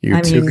 You're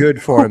too good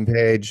for him,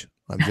 Paige.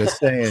 I'm just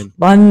saying.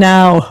 Run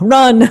now,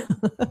 run.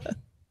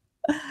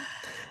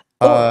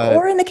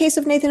 Or in the case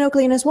of Nathan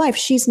Oakley and his wife,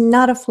 she's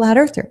not a flat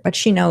earther, but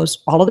she knows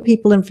all of the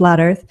people in flat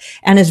earth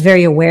and is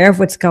very aware of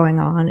what's going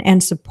on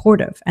and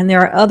supportive. And there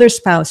are other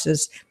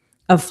spouses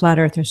of flat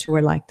earthers who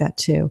are like that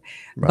too.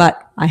 Right.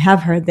 But I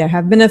have heard there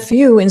have been a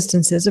few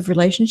instances of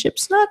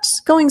relationships not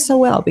going so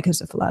well because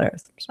of flat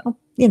earth. So,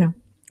 you know.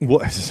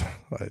 Well,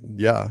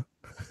 yeah.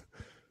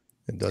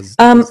 It does.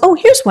 Oh,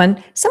 here's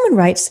one. Someone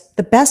writes,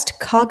 the best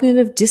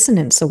cognitive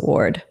dissonance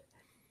award.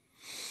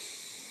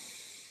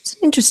 It's an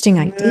interesting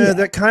idea. Yeah,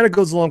 that kind of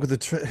goes along with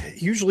the.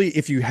 Usually,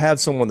 if you have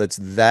someone that's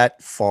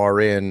that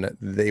far in,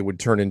 they would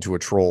turn into a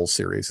troll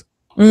series,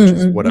 which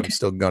is what I'm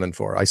still gunning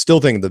for. I still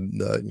think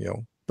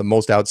the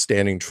most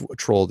outstanding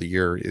troll of the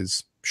year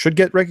should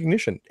get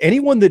recognition.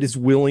 Anyone that is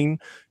willing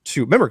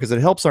to remember, because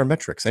it helps our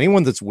metrics.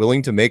 Anyone that's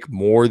willing to make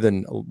more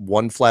than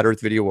one flat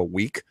Earth video a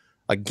week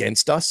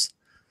against us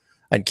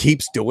and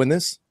keeps doing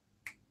this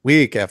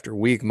week after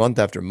week, month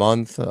after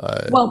month.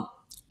 Well,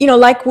 you know,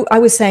 like I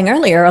was saying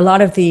earlier, a lot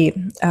of the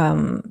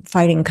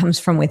fighting comes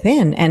from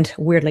within. And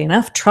weirdly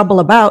enough, Trouble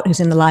About, who's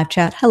in the live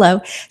chat,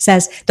 hello,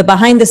 says the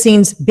behind the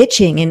scenes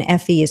bitching in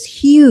FE is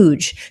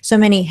huge. So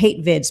many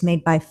hate vids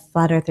made by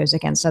flat earthers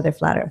against other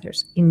flat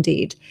earthers.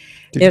 Indeed.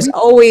 There's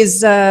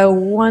always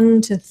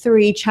 1 to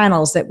 3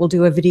 channels that will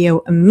do a video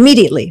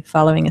immediately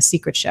following a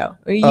secret show.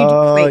 Or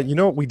you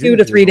know what we do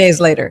 2 to 3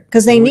 days later,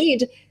 because they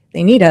need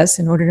us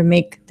in order to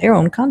make their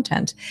own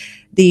content.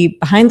 The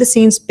behind the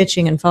scenes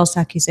bitching and false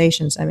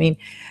accusations. I mean,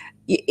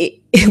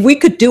 we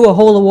could do a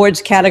whole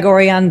awards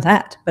category on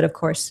that, but of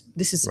course,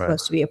 this is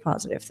supposed to be a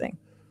positive thing.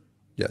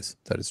 Yes,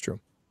 that is true.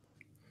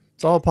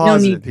 It's all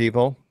positive,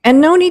 people. And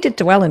no need to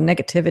dwell in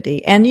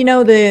negativity. And you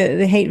know,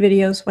 the hate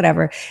videos,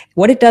 whatever.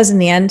 What it does in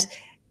the end,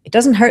 it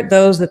doesn't hurt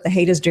those that the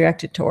hate is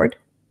directed toward,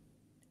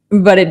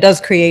 but it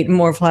does create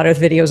more flat earth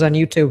videos on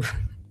YouTube.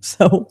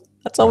 So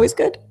that's always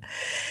good.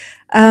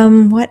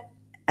 What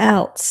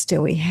else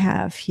do we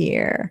have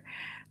here?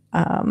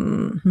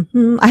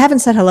 I haven't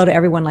said hello to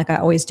everyone like I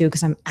always do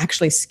because I'm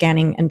actually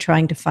scanning and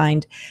trying to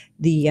find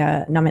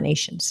the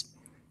nominations.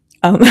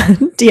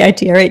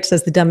 DITRH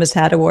says the dumbest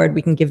hat award.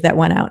 We can give that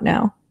one out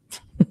now.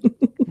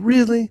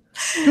 Really?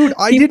 Dude,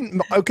 I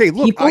didn't. Okay,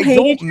 look, I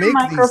don't make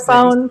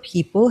microphone. These things.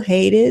 People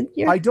hated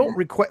your I don't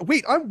request.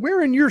 Wait, I'm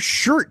wearing your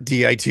shirt,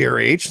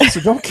 DITRH.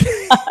 So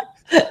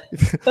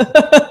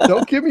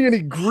don't give me any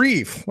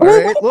grief. All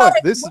right, look,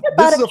 this is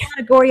a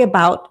category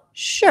about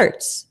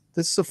shirts.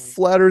 This is a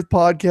Flat Earth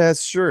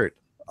podcast shirt.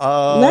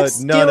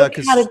 Let's do a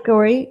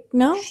category.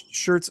 No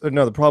shirts.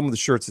 No, the problem with the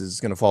shirts is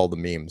it's going to follow the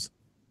memes.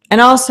 And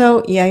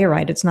also, yeah, you're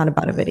right. It's not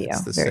about a video.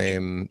 It's the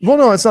same. Well,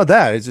 no, it's not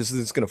that. It's just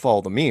it's going to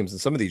follow the memes.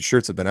 And some of these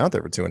shirts have been out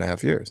there for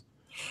 2.5 years.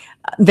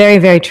 Very,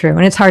 very true.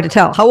 And it's hard to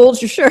tell. How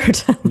old's your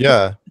shirt?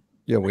 Yeah,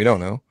 we don't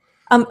know.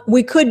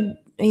 We could.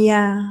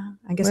 Yeah,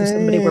 I guess if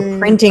somebody were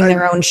printing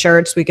their own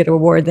shirts, we could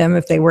award them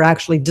if they were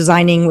actually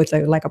designing with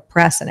like a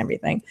press and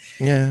everything.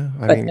 Yeah,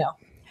 I mean,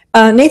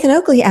 no. Nathan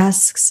Oakley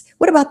asks,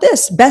 "What about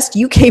this best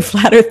UK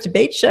flat Earth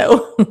debate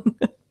show?"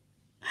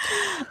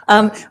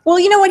 Well,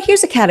 you know what?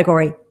 Here's a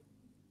category: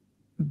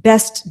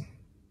 best.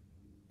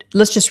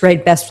 Let's just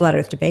rate best flat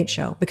Earth debate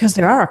show because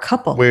there are a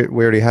couple. We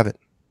already have it.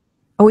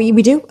 Oh, we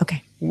do?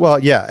 Okay. Well,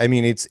 yeah. I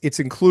mean, it's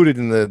included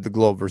in the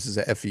Globe versus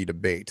FE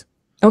debate.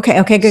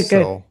 Okay.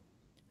 Good.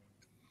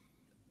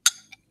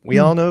 We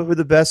all know who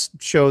the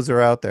best shows are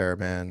out there,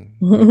 man.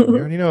 We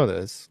already know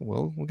this.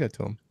 We'll get to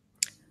them.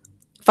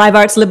 Five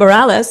Arts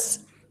Liberalis,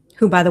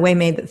 who, by the way,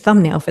 made the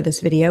thumbnail for this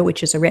video,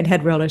 which is a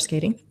redhead roller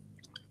skating,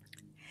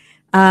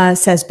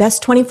 says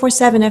best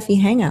 24/7 FE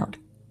hangout.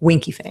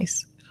 Winky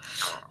face.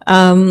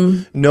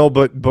 No,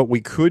 but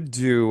we could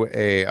do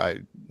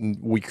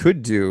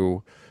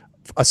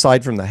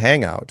aside from the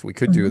hangout, we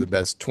could do the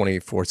best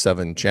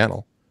 24/7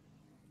 channel.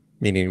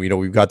 Meaning,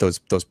 we've got those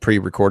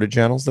pre-recorded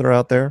channels that are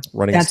out there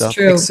running stuff.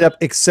 True.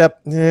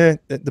 Except the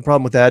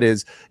problem with that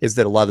is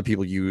that a lot of the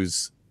people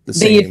use the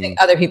same. They use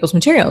other people's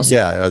materials.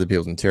 Yeah, other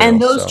people's materials.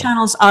 And those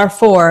channels are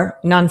for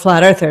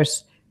non-flat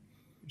earthers,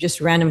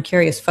 just random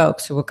curious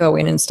folks who will go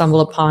in and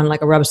stumble upon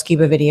like a Rub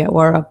Skiba video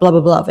or a blah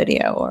blah blah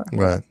video or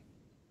right.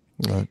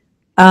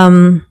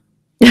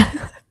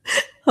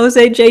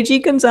 Jose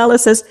JG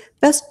Gonzalez says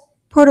best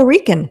Puerto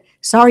Rican.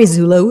 Sorry,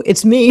 Zulu,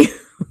 it's me,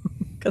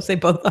 because they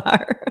both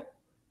are.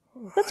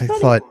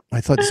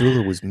 I thought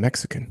Zulu was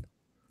Mexican.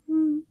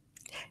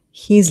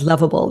 He's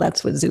lovable.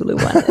 That's what Zulu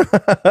wanted.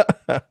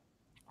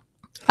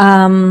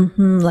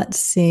 Let's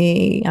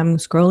see. I'm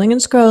scrolling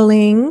and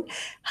scrolling.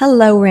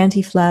 Hello,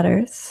 Ranty Flat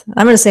Earth.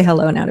 I'm going to say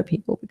hello now to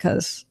people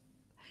because.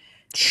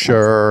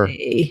 Sure.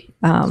 It's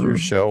your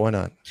show. Why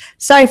not?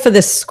 Sorry for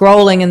this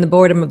scrolling and the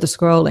boredom of the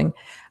scrolling.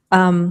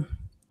 By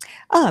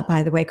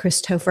the way,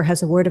 Christopher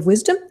has a word of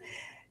wisdom,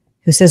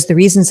 who says the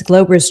reasons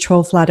Globers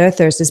troll flat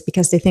earthers is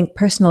because they think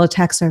personal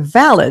attacks are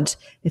valid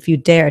if you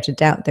dare to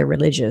doubt their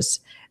religious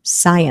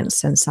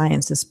science, and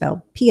science is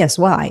spelled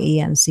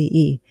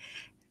P-S-Y-E-N-C-E.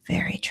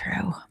 Very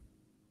true.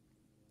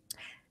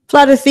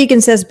 Flat Earth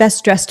Vegan says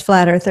best dressed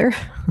flat earther.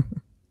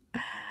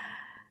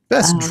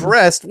 Best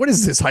dressed? What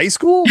is this, high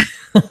school?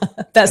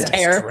 Best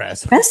hair.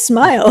 Dressed. Best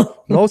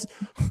smile. Most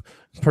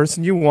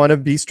person you want to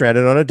be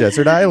stranded on a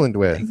desert island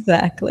with.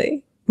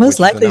 Exactly. Most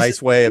likely. A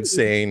nice way of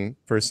saying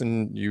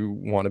person you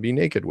want to be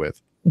naked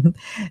with.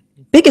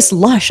 Biggest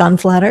lush on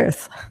flat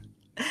Earth.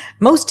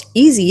 Most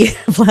easy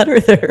flat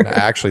earther.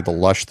 Actually, the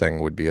lush thing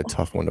would be a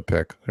tough one to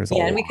pick. There's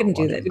and we couldn't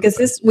do that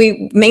because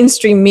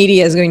mainstream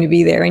media is going to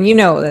be there, and you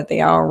know that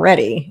they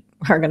already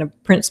are going to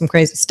print some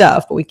crazy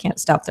stuff, but we can't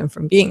stop them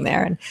from being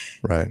there. And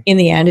in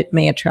the end, it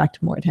may attract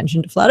more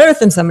attention to flat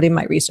Earth, and somebody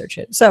might research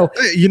it. So,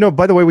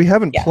 by the way, we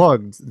haven't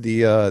plugged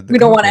the we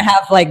don't want to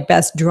have like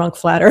best drunk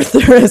flat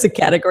earther as a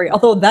category,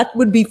 although that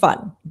would be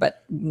fun.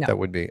 But no, that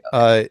would be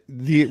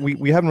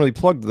we haven't really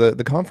plugged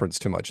the conference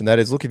too much, and that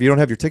is, look, if you don't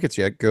have your tickets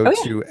yet, go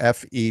to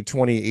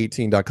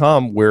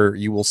fe2018.com, where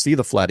you will see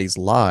the Flatties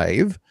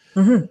live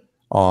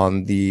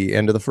on the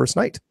end of the first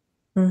night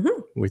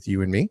with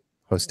you and me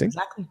hosting.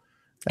 Exactly.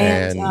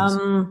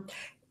 And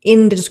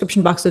in the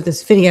description box of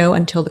this video,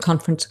 until the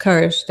conference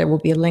occurs, there will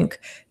be a link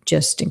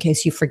just in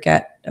case you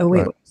forget. Oh,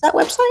 wait, what's that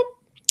website?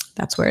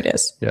 That's where it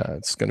is. Yeah,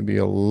 it's going to be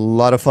a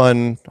lot of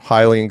fun.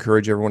 Highly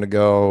encourage everyone to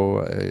go.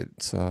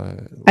 It's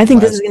I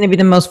think this is going to be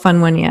the most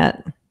fun one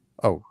yet.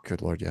 Oh,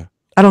 good Lord, yeah.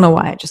 I don't know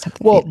why. I just have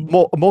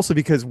to. Mostly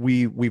because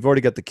we've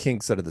already got the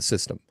kinks out of the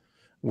system.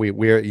 We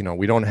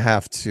don't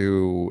have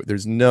to,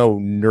 there's no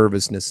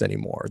nervousness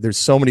anymore. There's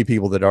so many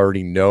people that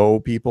already know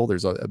people.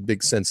 There's a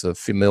big sense of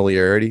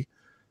familiarity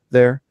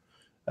there.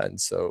 And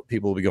so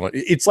people will be going,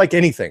 it's like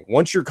anything.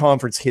 Once your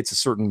conference hits a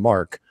certain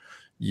mark,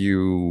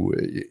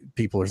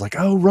 people are like,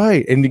 oh,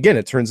 right. And again,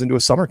 it turns into a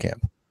summer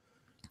camp.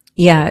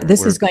 Yeah,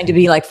 this is going to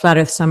be like Flat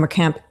Earth Summer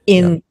Camp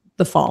in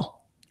the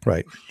fall.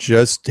 Right.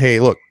 Just, hey,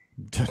 look,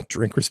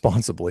 drink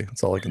responsibly.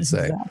 That's all I can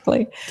say.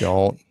 Exactly.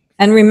 Don't.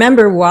 And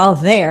remember, while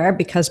there,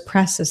 because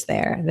press is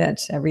there,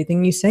 that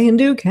everything you say and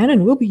do can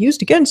and will be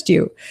used against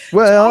you.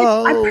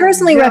 Well, so I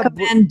personally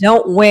recommend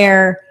don't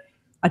wear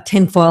a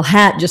tinfoil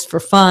hat just for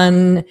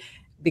fun,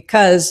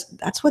 because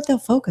that's what they'll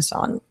focus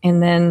on.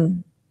 And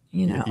then,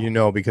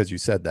 because you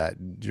said that,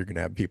 you're going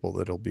to have people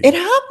that'll be. It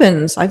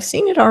happens. I've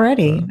seen it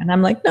already. And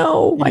I'm like,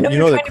 no, I know. You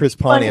know that Chris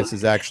Pontius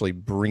is actually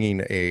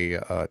bringing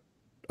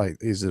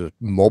is it a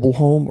mobile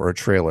home or a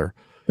trailer?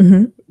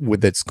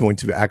 That's going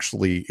to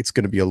it's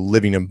going to be a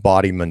living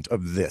embodiment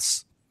of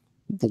this.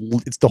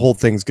 The whole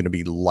thing's going to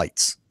be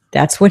lights.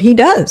 That's what he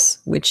does,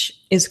 which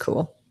is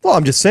cool. Well,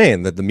 I'm just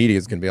saying that the media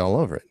is going to be all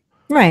over it.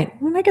 Right.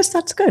 Well, I guess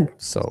that's good.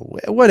 So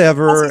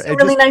whatever. He's a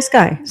really nice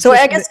guy. So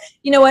I guess,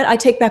 you know what? I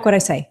take back what I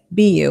say.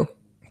 Be you.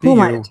 Who am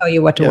I to tell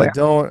you what to wear?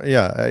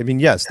 I mean,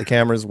 yes, the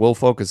cameras will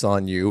focus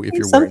on you if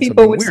you're some wearing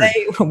people would weird.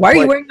 say, why are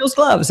you wearing those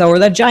gloves or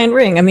that giant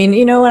ring? I mean,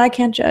 you know what? I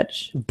can't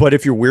judge. But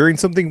if you're wearing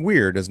something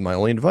weird, is my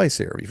only advice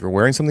here. If you're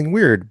wearing something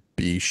weird,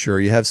 be sure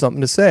you have something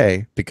to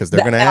say, because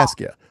they're going to ask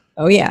you.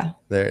 Oh, yeah.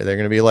 They're going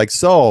to be like,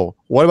 so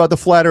what about the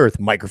flat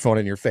Earth? Microphone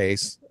in your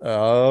face.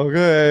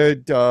 Okay.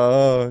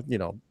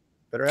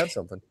 Better have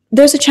something.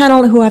 There's a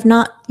channel who I've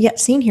not yet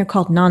seen here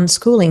called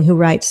Non-Schooling, who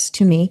writes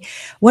to me,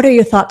 what are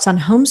your thoughts on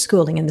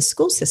homeschooling in the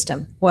school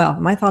system? Well,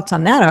 my thoughts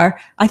on that are,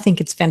 I think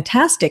it's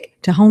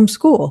fantastic to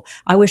homeschool.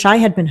 I wish I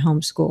had been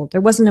homeschooled. There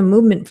wasn't a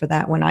movement for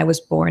that when I was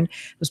born.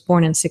 I was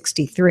born in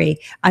 '63.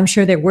 I'm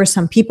sure there were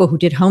some people who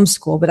did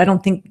homeschool, but I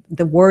don't think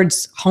the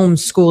words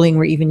homeschooling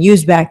were even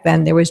used back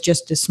then. There was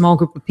just a small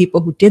group of people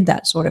who did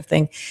that sort of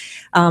thing.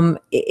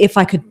 If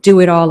I could do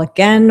it all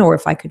again, or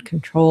if I could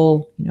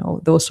control,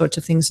 those sorts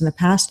of things in the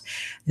past,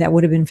 that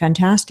would have been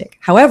fantastic.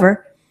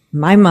 However,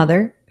 my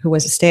mother, who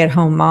was a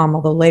stay-at-home mom,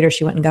 although later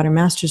she went and got her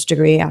master's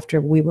degree after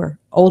we were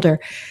older,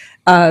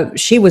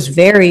 she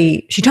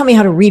taught me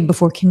how to read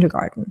before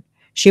kindergarten.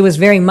 She was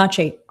very much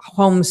a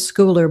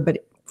homeschooler,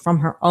 but from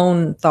her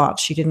own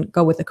thoughts. She didn't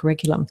go with the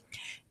curriculum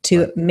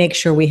to make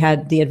sure we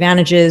had the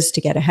advantages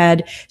to get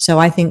ahead. So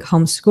I think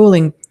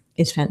homeschooling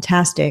is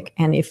fantastic.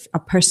 And if a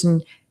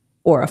person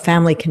or a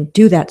family can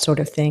do that sort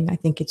of thing, I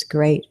think it's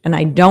great. And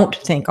I don't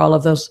think all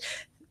of those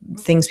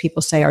things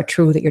people say are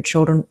true, that your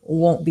children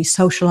won't be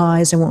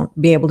socialized and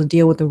won't be able to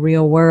deal with the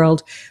real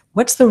world.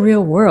 What's the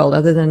real world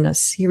other than a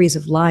series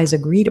of lies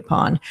agreed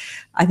upon?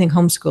 I think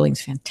homeschooling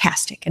is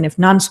fantastic. And if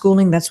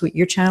non-schooling, that's what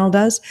your channel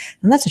does,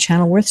 and that's a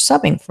channel worth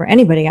subbing for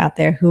anybody out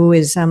there who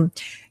is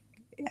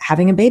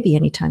having a baby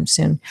anytime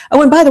soon.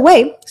 Oh, and by the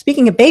way,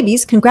 speaking of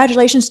babies,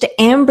 congratulations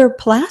to Amber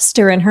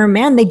Plaster and her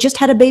man. They just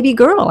had a baby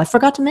girl. I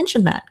forgot to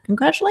mention that.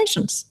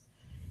 Congratulations.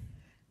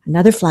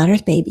 Another flat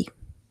Earth baby.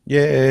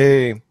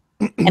 Yay.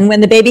 And when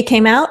the baby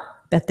came out,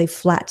 bet they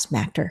flat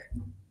smacked her.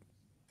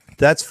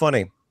 That's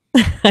funny.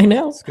 I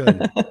know. That's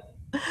good.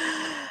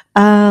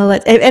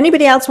 If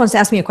anybody else wants to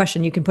ask me a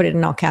question, you can put it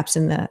in all caps.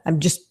 I'm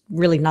just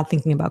really not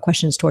thinking about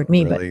questions toward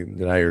me. Really?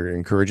 But now you're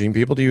encouraging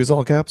people to use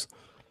all caps?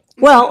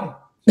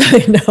 Well,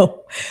 I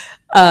know.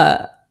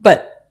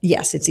 But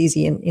yes, it's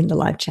easy in the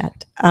live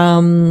chat.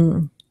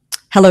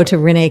 Hello to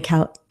Renee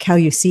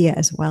Calucia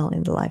as well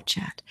in the live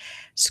chat.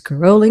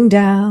 Scrolling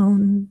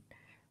down.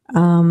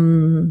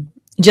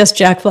 Just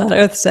Jack Flat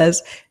Earth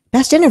says,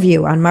 best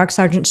interview on Mark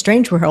Sargent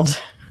Strange World.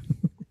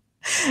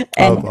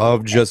 And,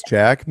 of Just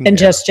Jack. and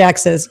Just Jack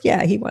says,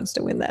 yeah, he wants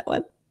to win that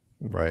one.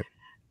 Right.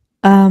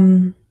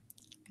 I'm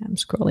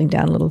scrolling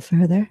down a little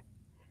further.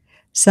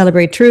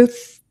 Celebrate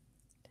Truth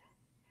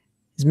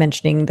is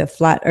mentioning the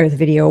Flat Earth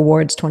Video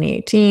Awards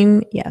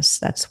 2018. Yes,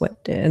 that's what,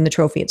 and the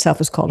trophy itself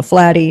is called a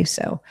Flatty.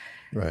 So,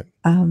 right.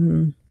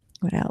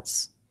 What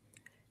else?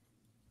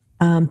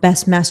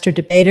 Best Master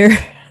Debater.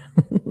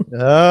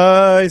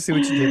 I see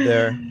what you did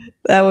there.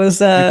 That was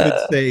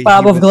say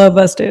Bob of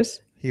Globebusters.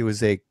 He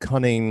was a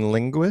cunning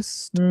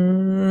linguist.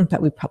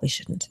 But we probably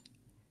shouldn't.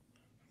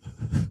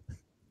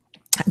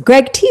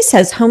 Greg T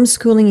says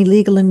homeschooling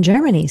illegal in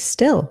Germany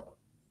still.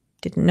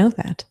 Didn't know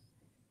that.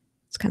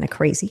 It's kind of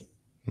crazy.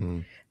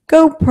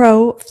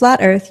 GoPro Flat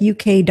Earth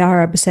UK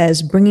Darab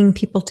says Bringing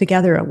People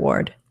Together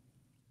Award.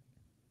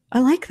 I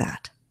like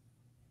that.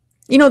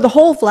 You know, the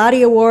whole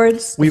Flatty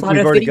Awards, the Flat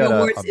Earth Video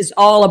Awards is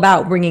all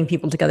about bringing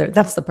people together.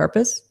 That's the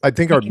purpose. I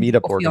think our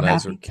meetup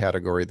organizer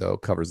category, though,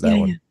 covers that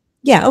one.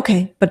 Yeah,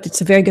 okay. But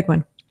it's a very good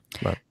one.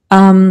 Right.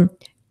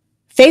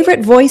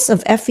 Favorite Voice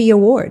of FE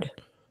Award.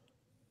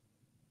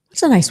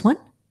 That's a nice one.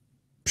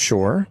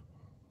 Sure.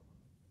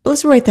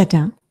 Let's write that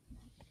down.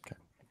 Okay.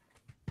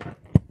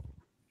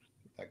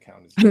 That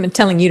counts. I'm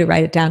telling you to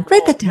write it down.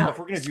 Write that down. If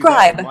we're gonna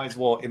Scribe. do that,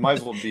 it might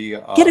as well be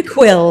get a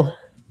quill.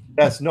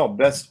 Best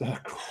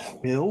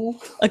quill.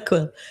 A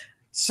quill.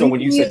 So when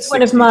you said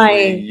one of my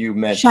you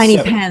meant shiny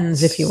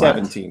pens, if you want.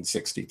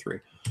 1763.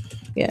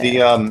 Yeah.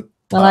 The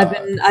well,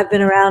 I've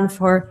been around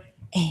for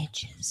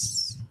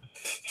ages.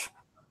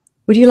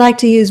 Would you like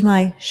to use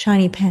my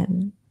shiny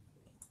pen?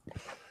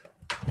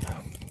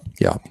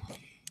 Yeah.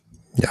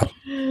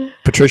 Yeah.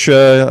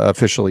 Patricia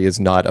officially is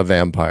not a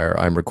vampire.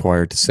 I'm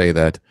required to say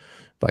that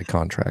by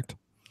contract.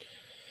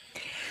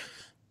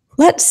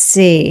 Let's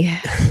see.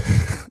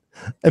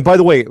 And by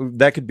the way,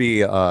 that could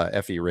be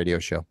a FE radio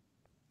show,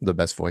 the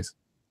best voice.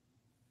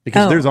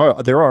 Because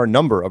there are a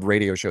number of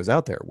radio shows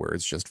out there where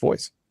it's just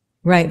voice.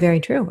 Right, very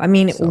true. I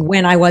mean,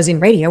 when I was in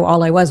radio,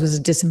 all I was a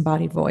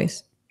disembodied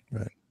voice.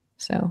 Right.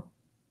 So,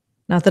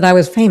 not that I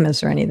was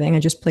famous or anything.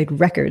 I just played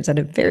records at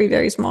a very,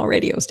 very small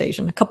radio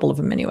station. A couple of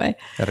them anyway.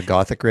 At a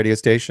Gothic radio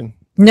station?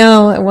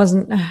 No, it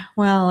wasn't.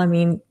 Well, I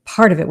mean,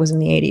 part of it was in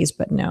the 80s,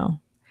 but no.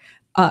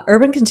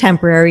 Urban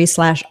Contemporary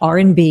 /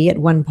 R&B at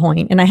one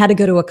point. And I had to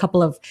go to a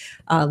couple of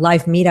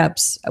live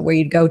meetups where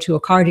you'd go to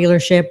a car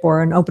dealership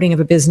or an opening of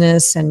a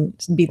business and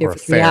be there for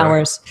 3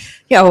 hours.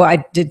 Yeah,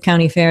 I did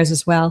county fairs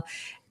as well.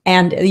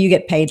 And you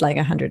get paid like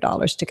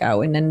 $100 to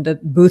go. And then the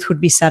booth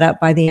would be set up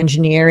by the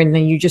engineer. And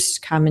then you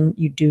just come and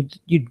you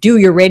do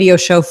your radio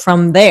show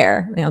from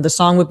there. You know, the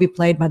song would be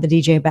played by the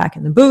DJ back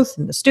in the booth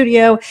in the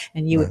studio.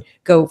 And you would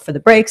go for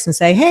the breaks and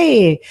say,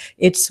 hey,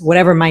 it's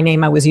whatever my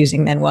name I was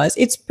using then was.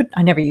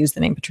 I never used the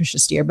name Patricia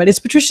Steere, but it's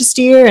Patricia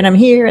Steere. And I'm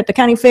here at the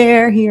county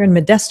fair here in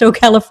Modesto,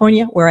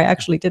 California, where I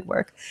actually did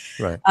work.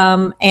 Right.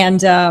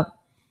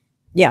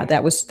 Yeah,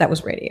 that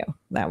was radio.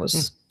 That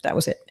was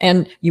it.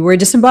 And you were a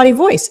disembodied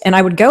voice. And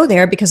I would go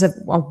there because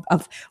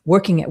of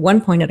working at one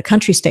point at a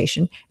country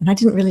station. And I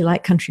didn't really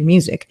like country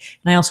music.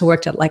 And I also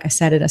worked at, like I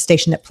said, at a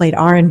station that played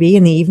R&B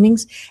in the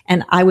evenings.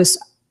 And I was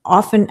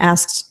often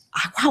asked,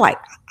 wow, I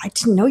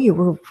didn't know you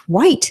were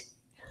white,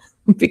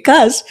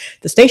 because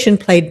the station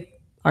played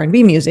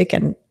R&B music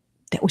and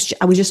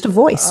I was just a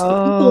voice.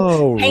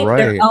 Oh, people paint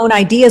their own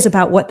ideas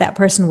about what that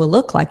person will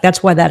look like.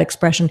 That's why that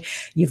expression,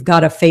 you've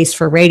got a face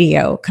for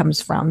radio,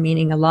 comes from,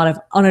 meaning a lot of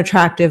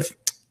unattractive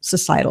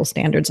societal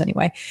standards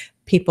anyway,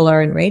 people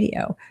are in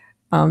radio.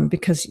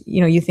 Because,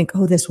 you know, you think,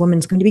 oh, this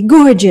woman's going to be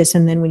gorgeous.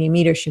 And then when you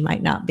meet her, she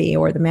might not be,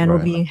 or the man will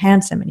be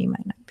handsome and he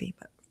might not be.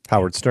 But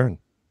Howard Stern.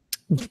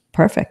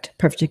 Perfect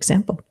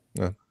example.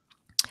 Yeah.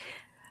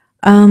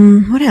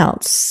 What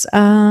else?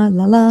 La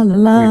la la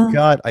la. We've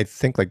got, I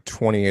think, like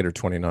 28 or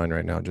 29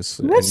 right now.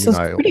 Just that's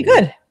pretty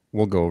good.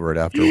 We'll go over it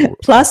after.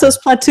 Plasos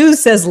Platou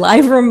says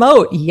live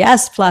remote.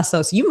 Yes,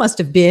 Plasos, you must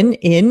have been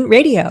in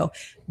radio.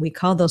 We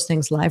call those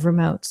things live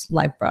remotes,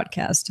 live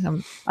broadcast.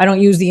 I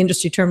don't use the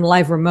industry term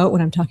live remote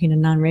when I'm talking to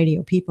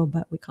non-radio people,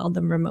 but we call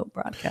them remote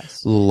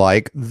broadcasts.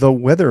 Like the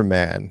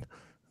weatherman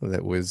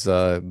that was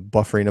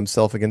buffering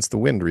himself against the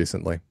wind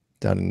recently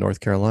down in North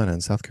Carolina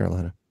and South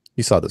Carolina.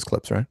 You saw those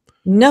clips, right?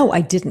 No,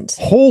 I didn't.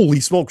 Holy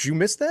smokes, you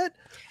missed that?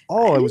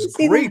 Oh, it was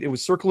great. It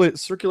was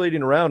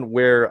circulating around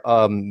where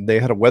they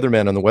had a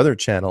weatherman on the Weather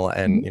Channel,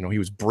 and you know, he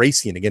was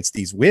bracing against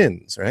these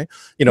winds, right?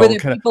 You know, were there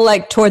people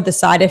like toward the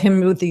side of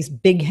him with these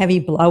big heavy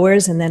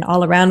blowers, and then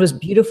all around was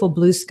beautiful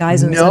blue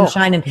skies and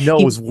sunshine, and he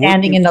was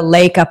standing in the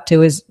lake up to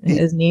his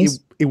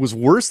knees. It was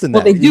worse than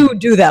that. Well, they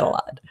do that a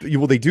lot.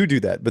 Well, they do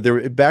that, but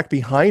they're back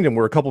behind him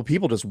were a couple of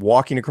people just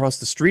walking across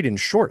the street in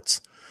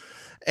shorts.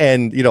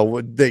 And you know,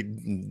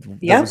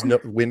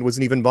 wind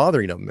wasn't even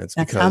bothering them. That's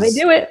because how they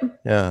do it.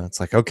 Yeah, it's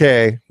like,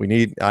 okay,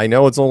 I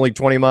know it's only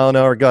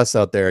 20-mile-an-hour gusts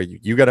out there.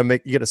 You got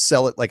to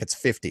sell it like it's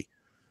 50.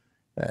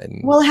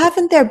 And well,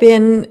 haven't there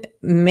been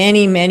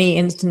many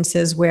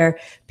instances where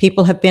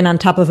people have been on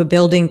top of a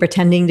building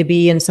pretending to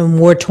be in some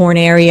war-torn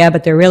area,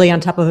 but they're really on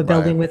top of a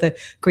building with a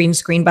green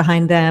screen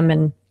behind them?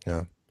 And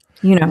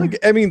You know, Like,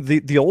 I mean,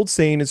 the old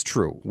saying is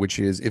true, which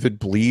is if it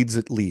bleeds,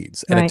 it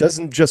leads. And Right. it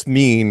doesn't just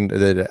mean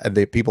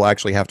that people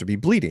actually have to be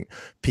bleeding.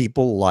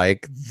 People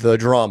like the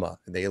drama.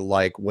 They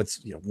like what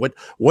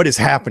is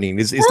happening.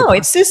 Is no, the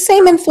it's the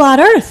same in flat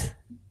Earth.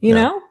 You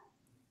Yeah. know,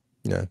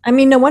 Yeah. I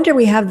mean, no wonder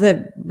we have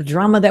the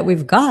drama that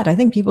we've got. I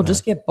think people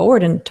just get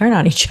bored and turn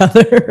on each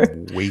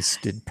other.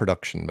 wasted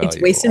production value. It's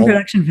wasted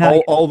production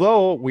value.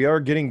 Although we are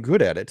getting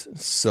good at it.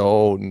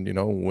 So,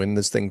 when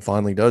this thing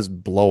finally does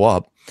blow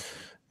up,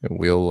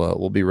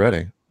 we'll be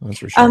ready. That's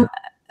for sure.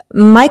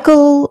 Mike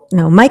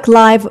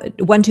Live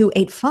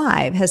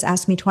 1285 has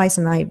asked me twice,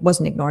 and I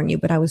wasn't ignoring you,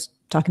 but I was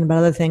talking about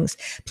other things.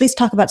 Please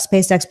talk about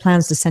SpaceX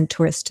plans to send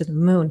tourists to the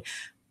moon.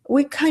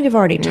 We kind of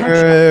already touched on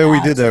that. We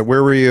did that.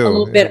 Where were you? A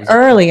little bit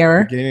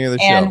earlier. Beginning of the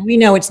show. And we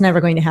know it's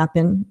never going to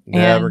happen.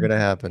 Never going to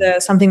happen.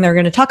 Something they're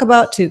going to talk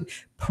about to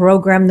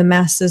program the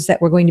masses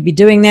that we're going to be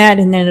doing that,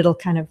 and then it'll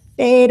kind of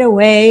fade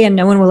away, and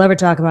no one will ever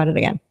talk about it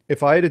again.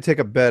 If I had to take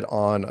a bet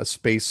on a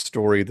space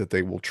story that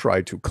they will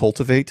try to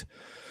cultivate,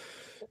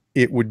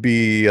 it would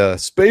be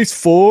Space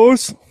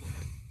Force.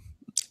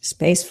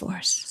 Space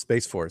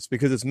Force,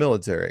 because it's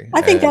military.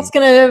 I think that's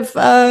going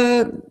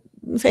to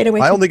fade away.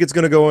 I don't think it's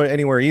going to go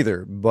anywhere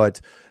either, but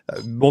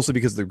mostly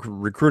because of the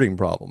recruiting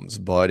problems.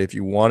 But if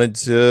you wanted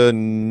to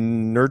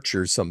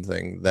nurture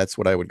something, that's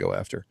what I would go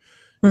after.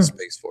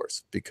 Space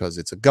Force, because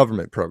it's a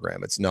government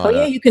program. It's not. Oh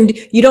yeah,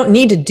 you don't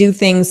need to do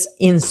things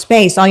in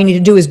space. All you need to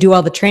do is do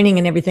all the training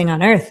and everything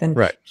on Earth, and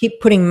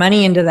keep putting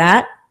money into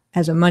that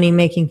as a money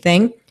making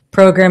thing,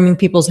 programming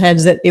people's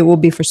heads that it will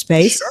be for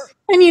space,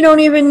 and you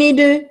don't even need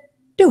to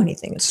do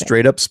anything.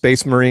 Straight up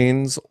Space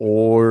Marines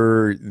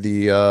or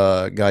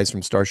the guys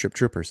from Starship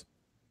Troopers.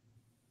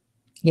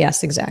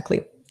 Yes,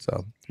 exactly.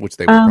 So, which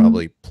they would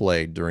probably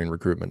play during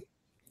recruitment.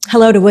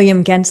 Hello to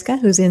William Genska,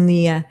 who's in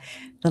the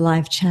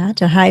live chat.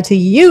 Hi to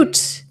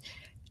Ute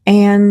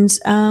and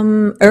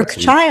Irk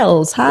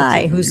Childs.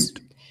 Hi, who's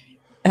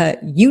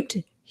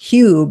Ute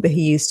Hube.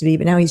 He used to be,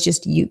 but now he's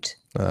just Ute.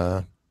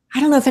 I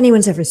don't know if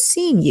anyone's ever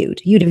seen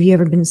Ute. Ute, have you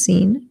ever been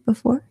seen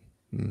before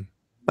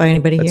by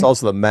anybody here? It's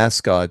also the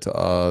mascot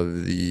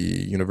of the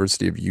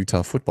University of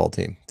Utah football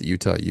team, the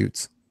Utah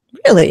Utes.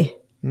 Really?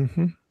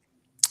 Mm-hmm.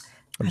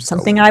 That's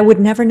something I would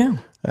never know.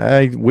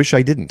 I wish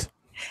I didn't.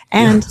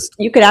 And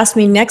you could ask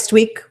me next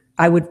week.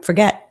 I would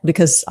forget,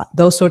 because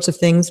those sorts of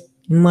things,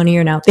 one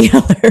ear and out the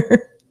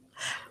other.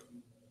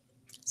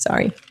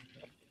 Sorry.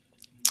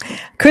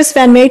 Chris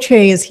Van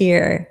Maitre is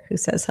here, who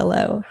says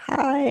hello.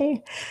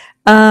 Hi.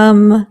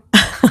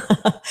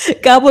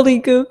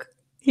 Gobbledygook,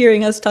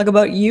 hearing us talk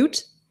about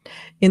Ute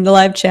in the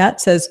live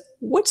chat, says,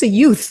 what's a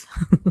youth?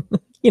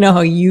 You know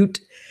how Ute,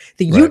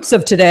 the Utes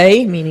of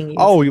today, meaning youth.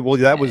 Oh, well,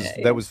 that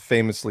was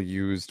famously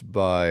used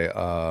by,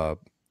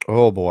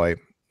 oh boy.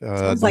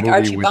 Sounds like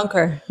Archie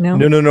Bunker. No.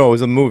 It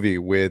was a movie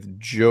with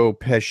Joe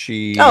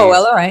Pesci. Oh,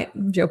 well, all right.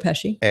 Joe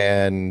Pesci.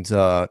 And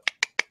not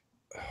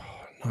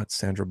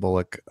Sandra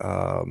Bullock.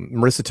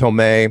 Marissa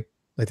Tomei.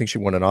 I think she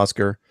won an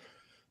Oscar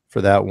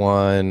for that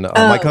one.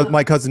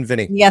 My Cousin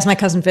Vinny. Yes, My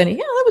Cousin Vinny.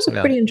 Yeah, that was a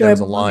pretty enjoyable.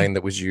 That was a line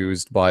that was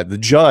used by the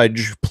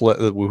judge,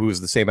 who was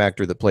the same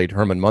actor that played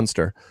Herman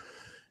Munster.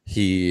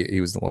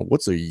 He was the one.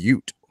 What's a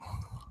Ute?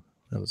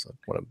 That was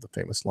one of the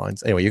famous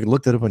lines. Anyway, you can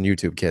look that up on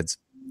YouTube, kids.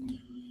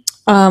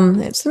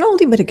 It's an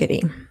oldie but a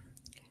goodie,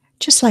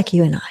 just like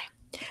you and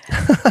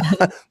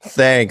I.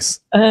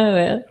 Thanks.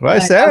 Well, what I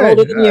said. I'm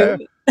older than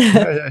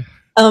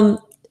you.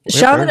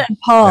 Charlotte and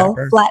Paul,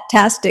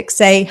 Flatastic,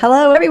 say,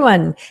 hello,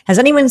 everyone. Has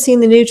anyone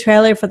seen the new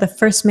trailer for The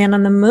First Man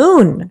on the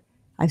Moon?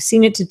 I've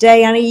seen it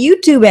today on a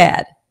YouTube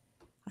ad.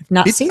 I've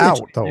not seen it.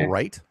 It's out, though,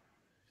 right?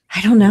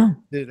 I don't know.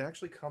 Did it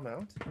actually come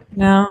out?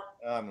 No.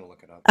 I'm going to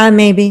look it up.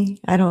 Maybe.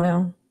 I don't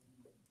know.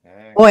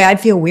 Boy, I'd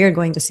feel weird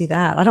going to see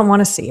that. I don't want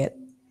to see it.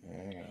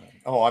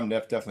 Oh, I'm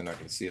definitely not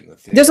going to see it in the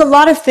theater. There's a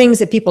lot of things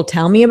that people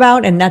tell me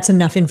about, and that's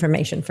enough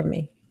information for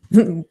me.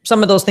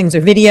 Some of those things are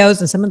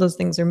videos, and some of those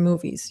things are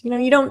movies.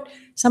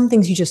 Some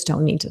things you just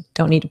don't need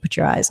to put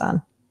your eyes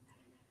on.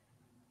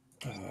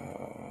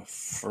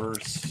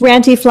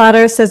 Ranty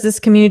Flatter says this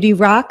community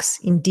rocks.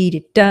 Indeed,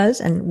 it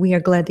does, and we are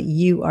glad that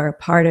you are a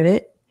part of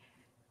it.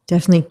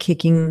 Definitely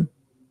kicking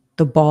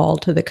the ball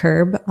to the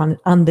curb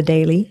on the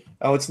daily.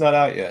 Oh, it's not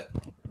out yet.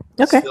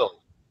 Okay. Still.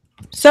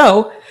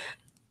 So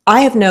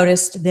I have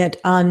noticed that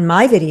on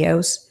my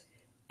videos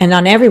and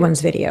on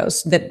everyone's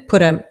videos that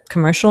put a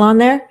commercial on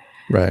there,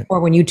 right?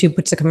 Or when YouTube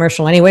puts a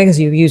commercial anyway, because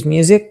you use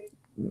music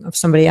of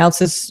somebody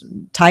else's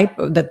type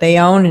that they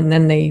own, and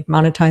then they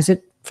monetize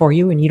it for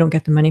you, and you don't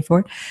get the money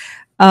for it.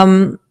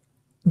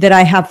 That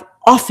I have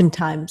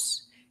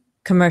oftentimes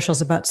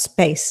commercials about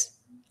space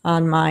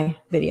on my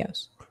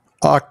videos.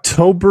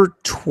 October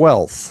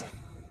 12th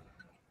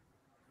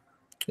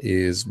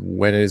is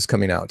when it is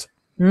coming out.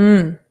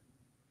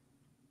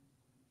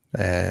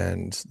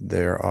 And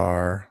there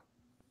are,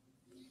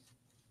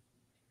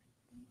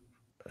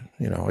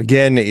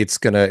 again, it's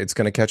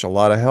gonna catch a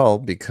lot of hell,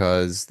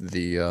 because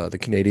the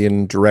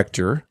Canadian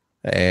director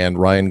and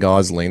Ryan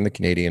Gosling, the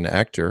Canadian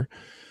actor,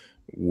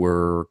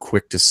 were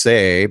quick to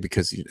say,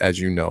 because as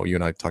you know, you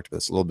and I talked about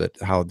this a little bit,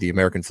 how the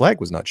American flag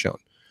was not shown.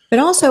 But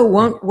also,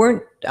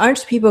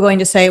 aren't people going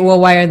to say, well,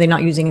 why are they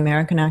not using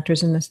American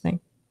actors in this thing?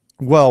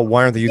 Well,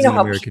 why aren't they using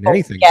how American people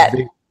anything? get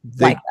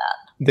like that.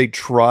 They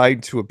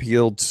tried to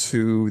appeal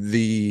to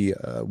the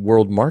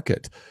world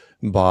market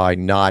by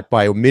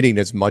omitting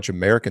as much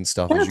American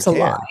stuff as you That's a can.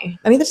 lie.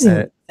 I mean, that doesn't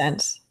make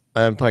sense.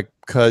 I'm like,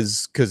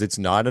 because it's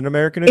not an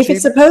American If achievement.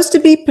 it's supposed to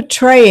be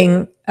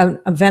portraying an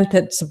event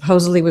that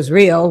supposedly was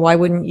real, why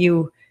wouldn't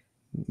you?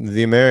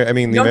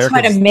 Don't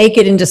try to make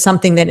it into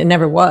something that it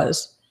never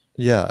was.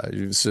 Yeah.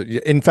 So,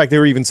 in fact, they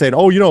were even saying, at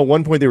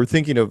one point they were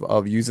thinking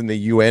of using the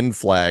UN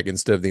flag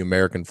instead of the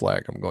American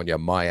flag. I'm going, yeah,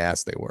 my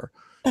ass, they were.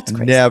 That's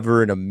crazy.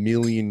 Never in a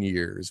million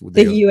years would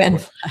the UN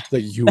flag.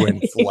 The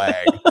UN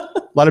flag. A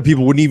lot of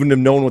people wouldn't even have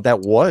known what that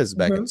was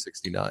back in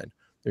 '69.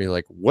 They're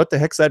like, what the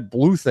heck's that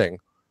blue thing?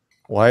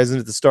 Why isn't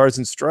it the Stars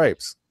and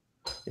Stripes?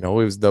 That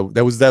was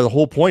the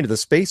whole point of the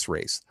space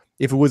race.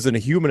 If it was a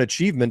human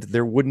achievement,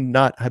 there would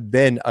not have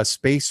been a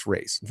space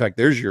race. In fact,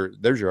 there's your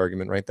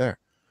argument right there.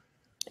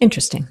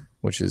 Interesting.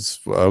 Which is,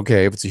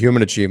 okay, if it's a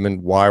human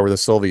achievement, why were the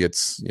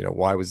Soviets,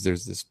 why was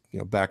there's this,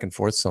 back and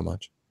forth so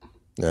much?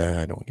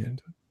 I don't get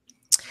into it.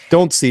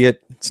 Don't see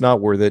it. It's not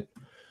worth it.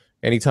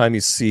 Anytime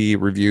you see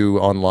review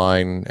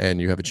online and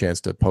you have a chance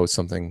to post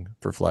something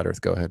for Flat Earth,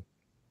 go ahead.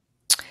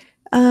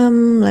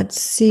 Let's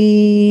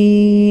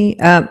see.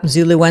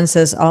 Zulu One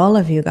says, all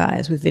of you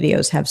guys with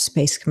videos have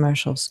space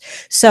commercials.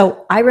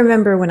 So I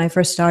remember when I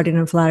first started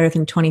on Flat Earth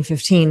in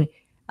 2015,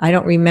 I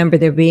don't remember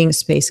there being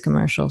space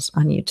commercials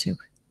on YouTube.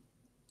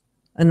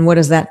 And what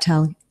does that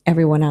tell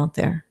everyone out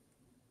there?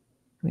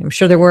 I mean, I'm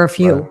sure there were a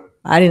few. Right.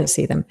 I didn't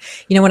see them.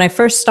 When I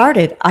first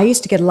started, I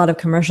used to get a lot of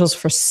commercials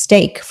for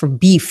steak, for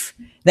beef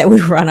that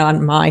would run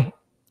on my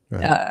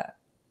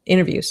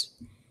interviews.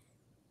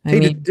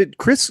 Did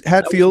Chris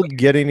Hadfield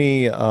get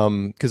any?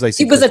 Because I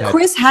see it was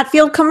Chris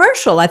Hadfield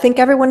commercial. I think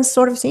everyone's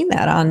sort of seen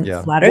that on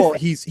Flat Earth. Well,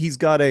 he's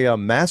got a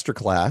master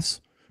class.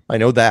 I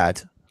know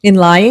that. In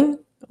lying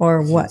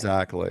or what?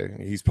 Exactly.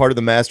 He's part of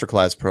the master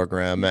class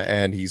program,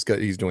 and he's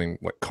doing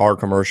car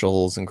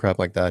commercials and crap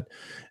like that.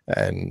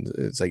 And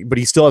it's like, but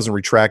he still hasn't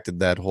retracted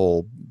that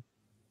whole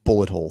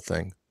bullet hole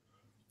thing.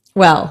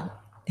 Well,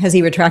 has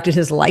he retracted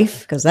his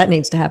life? Because that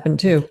needs to happen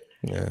too.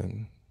 Yeah.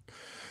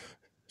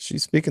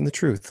 She's speaking the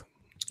truth.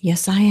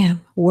 Yes, I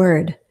am.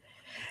 Word.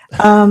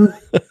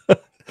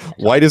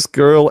 Whitest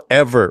girl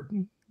ever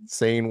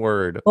saying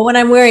word. Well, when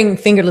I'm wearing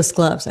fingerless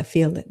gloves, I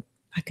feel that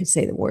I could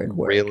say the word.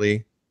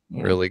 Really?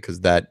 Yeah. Really?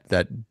 Because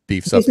that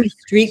beefs up.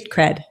 Street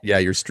cred. Yeah,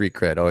 your street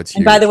cred. Oh, it's huge.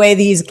 And by the way,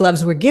 these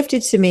gloves were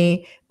gifted to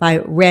me by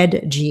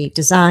Red G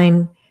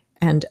Design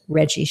and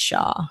Reggie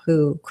Shaw,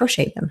 who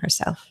crocheted them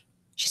herself.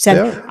 She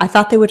said, I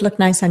thought they would look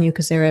nice on you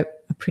because they're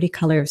a pretty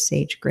color of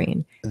sage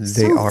green.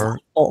 They are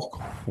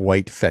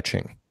quite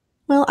fetching.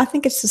 Well, I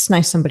think it's just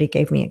nice somebody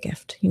gave me a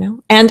gift,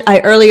 And I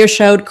earlier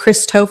showed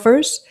Chris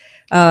Topher's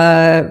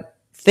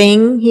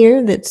thing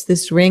here. That's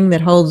this ring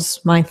that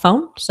holds my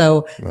phone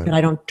so that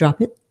I don't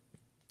drop it.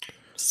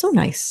 So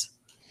nice.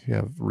 You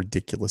have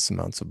ridiculous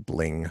amounts of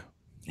bling.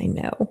 I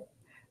know.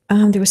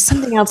 There was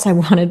something else I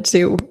wanted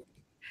to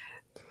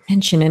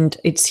mention, and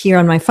it's here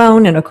on my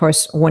phone. And of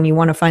course, when you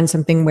want to find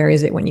something, where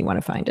is it when you want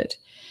to find it?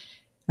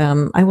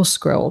 I will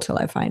scroll till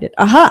I find it.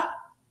 Aha.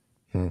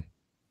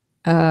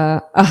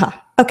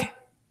 Okay.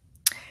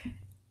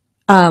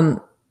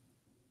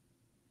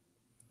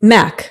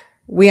 Mac,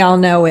 we all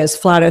know as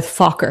Flat Earth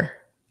Fokker.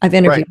 I've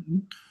interviewed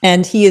him.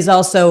 And he is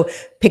also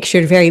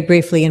pictured very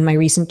briefly in my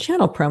recent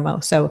channel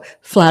promo. So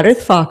Flat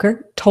Earth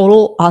Fokker,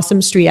 total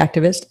awesome street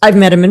activist. I've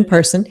met him in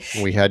person.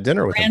 We had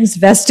dinner with him.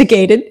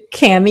 Investigated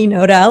Cammie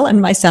Nodell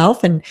and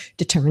myself and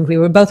determined we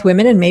were both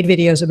women and made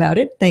videos about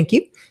it. Thank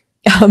you.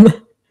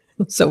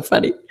 So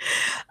funny.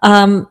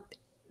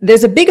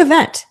 There's a big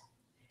event.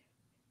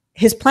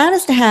 His plan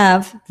is to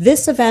have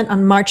this event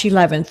on March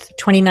 11th,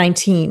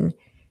 2019,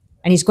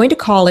 and he's going to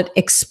call it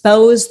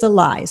Expose the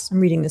Lies. I'm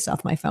reading this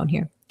off my phone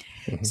here.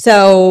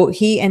 So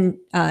he and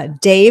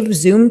Dave,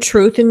 Zoom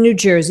Truth in New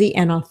Jersey,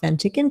 and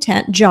Authentic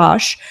Intent,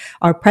 Josh,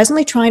 are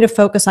presently trying to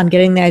focus on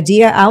getting the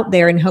idea out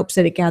there in hopes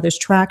that it gathers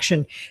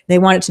traction. They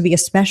want it to be a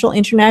special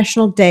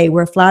international day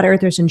where flat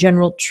earthers and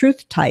general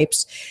truth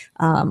types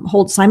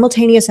hold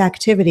simultaneous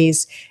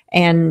activities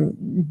and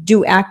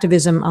do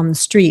activism on the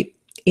street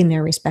in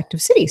their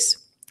respective cities.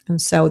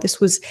 And so this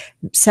was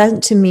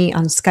sent to me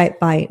on Skype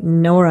by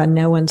Nora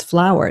No One's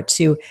Flower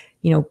to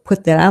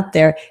put that out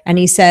there. And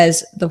he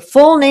says the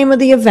full name of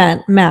the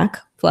event, Mac,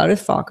 Flat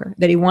Earth Fokker,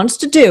 that he wants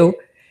to do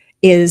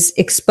is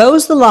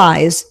expose the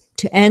lies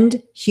to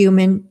end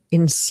human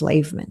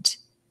enslavement.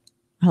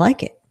 I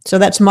like it. So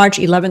that's March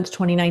 11th,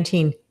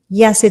 2019.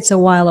 Yes, it's a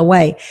while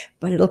away,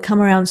 but it'll come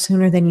around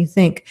sooner than you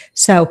think.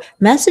 So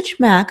message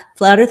Mac,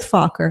 Flat Earth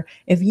Fokker,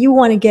 if you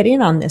want to get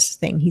in on this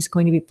thing he's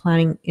going to be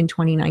planning in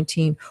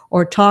 2019,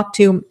 or talk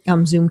to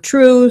Zoom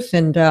Truth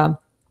and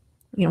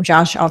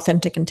Josh,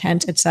 Authentic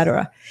Intent,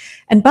 etc.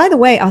 And by the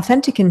way,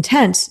 Authentic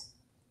Intent,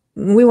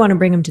 we want to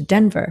bring him to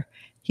Denver.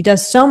 He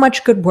does so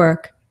much good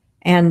work,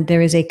 And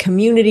there is a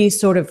community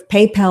sort of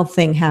PayPal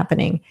thing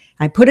happening.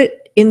 I put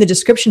it in the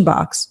description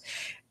box.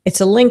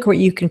 It's a link where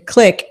you can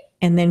click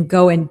and then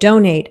go and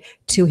donate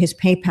to his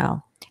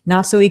PayPal.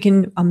 Not so he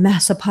can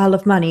amass a pile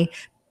of money,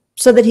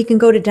 so that he can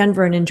go to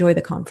Denver and enjoy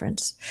the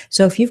conference.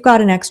 So if you've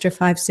got an extra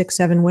 $5, $6,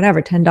 $7,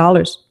 whatever,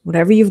 $10,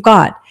 whatever you've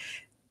got,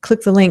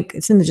 click the link.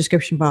 It's in the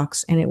description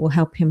box, and it will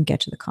help him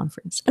get to the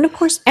conference. And of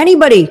course,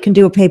 anybody can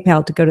do a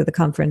PayPal to go to the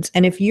conference.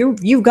 And if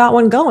you've got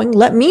one going,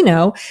 let me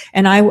know,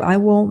 and I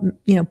will,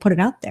 put it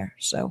out there.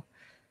 So,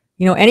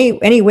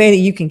 any way that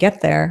you can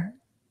get there,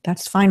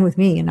 that's fine with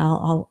me, and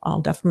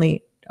I'll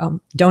definitely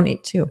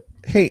donate too.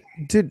 Hey,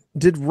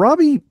 did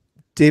Robbie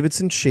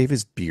Davidson shave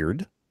his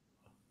beard?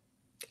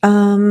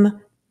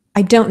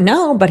 I don't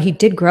know, but he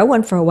did grow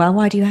one for a while.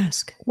 Why do you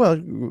ask? Well,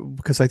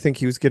 because I think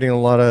he was getting a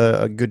lot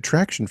of good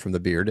traction from the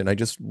beard, and I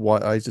just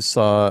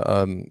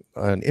saw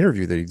an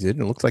interview that he did,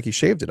 and it looks like he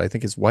shaved it. I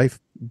think his wife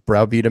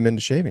browbeat him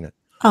into shaving it.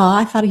 Oh,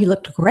 I thought he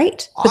looked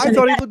great. I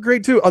thought he looked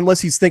great too,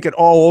 unless he's thinking,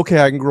 "Oh,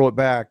 okay, I can grow it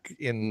back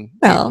in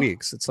 8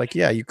 weeks." It's like,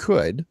 yeah, you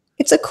could.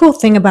 It's a cool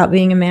thing about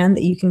being a man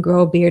that you can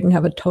grow a beard and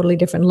have a totally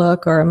different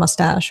look, or a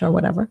mustache, or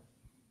whatever.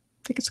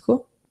 I think it's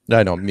cool.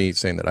 I know, me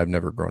saying that I've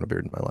never grown a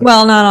beard in my life.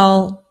 Well, not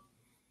all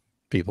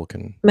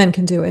men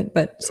can do it,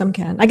 but some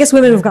can. I guess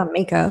women have got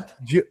makeup.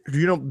 Do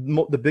you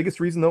know the biggest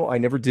reason though I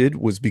never did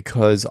was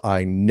because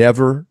I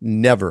never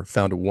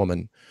found a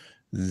woman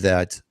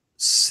that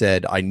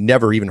said, I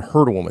never even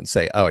heard a woman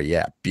say, "Oh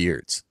yeah,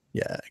 beards."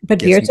 Yeah, but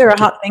beards are a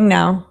hot thing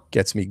now.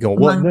 Gets me going.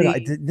 Well,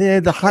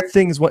 the hot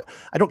thing is what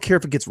I don't care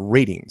if it gets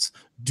ratings.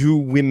 Do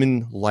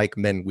women like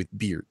men with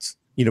beards?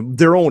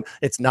 Their own.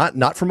 It's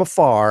not from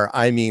afar.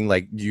 I mean,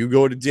 like, you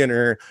go to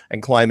dinner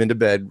and climb into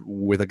bed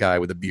with a guy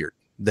with a beard.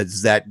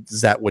 Is that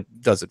what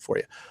does it for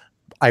you?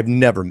 I've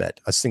never met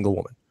a single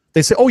woman.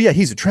 They say, "Oh yeah,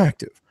 he's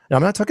attractive." Now,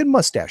 I'm not talking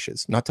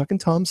mustaches. I'm not talking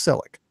Tom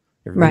Selleck.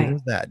 Everybody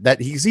knows that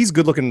he's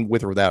good looking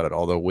with or without it.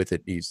 Although with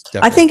it, he's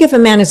definitely. I think if a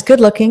man is good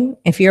looking,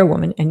 if you're a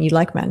woman and you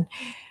like men,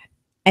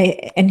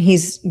 and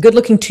he's good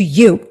looking to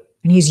you,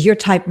 and he's your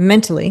type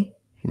mentally,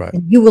 right,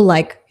 and you will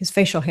like his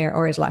facial hair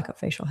or his lack of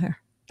facial hair.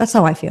 That's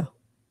how I feel.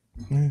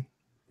 Mm.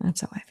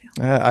 That's how I feel.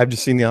 I've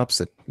just seen the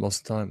opposite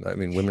most of the time. I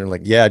mean, women are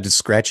like, yeah, just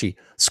scratch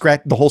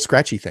the whole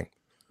scratchy thing.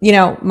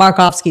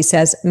 Markovsky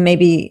says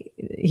maybe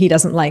he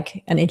doesn't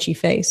like an itchy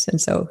face, and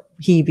so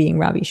he, being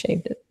Robbie,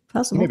 shaved it.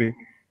 Possible. Maybe.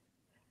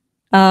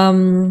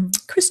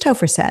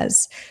 Christopher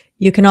says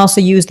you can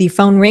also use the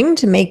phone ring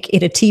to make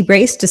it a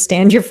T-brace to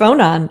stand your phone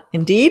on.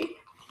 Indeed,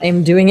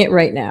 I'm doing it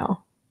right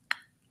now.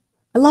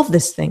 I love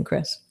this thing,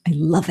 Chris. I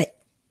love it.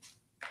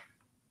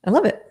 I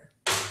love it.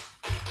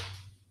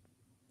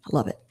 I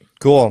love it.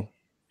 Cool.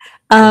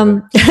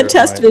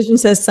 Test Vision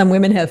says some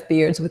women have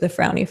beards with a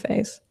frowny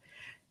face.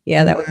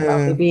 Yeah, that would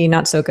probably be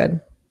not so good.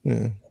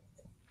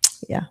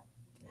 Yeah.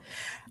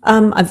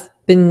 I've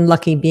been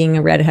lucky being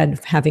a redhead,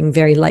 having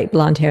very light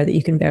blonde hair that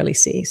you can barely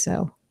see.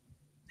 So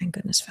thank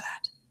goodness for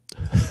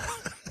that.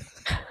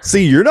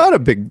 See, you're not a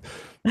big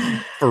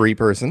furry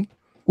person.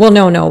 Well,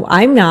 no,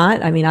 I'm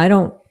not. I mean, I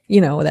don't,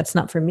 that's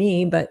not for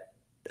me, but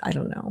I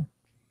don't know.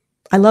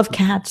 I love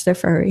cats. They're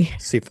furry.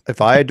 See,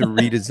 if I had to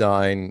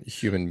redesign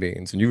human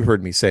beings, and you've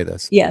heard me say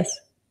this. Yes.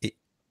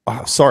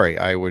 Sorry,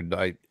 I would.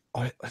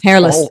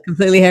 Hairless,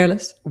 completely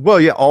hairless.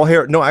 Well, yeah, all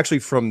hair. No, actually,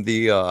 from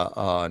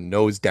the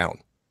nose down.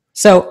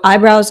 So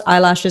eyebrows,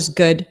 eyelashes,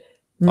 good.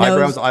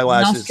 Eyebrows,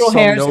 eyelashes, some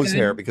nose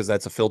hair, because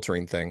that's a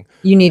filtering thing.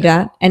 You need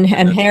that, and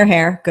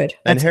hair, good.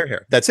 And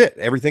hair. That's it.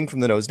 Everything from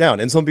the nose down.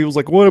 And some people's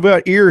like, what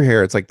about ear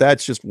hair? It's like,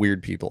 that's just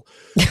weird people.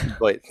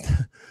 But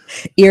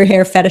ear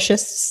hair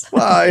fetishists.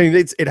 Well, I mean,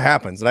 it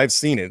happens, and I've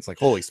seen it. It's like,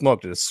 holy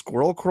smoke, did a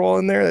squirrel crawl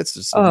in there? That's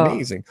just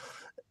amazing.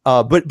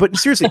 But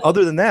seriously,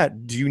 other than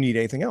that, do you need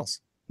anything else?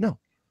 No.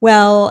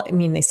 Well, I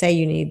mean, they say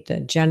you need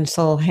the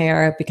gentle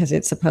hair because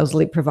it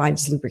supposedly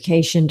provides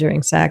lubrication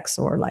during sex,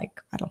 or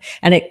like, I don't,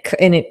 and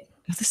it.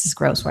 This is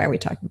gross. Why are we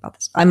talking about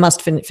this? I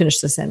must finish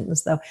the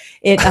sentence though.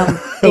 It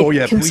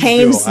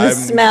contains the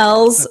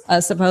smells,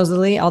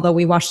 supposedly, although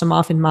we wash them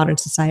off in modern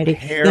society,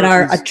 that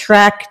are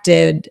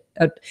attracted.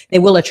 They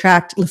will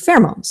attract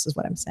pheromones, is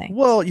what I'm saying.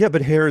 Well, yeah,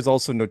 but hair is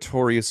also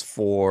notorious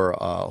for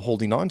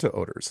holding on to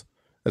odors.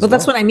 Well,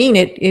 that's what I mean.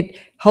 It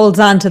holds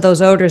on to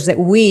those odors that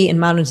we in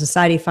modern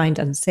society find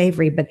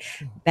unsavory, but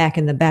back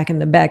in the back of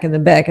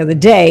the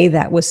day,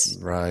 that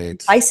was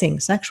enticing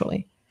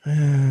sexually.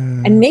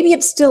 And maybe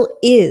it still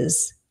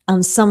is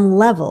on some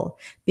level,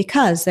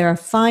 because there are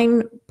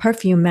fine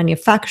perfume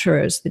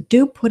manufacturers that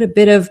do put a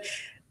bit of,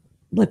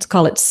 let's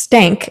call it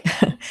stank,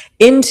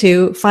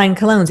 into fine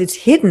colognes. It's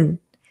hidden,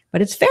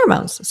 but it's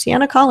pheromones.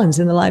 Sienna Collins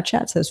in the live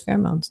chat says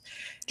pheromones.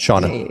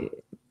 Shauna.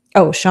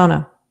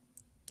 Shauna.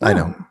 I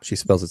know. She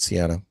spells it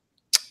Sienna.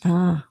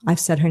 I've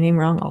said her name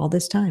wrong all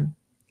this time.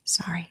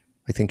 Sorry.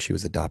 I think she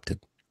was adopted.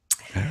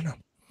 I don't know.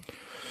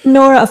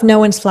 Nora of No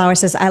One's Flower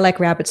says, I like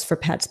rabbits for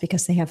pets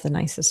because they have the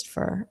nicest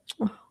fur.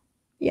 Oh,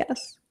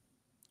 yes.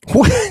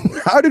 What?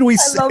 How did we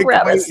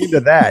segue into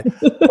that?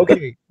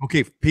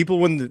 Okay. People,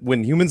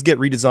 when humans get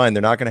redesigned,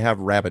 they're not going to have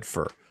rabbit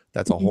fur.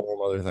 That's a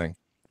whole other thing.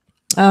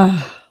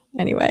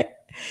 Anyway.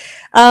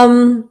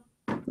 There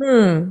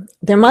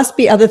must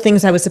be other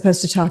things I was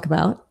supposed to talk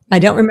about. I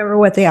don't remember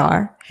what they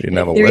are. You didn't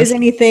have a If there is list?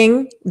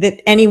 anything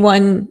that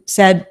anyone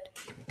said,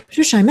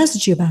 Patricia, I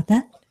messaged you about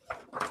that.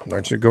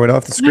 Aren't you going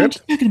off the Why aren't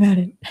script? you talking about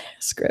it?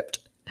 Script.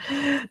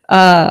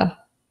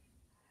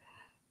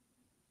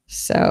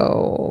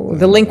 So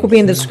the link will be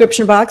in the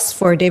description box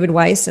for David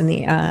Weiss and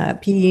the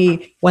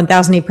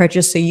P1000 he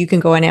purchased, so you can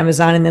go on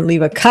Amazon and then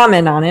leave a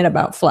comment on it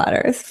about Flat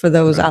Earth for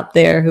those out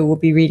there who will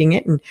be reading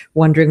it and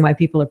wondering why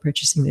people are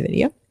purchasing the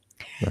video.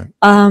 Right.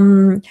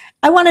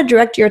 I want to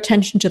direct your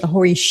attention to the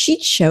Hoary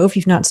Sheet Show. If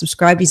you've not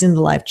subscribed, he's in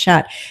the live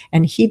chat,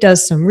 and he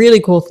does some really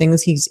cool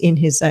things. He's in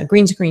his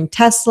green screen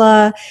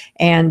Tesla,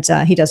 and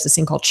he does this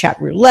thing called Chat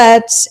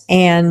Roulette,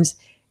 and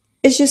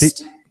it's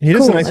just He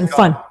does cool a nice and job.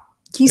 fun.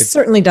 He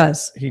certainly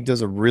does. He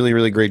does a really,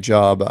 really great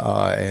job,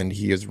 and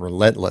he is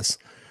relentless.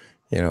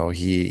 You know,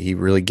 he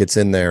really gets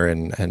in there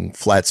and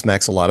flat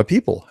smacks a lot of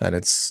people, and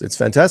it's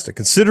fantastic.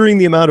 Considering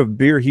the amount of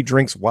beer he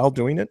drinks while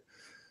doing it,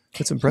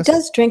 it's impressive. He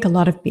does drink a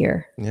lot of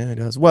beer. Yeah, he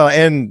does. Well,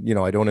 and, you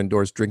know, I don't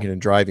endorse drinking and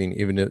driving,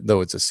 even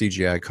though it's a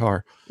CGI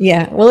car.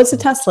 Yeah, well, it's a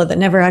Tesla that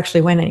never actually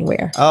went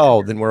anywhere.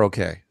 Oh, then we're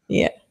okay.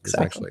 Yeah, It's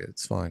exactly. actually,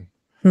 it's fine.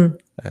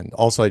 And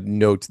also, I'd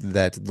note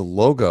that the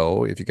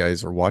logo, if you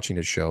guys are watching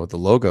his show, the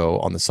logo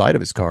on the side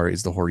of his car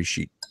is the Hoary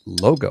Sheet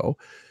logo,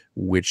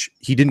 which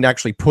he didn't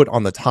actually put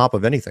on the top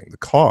of anything. The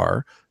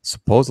car,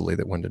 supposedly,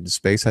 that went into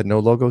space had no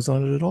logos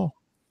on it at all.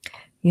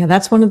 Yeah,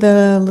 that's one of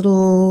the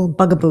little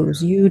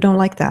bugaboos. You don't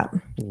like that.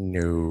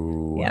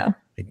 No, Yeah.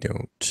 I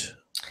don't.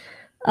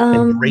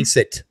 Embrace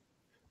it.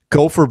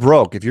 Go for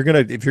broke. If you're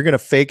gonna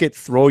fake it,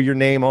 throw your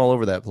name all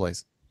over that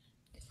place.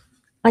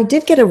 I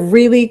did get a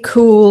really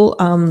cool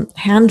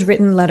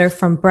handwritten letter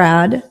from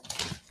Brad.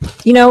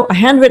 You know, a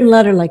handwritten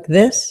letter like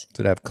this,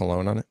 Did it have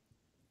cologne on it?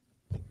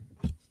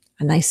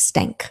 a nice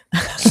stank.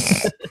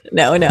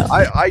 No.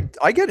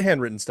 I get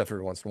handwritten stuff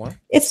every once in a while.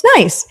 It's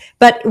nice.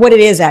 But what it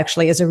is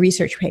actually is a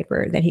research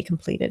paper that he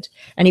completed.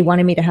 And he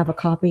wanted me to have a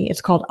copy.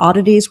 It's called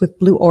Oddities with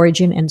Blue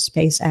Origin and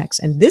SpaceX.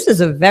 And this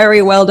is a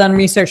very well done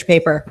research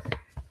paper.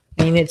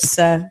 I mean, it's,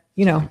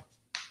 you know,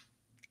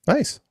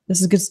 Nice.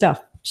 this is good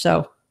stuff.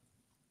 So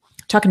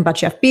talking about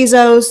Jeff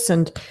Bezos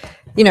and,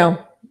 you know,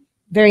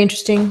 very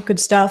interesting, good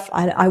stuff.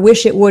 I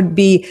wish it would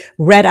be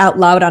read out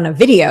loud on a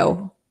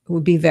video. It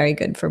would be very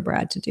good for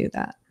Brad to do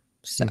that.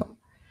 So,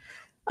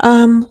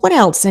 what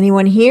else?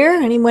 Anyone here?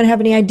 Anyone have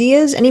any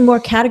ideas? Any more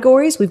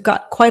categories? We've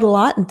got quite a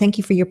lot, and thank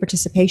you for your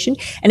participation.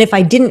 And if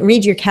I didn't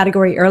read your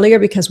category earlier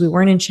because we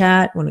weren't in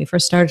chat when we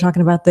first started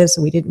talking about this,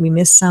 and we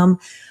missed some,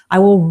 I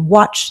will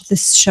watch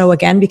this show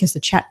again because the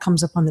chat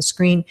comes up on the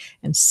screen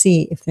and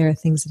see if there are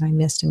things that I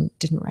missed and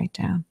didn't write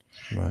down.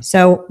 Right.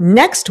 So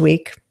next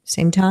week,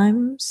 same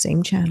time,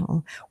 same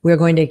channel, we're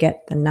going to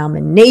get the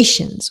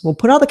nominations. We'll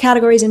put all the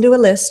categories into a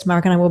list.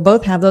 Mark and I will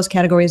both have those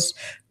categories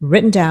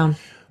written down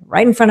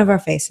right in front of our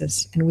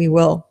faces, and we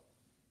will,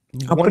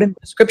 I'll put in the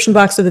description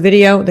box of the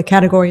video, the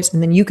categories,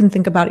 and then you can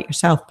think about it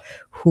yourself,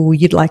 who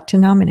you'd like to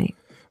nominate.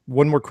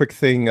 One more quick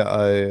thing.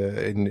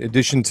 In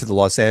addition to the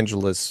Los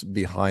Angeles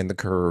Behind the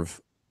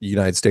Curve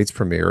United States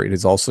premiere, it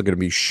is also going to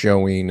be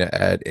showing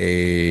at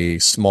a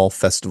small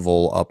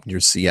festival up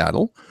near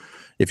Seattle.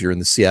 If you're in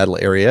the Seattle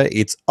area,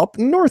 it's up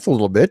north a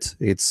little bit.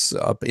 It's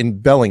up in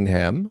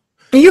Bellingham.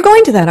 You're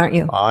going to that, aren't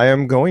you? I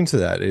am going to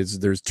that.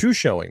 There's two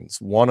showings,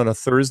 one on a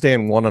Thursday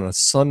and one on a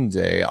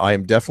Sunday. I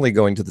am definitely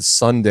going to the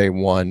Sunday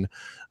one.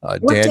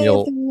 What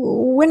Daniel, day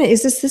when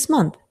is this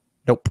month?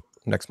 nope,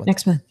 next month.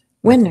 Next month.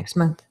 When next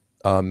month?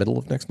 Middle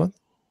of next month.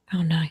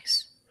 Oh,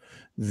 nice.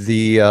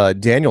 The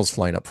Daniel's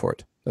flying up for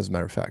it. As a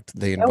matter of fact,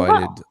 they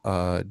invited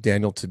wow.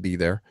 Daniel to be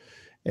there,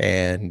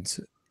 and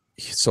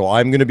so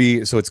I'm going to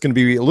be. So it's going to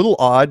be a little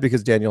odd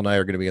because Daniel and I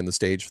are going to be on the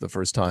stage for the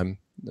first time,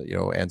 you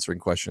know, answering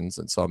questions,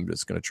 and so I'm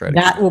just going to try to.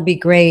 That will be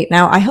great.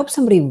 Now, I hope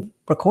somebody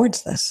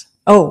records this.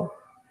 Oh,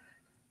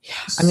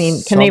 I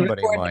mean, can they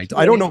record? Might.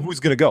 I don't know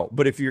who's going to go,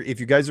 but if you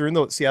guys are in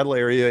the Seattle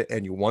area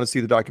and you want to see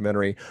the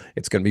documentary,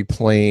 it's going to be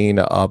playing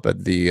up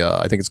at the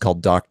I think it's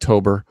called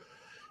Doctober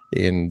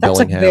in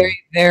Bellingham. That's a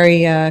very,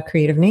 very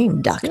creative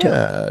name, Doctor.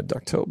 Yeah,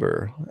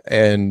 Doctober.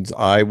 And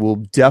I will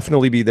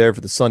definitely be there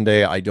for the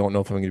Sunday. I don't know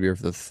if I'm going to be here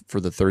for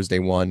the Thursday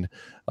one.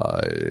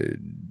 I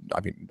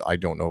mean, I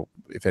don't know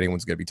if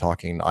anyone's going to be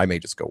talking. I may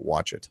just go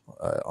watch it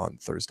on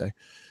Thursday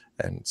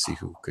and see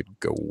who could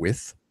go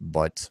with.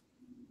 But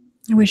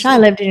I wish I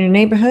lived in your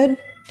neighborhood.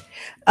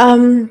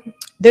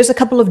 There's a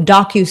couple of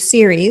documentary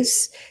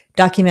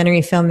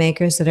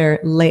filmmakers that are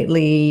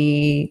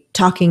lately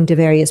talking to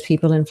various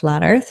people in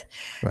Flat Earth.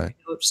 right.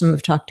 Some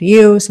have talked to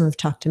you, some have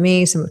talked to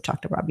me, some have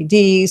talked to Robbie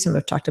D, some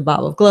have talked to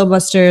Bob of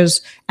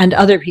Globebusters and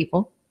other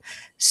people.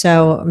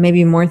 So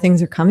maybe more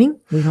things are coming.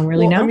 We don't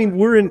really know. I mean,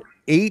 we're in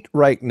 8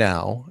 right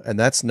now, and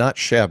that's not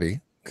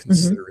shabby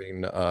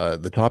considering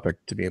the topic,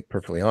 to be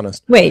perfectly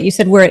honest. Wait, you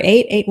said we're at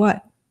 8? 8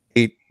 what?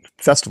 8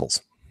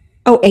 festivals.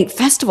 Oh, 8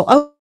 festival.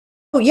 Oh,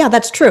 yeah,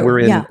 that's true.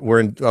 We're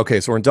in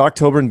okay, so we're in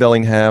Doctober in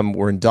Bellingham,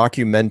 we're in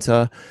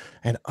Documenta,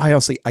 and I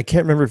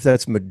can't remember if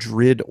that's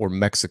Madrid or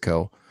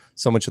Mexico.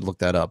 Someone should look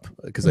that up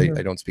because I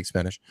don't speak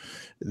Spanish.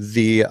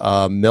 The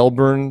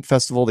Melbourne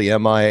Festival, the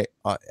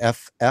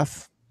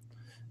MIFF,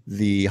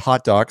 the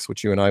Hot Docs,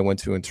 which you and I went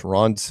to in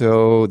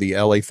Toronto, the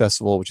LA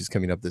Festival, which is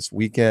coming up this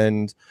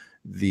weekend,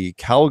 the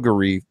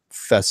Calgary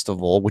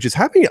Festival, which is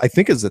happening, I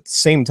think, is at the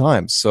same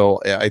time. So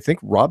I think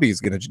Robbie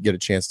is going to get a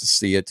chance to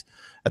see it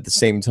at the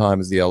same time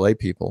as the LA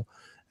people.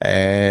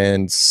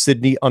 And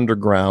Sydney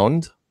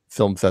Underground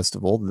Film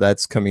Festival,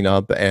 that's coming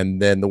up.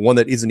 And then the one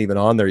that isn't even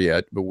on there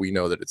yet, but we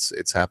know that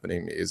it's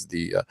happening, is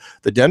the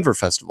Denver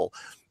Festival.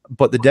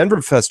 But the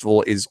Denver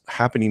Festival is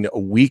happening a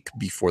week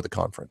before the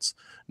conference,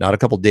 not a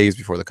couple days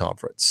before the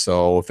conference.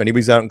 So if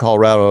anybody's out in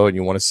Colorado and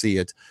you want to see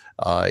it,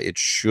 it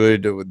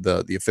should,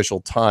 the official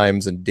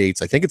times and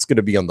dates, I think it's going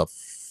to be on the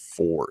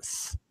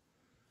 4th.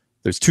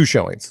 There's 2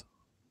 showings,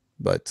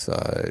 but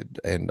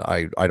and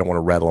I don't want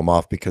to rattle them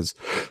off because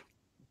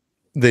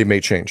they may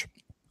change.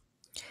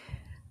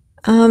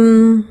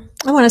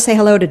 I want to say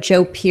hello to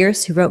Joe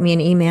Pierce, who wrote me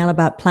an email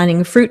about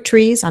planting fruit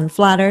trees on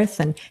flat Earth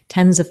and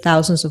tens of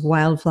thousands of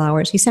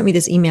wildflowers. He sent me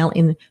this email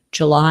in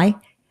July.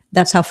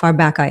 That's how far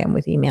back I am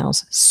with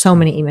emails. So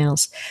many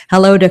emails.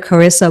 Hello to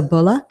Carissa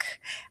Bullock.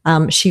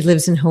 She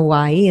lives in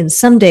Hawaii, and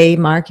someday,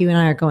 Mark, you and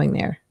I are going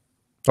there.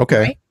 Okay.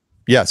 Right?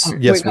 Yes.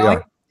 Yes, we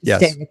are.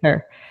 Yes. Stay with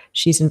her.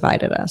 She's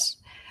invited us.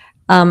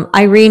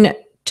 Irene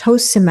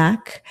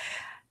Tosimak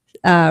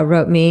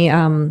wrote me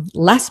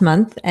last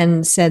month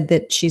and said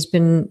that she's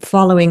been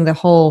following the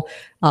whole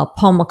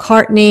Paul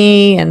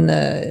McCartney and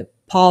the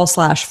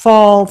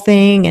Paul/Fall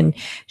thing, and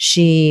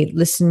she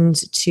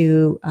listened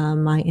to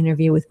my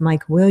interview with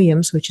Mike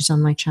Williams, which is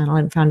on my channel,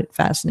 and found it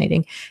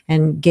fascinating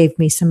and gave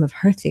me some of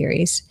her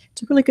theories.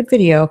 It's a really good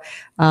video.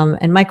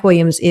 And Mike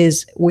Williams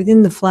is,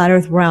 within the flat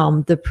Earth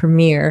realm, the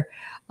premier.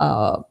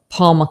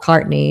 Paul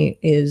McCartney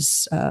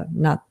is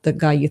not the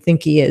guy you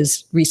think he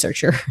is,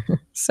 researcher.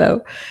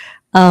 So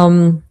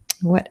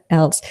what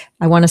else?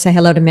 I want to say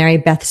hello to Mary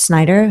Beth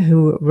Snyder,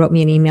 who wrote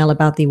me an email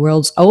about the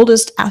world's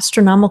oldest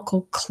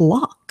astronomical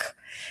clock.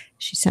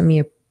 She sent me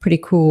a pretty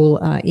cool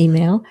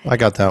email. I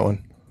got that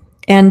one.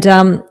 And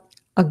a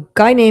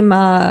guy named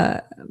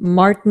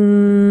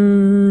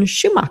Martin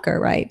Schumacher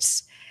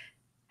writes,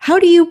 how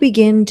do you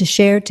begin to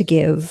share to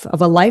give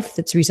of a life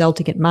that's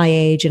resulting at my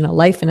age in a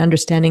life and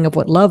understanding of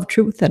what love,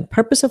 truth, and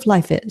purpose of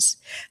life is?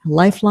 A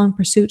lifelong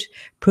pursuit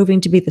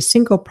proving to be the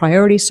single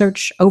priority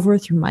search over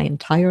through my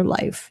entire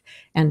life.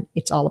 And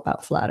it's all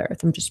about flat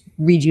Earth. I'm just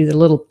read you the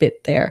little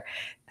bit there,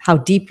 how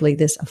deeply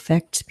this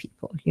affects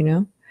people, you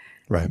know?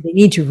 Right. They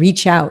need to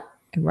reach out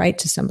and write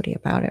to somebody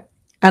about it.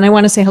 And I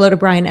want to say hello to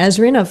Brian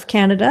Ezrin of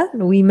Canada.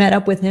 We met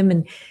up with him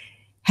and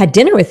had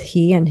dinner with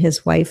he and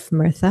his wife,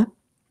 Mirtha.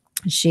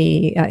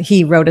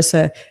 He wrote us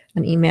an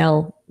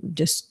email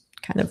just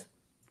kind of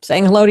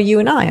saying hello to you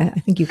and I. I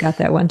think you got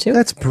that one too.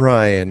 That's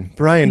Brian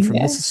from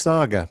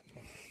Mississauga.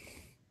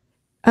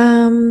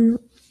 And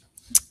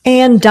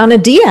Donna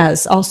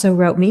Diaz also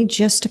wrote me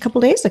just a couple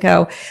days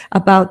ago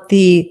about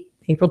the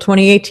April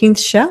 2018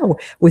 show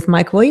with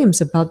Mike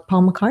Williams about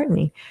Paul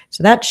McCartney.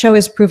 So that show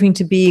is proving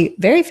to be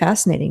very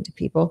fascinating to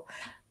people.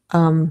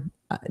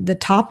 The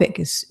topic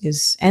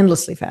is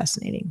endlessly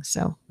fascinating.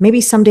 So maybe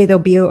someday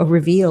there'll be a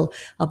reveal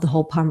of the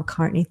whole Paul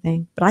McCartney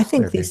thing. But I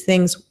think these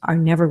things are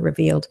never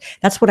revealed.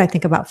 That's what I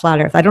think about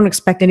flat Earth. I don't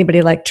expect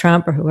anybody like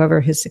Trump or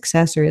whoever his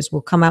successor is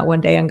will come out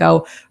one day and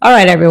go, all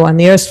right, everyone,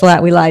 the Earth's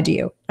flat. We lied to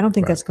you. I don't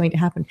think that's going to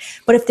happen.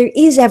 But if there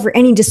is ever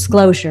any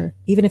disclosure,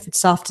 even if it's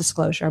soft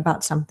disclosure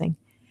about something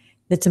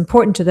that's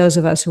important to those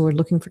of us who are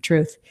looking for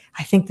truth,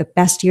 I think the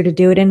best year to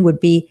do it in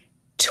would be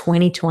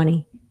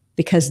 2020.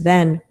 Because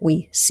then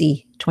we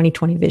see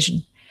 2020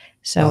 vision.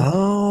 So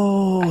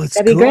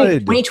that'd be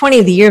great.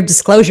 2020, the year of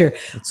disclosure.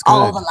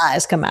 All the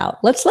lies come out.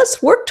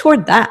 Let's work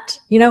toward that.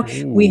 You know,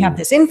 we have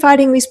this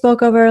infighting we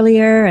spoke of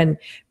earlier, and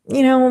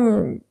you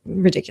know,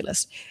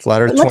 ridiculous.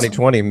 Flat Earth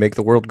 2020, make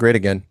the world great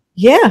again.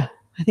 Yeah,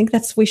 I think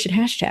we should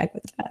hashtag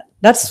with that.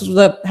 That's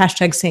the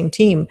hashtag same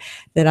team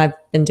that I've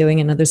been doing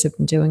and others have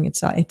been doing.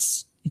 It's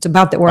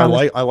about that we're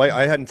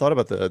I hadn't thought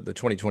about the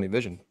 2020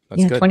 vision.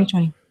 That's good.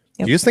 2020. Yep.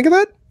 Did you just think of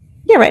that?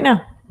 Yeah, right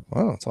now.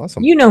 Wow, that's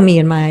awesome. You know me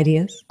and my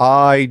ideas.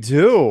 I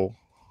do.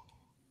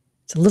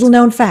 It's a little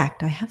known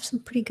fact. I have some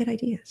pretty good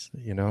ideas.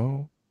 You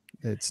know,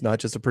 it's not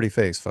just a pretty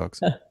face,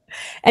 folks.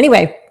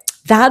 Anyway,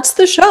 that's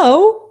the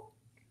show.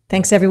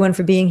 Thanks, everyone,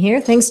 for being here.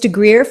 Thanks to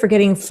Greer for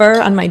getting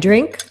fur on my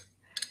drink.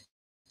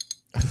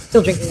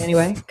 Still drinking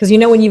anyway. Because you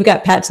know when you've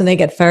got pets and they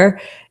get fur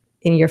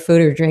in your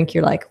food or drink,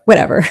 you're like,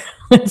 whatever.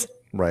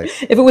 Right.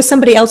 If it was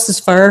somebody else's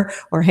fur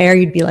or hair,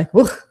 you'd be like,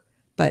 whoa.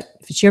 But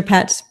if it's your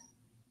pets,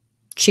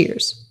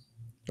 cheers.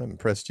 I'm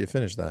impressed you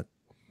finished that.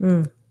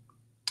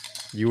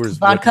 You were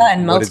vodka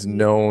and what is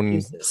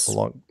known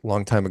a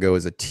long time ago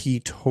as a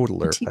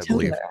teetotaler, I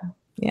believe.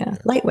 Yeah,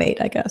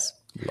 lightweight, I guess.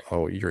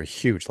 Oh, you're a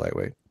huge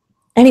lightweight.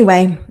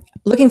 Anyway,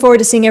 looking forward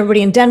to seeing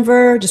everybody in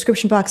Denver.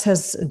 Description box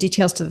has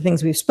details to the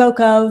things we've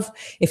spoke of.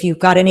 If you've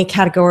got any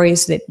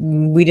categories that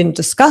we didn't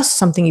discuss,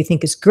 something you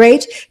think is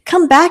great,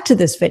 come back to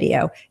this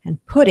video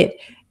and put it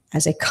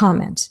as a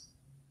comment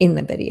in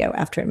the video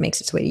after it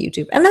makes its way to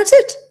YouTube. And that's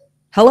it.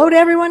 hello to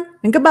everyone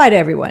and goodbye to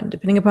everyone,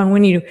 depending upon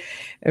when you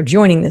are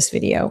joining this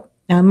video.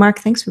 Mark,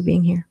 thanks for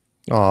being here.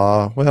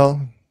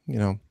 Well, you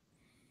know,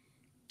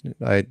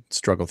 I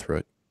struggle through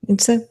it.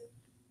 It's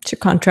your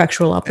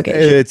contractual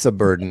obligation. It's a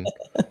burden.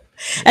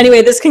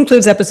 Anyway, this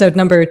concludes episode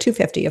number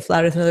 250 of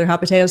Flat Earth and Other Hot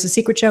Potatoes, the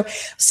Secret Show.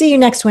 See you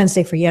next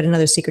Wednesday for yet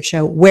another Secret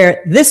Show,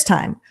 where this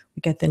time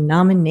we get the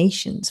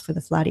nominations for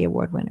the Flatty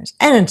Award winners.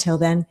 And until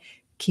then,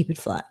 keep it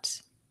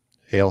flat.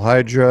 Hail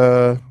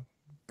Hydra,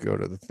 go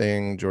to the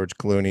thing, George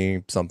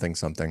Clooney,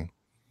 something.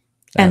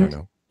 I don't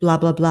know. Blah,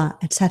 blah, blah,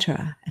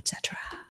 etc., etc.